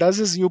MPL does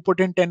is you put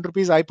in 10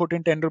 rupees, I put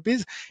in 10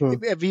 rupees, Hmm.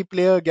 we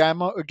play a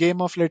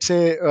game of, let's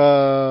say,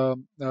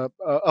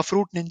 a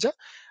Fruit Ninja,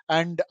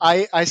 and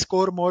I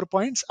score more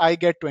points, I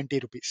get 20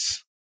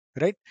 rupees,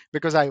 right?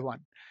 Because I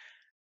won.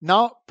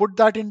 Now put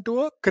that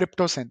into a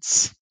crypto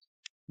sense.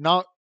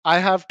 Now I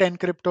have 10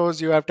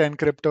 cryptos, you have 10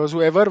 cryptos.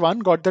 Whoever won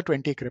got the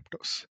 20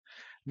 cryptos.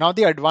 Now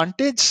the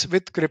advantage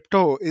with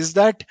crypto is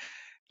that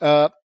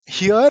uh,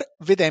 here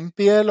with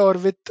MPL or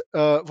with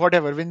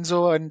whatever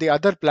Winzo and the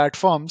other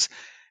platforms,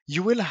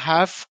 you will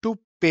have to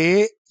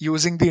pay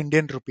using the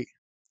Indian rupee,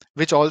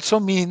 which also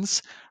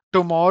means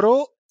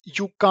tomorrow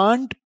you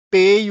can't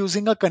pay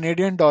using a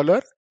Canadian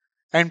dollar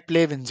and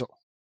play Winzo,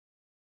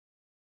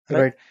 right?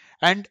 Right.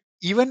 And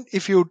even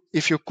if you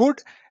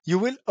could, you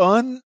will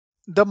earn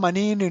the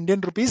money in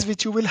Indian rupees,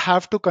 which you will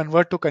have to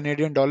convert to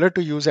Canadian dollar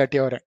to use at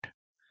your end,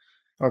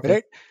 Okay.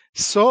 right?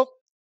 So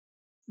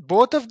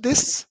both of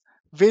this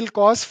will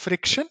cause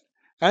friction,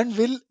 and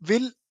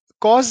will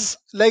cause,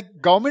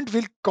 like, government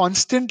will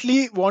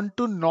constantly want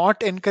to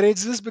not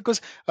encourage this, because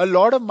a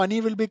lot of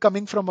money will be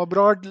coming from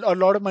abroad, a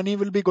lot of money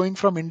will be going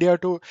from India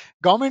to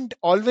government.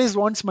 Always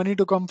wants money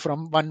to come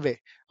from one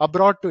way,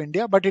 abroad to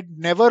India, but it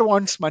never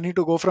wants money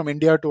to go from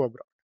India to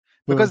abroad,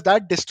 Hmm. because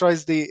that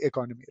destroys the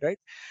economy, right?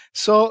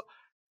 So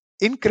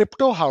in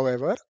crypto,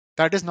 however,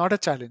 that is not a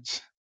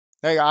challenge.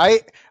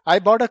 Like, I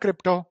bought a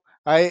crypto,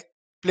 I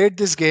played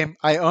this game,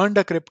 I earned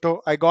a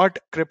crypto, I got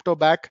crypto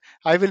back.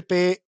 I will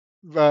pay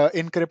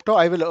in crypto,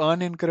 I will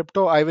earn in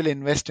crypto, I will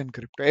invest in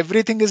crypto.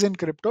 Everything is in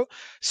crypto.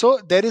 So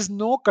there is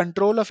no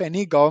control of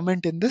any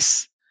government in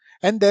this,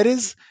 and there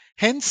is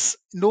hence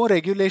no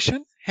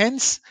regulation.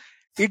 Hence,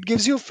 it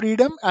gives you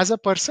freedom as a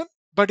person,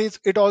 but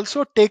it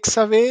also takes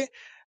away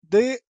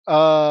the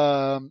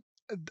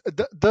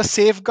the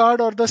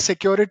safeguard or the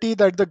security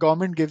that the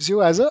government gives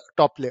you as a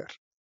top layer.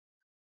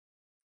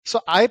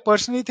 So I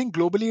personally think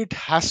globally it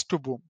has to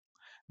boom,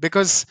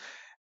 because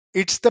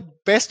it's the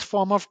best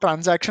form of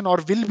transaction, or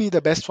will be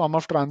the best form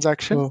of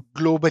transaction Hmm.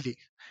 globally.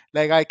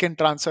 Like, I can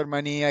transfer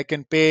money, I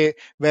can pay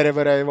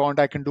wherever I want,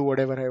 I can do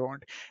whatever I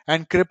want.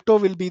 And crypto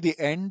will be the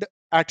end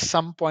at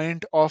some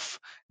point of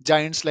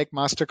giants like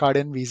MasterCard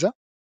and Visa.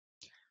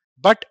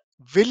 But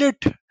will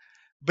it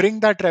bring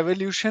that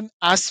revolution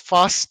as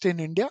fast in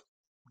India?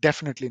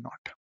 Definitely not.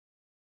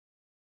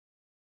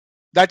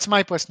 That's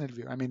my personal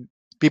view. I mean,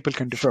 people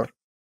can differ. Sure.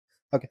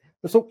 Okay.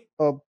 So,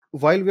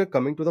 while we are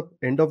coming to the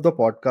end of the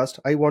podcast,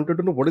 I wanted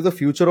to know what is the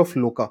future of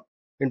Loka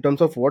in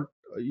terms of what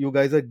you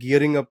guys are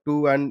gearing up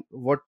to and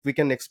what we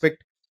can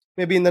expect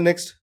maybe in the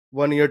next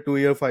 1 year, 2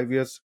 year, 5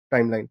 years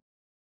timeline.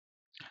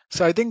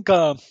 So I think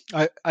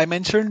I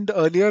mentioned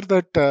earlier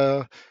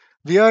that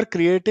we are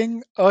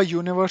creating a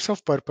universe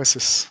of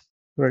purposes,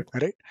 Right.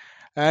 right?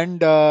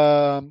 And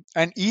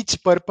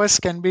each purpose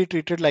can be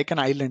treated like an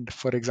island,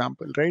 for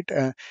example, right?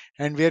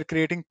 And we are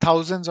creating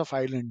thousands of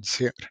islands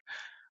here.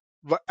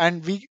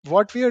 And we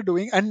what we are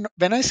doing, and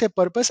when I say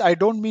purpose, I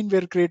don't mean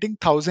we're creating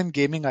 1,000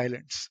 gaming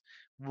islands.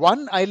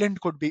 One island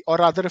could be, or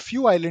rather a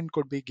few island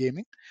could be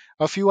gaming.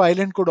 A few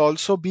island could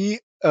also be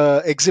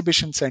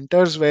exhibition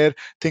centers, where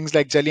things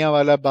like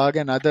Jallianwala Bagh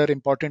and other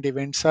important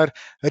events are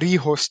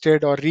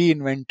rehosted or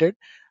reinvented.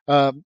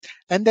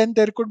 And then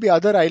there could be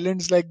other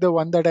islands like the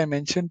one that I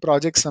mentioned,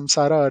 Project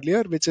Samsara,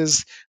 earlier, which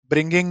is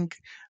bringing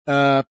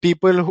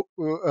people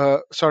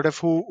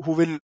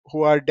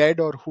who are dead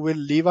or who will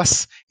leave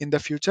us in the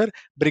future,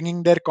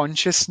 bringing their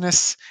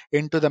consciousness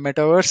into the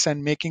metaverse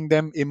and making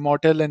them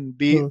immortal and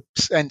be Hmm.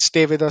 and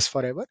stay with us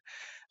forever.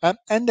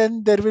 And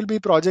then there will be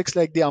projects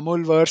like the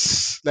Amul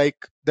verse, like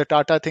the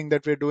Tata thing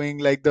that we're doing,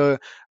 like the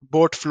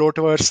boat float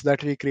verse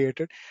that we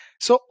created.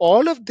 So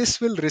all of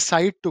this will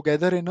reside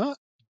together in a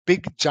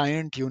big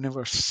giant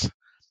universe.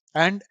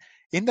 And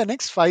in the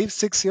next 5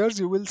 6 years,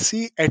 you will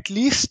see at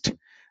least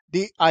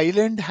the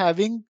island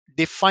having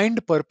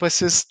defined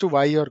purposes to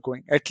why you're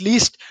going. At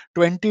least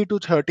 20 to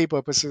 30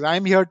 purposes.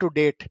 I'm here to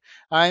date.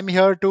 I'm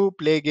here to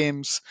play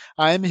games.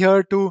 I'm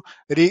here to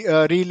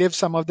relive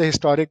some of the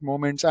historic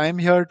moments. I'm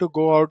here to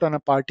go out on a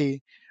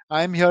party.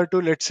 I'm here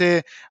to, let's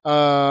say,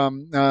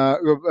 um, uh,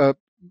 uh,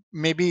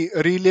 maybe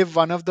relive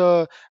one of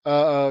the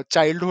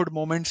childhood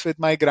moments with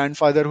my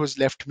grandfather who's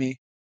left me.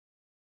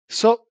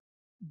 So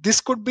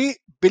this could be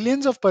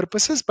billions of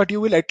purposes, but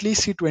you will at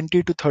least see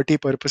 20 to 30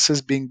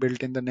 purposes being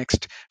built in the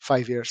next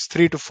 5 years,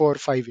 3 to 4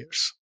 5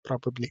 years,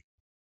 probably.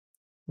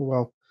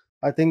 Wow.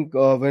 I think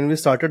when we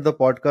started the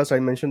podcast, I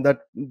mentioned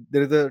that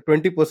there is a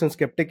 20%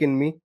 skeptic in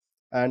me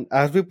and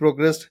as we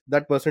progressed,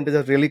 that percentage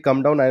has really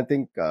come down. I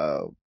think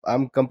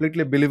I'm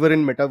completely a believer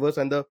in metaverse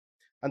and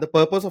the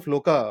purpose of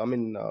Loka. I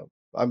mean,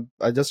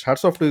 I just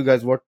hats off to you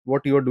guys.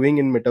 What you are doing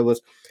in metaverse.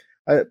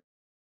 I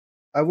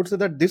I would say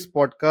that this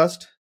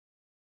podcast,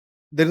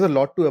 there is a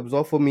lot to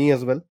absorb for me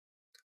as well.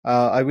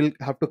 I will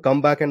have to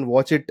come back and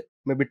watch it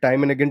maybe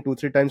time and again, 2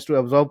 3 times, to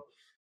absorb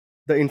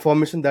the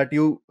information that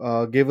you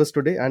gave us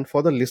today. And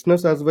for the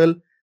listeners as well,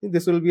 I think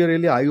this will be a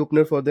really eye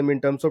opener for them in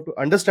terms of to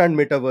understand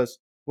metaverse.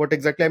 What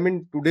exactly, I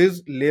mean,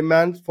 today's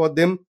layman, for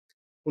them,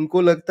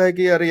 उनको लगता है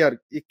कि अरे यार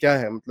ये क्या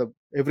है, मतलब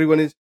everyone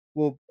is,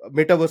 वो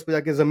metaverse पे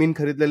जाके जमीन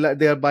खरीद ले,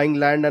 they are buying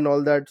land and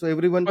all that. So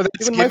everyone, Oh,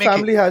 that's even my gimmicking.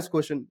 family has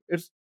question.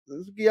 It's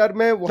कि यार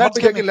मैं वहां That's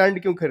पे जाके gimmicking.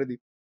 land क्यों खरीदी.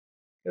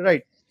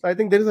 Right. So I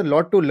think there is a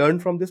lot to learn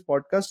from this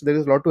podcast. There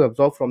is a lot to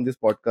absorb from this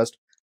podcast.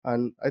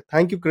 And I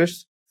thank you,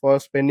 Chris, for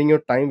spending your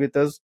time with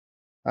us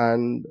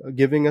and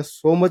giving us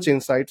so much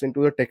insights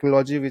into the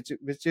technology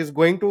which is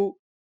going to,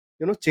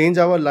 change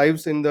our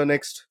lives in the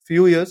next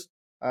few years,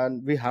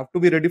 and we have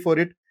to be ready for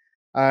it.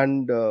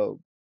 And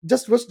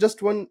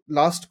just one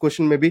last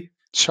question, maybe.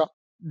 Sure.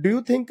 Do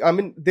you think, I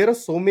mean, there are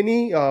so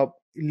many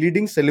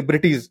leading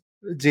celebrities,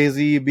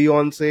 Jay-Z,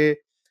 Beyonce,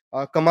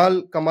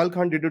 Kamal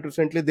Khan did it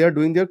recently. They are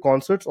doing their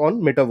concerts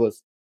on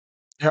metaverse.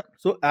 Yeah.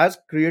 So as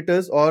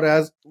creators or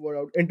as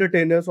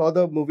entertainers or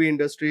the movie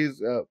industries,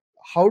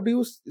 how do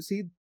you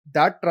see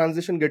that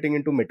transition getting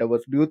into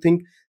metaverse? Do you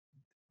think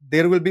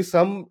there will be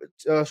some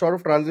sort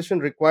of transition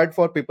required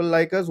for people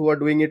like us who are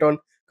doing it on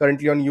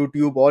currently on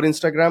YouTube or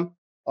Instagram,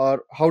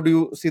 or how do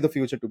you see the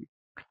future to be?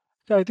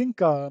 So I think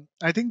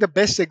the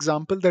best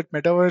example that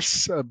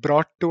Metaverse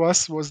brought to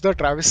us was the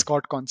Travis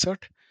Scott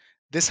concert.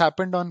 This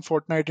happened on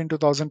Fortnite in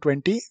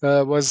 2020.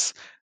 Was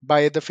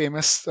by the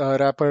famous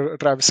rapper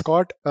Travis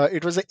Scott.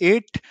 It was an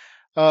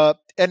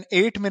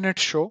 8-minute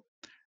show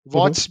Hmm.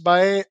 watched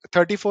by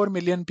 34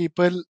 million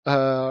people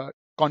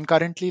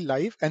concurrently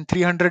live and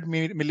 300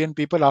 million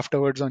people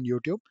afterwards on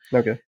YouTube.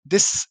 Okay.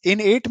 This in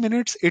 8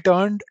 minutes it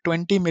earned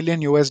 20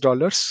 million US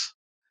dollars.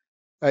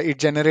 It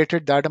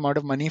generated that amount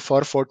of money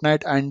for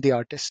Fortnite and the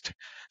artist.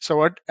 So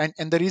what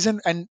and the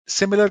reason and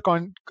similar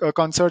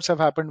concerts have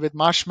happened with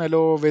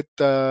Marshmello, with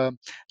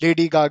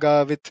Lady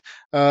Gaga, with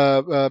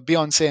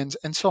Beyonce,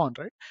 and so on,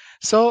 right?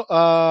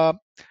 So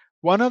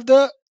one of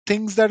the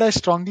things that I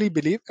strongly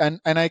believe,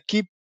 and I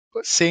keep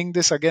saying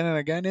this again and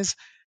again, is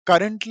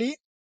currently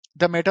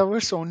the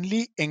metaverse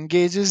only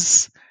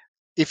engages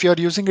if you're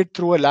using it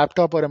through a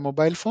laptop or a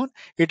mobile phone.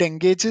 It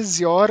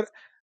engages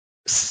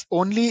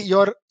only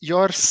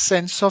your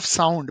sense of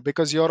sound,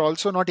 because you're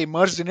also not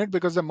immersed in it,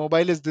 because the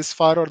mobile is this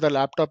far or the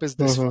laptop is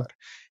this Hmm. far.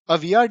 A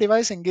VR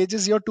device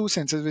engages your two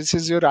senses, which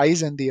is your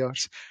eyes and the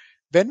ears.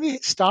 When we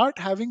start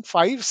having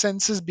five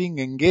senses being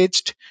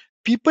engaged,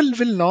 people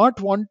will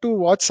not want to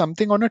watch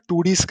something on a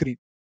 2D screen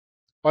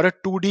or a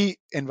 2D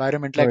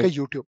environment like a Right.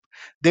 YouTube.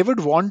 They would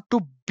want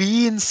to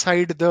be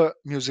inside the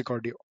music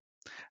audio.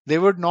 They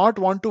would not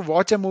want to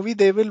watch a movie.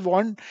 They will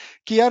want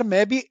कि यार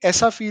मैं भी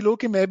ऐसा feel हो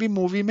कि मैं भी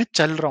movie में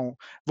चल रहा हूँ,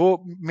 वो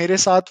मेरे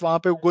साथ वहां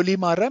पे गोली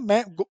मार रहा है.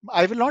 मैं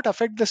I will not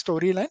affect the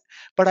story line,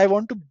 but I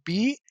want to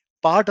be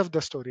part of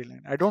the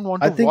storyline. I don't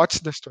want I to think watch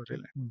the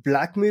storyline.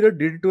 Black Mirror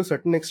did it to a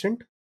certain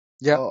extent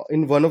Yeah,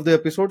 in one of the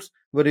episodes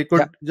where you yeah.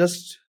 could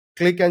just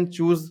click and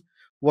choose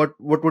what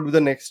would be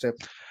the next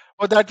step.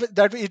 Oh,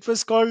 that it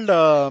was called.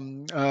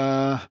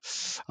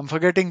 I'm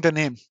forgetting the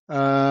name.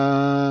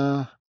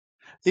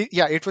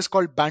 Yeah, it was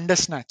called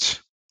Bandersnatch.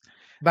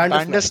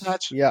 Bandersnatch.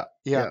 Bandersnatch, Yeah,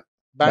 yeah. yeah.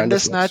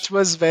 Bandersnatch Bandersnatch.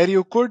 was where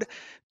you could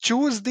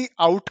choose the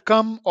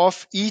outcome of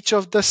each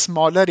of the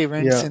smaller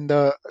events Yeah. in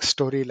the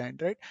storyline,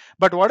 right?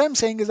 But what I'm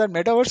saying is that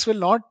Metaverse will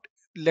not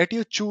let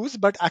you choose,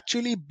 but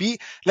actually be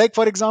like,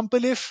 for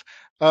example, if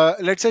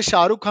let's say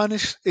Shah Rukh Khan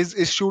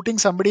is shooting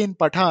somebody in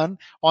Pathan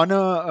on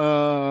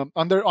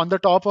the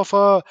top of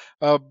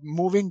a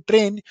moving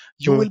train,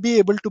 you Hmm. will be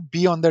able to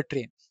be on the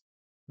train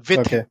with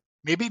him. Okay.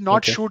 Maybe not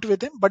Okay. shoot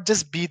with him, but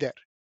just be there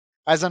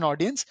as an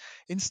audience.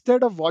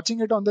 Instead of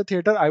watching it on the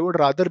theater, I would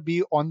rather be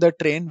on the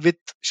train with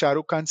Shah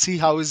Rukh Khan, see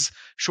how he's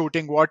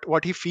shooting,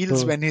 what he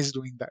feels Hmm. when he's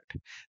doing that.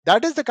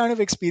 That is the kind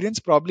of experience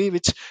probably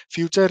which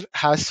future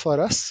has for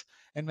us.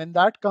 And when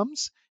that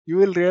comes, you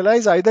will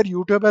realize either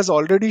YouTube has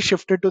already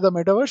shifted to the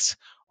metaverse,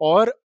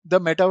 or the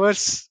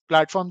metaverse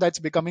platform that's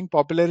becoming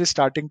popular is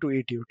starting to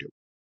eat YouTube.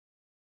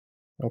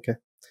 Okay.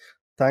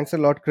 Thanks a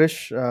lot, Krish,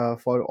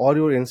 for all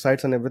your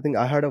insights and everything.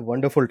 I had a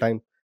wonderful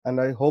time,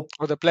 and I hope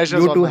Oh, the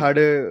pleasure's you all too mine. had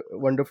a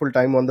wonderful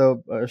time on the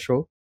show.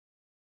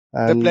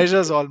 The And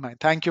pleasure's all mine.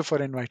 Thank you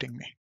for inviting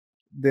me.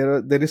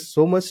 there is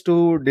so much to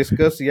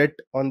discuss yet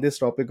on this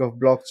topic of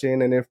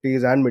blockchain,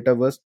 NFTs, and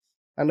metaverse.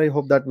 And I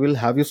hope that we'll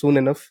have you soon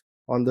enough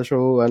on the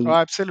show Oh, and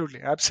absolutely,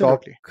 talk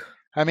absolutely.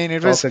 I mean,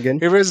 talk again.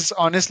 it was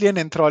honestly an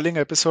enthralling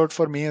episode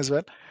for me as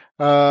well.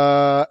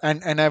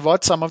 And I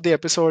watched some of the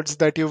episodes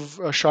that you've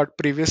shot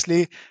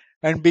previously,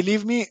 and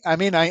believe me, I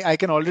mean, I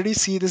can already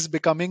see this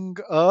becoming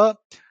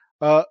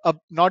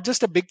not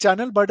just a big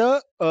channel, but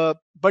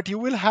but you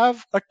will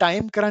have a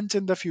time crunch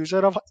in the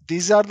future of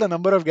these are the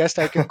number of guests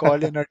I can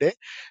call in a day,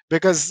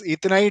 because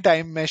इतना ही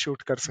time मैं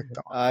shoot कर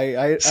सकता हूँ.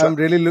 I So am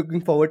really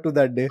looking forward to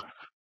that day.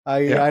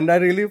 yeah, I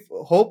really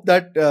hope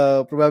that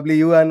probably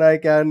you and I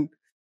can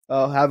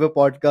have a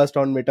podcast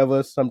on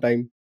metaverse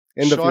sometime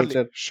in the surely,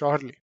 future.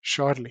 surely,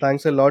 surely.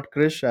 Thanks a lot,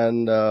 Krish,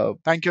 and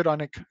Thank you,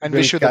 Ronik, and we'll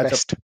wish you the catch up.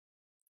 best.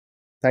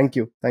 Thank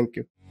you. Thank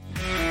you.